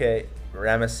 Okay,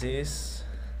 Ramesses.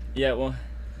 Yeah, well.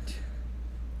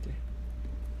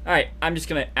 Alright, I'm just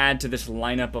gonna add to this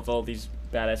lineup of all these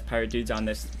badass pirate dudes on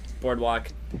this boardwalk,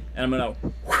 and I'm gonna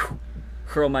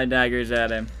hurl my daggers at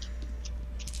him.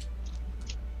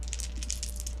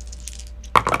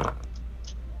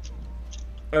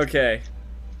 Okay.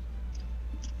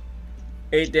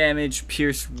 8 damage,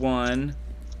 pierce 1,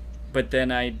 but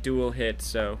then I dual hit,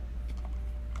 so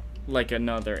like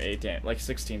another 8 damage, like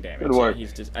 16 damage. Good work.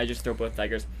 I just throw both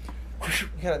daggers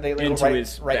They go into right,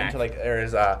 his right back. into like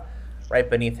there's right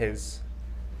beneath his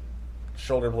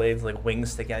shoulder blades, like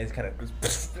wings sticking out. He kind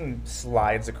of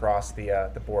slides across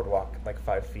the boardwalk like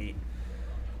 5 feet.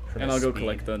 from And his I'll go speed.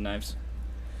 collect the knives.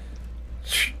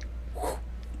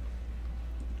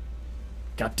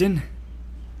 Captain?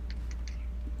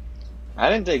 I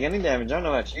didn't take any damage. I don't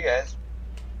know about you guys.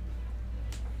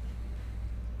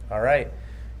 All right,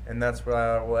 and that's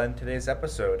where we'll end today's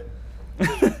episode.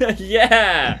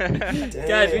 Yeah!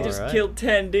 Guys, we just Alright. killed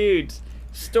 10 dudes.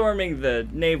 Storming the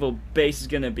naval base is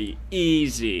gonna be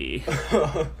easy.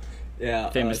 Yeah.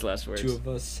 Famous last words. 2 of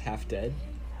us half dead.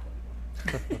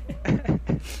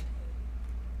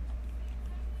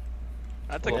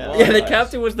 That's a Well, lot. Yeah, the Nice.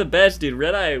 captain was the best, dude.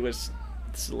 Red Eye was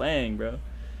slaying, bro.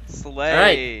 Slay.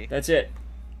 Alright, that's it.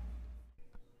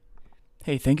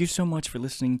 Hey, thank you so much for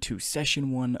listening to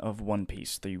Session 1 of One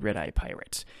Piece, the Red Eye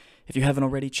Pirates. If you haven't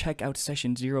already, check out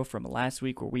Session 0 from last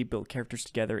week where we built characters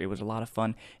together. It was a lot of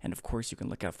fun. And of course, you can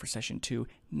look out for Session 2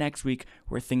 next week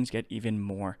where things get even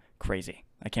more crazy.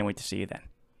 I can't wait to see you then.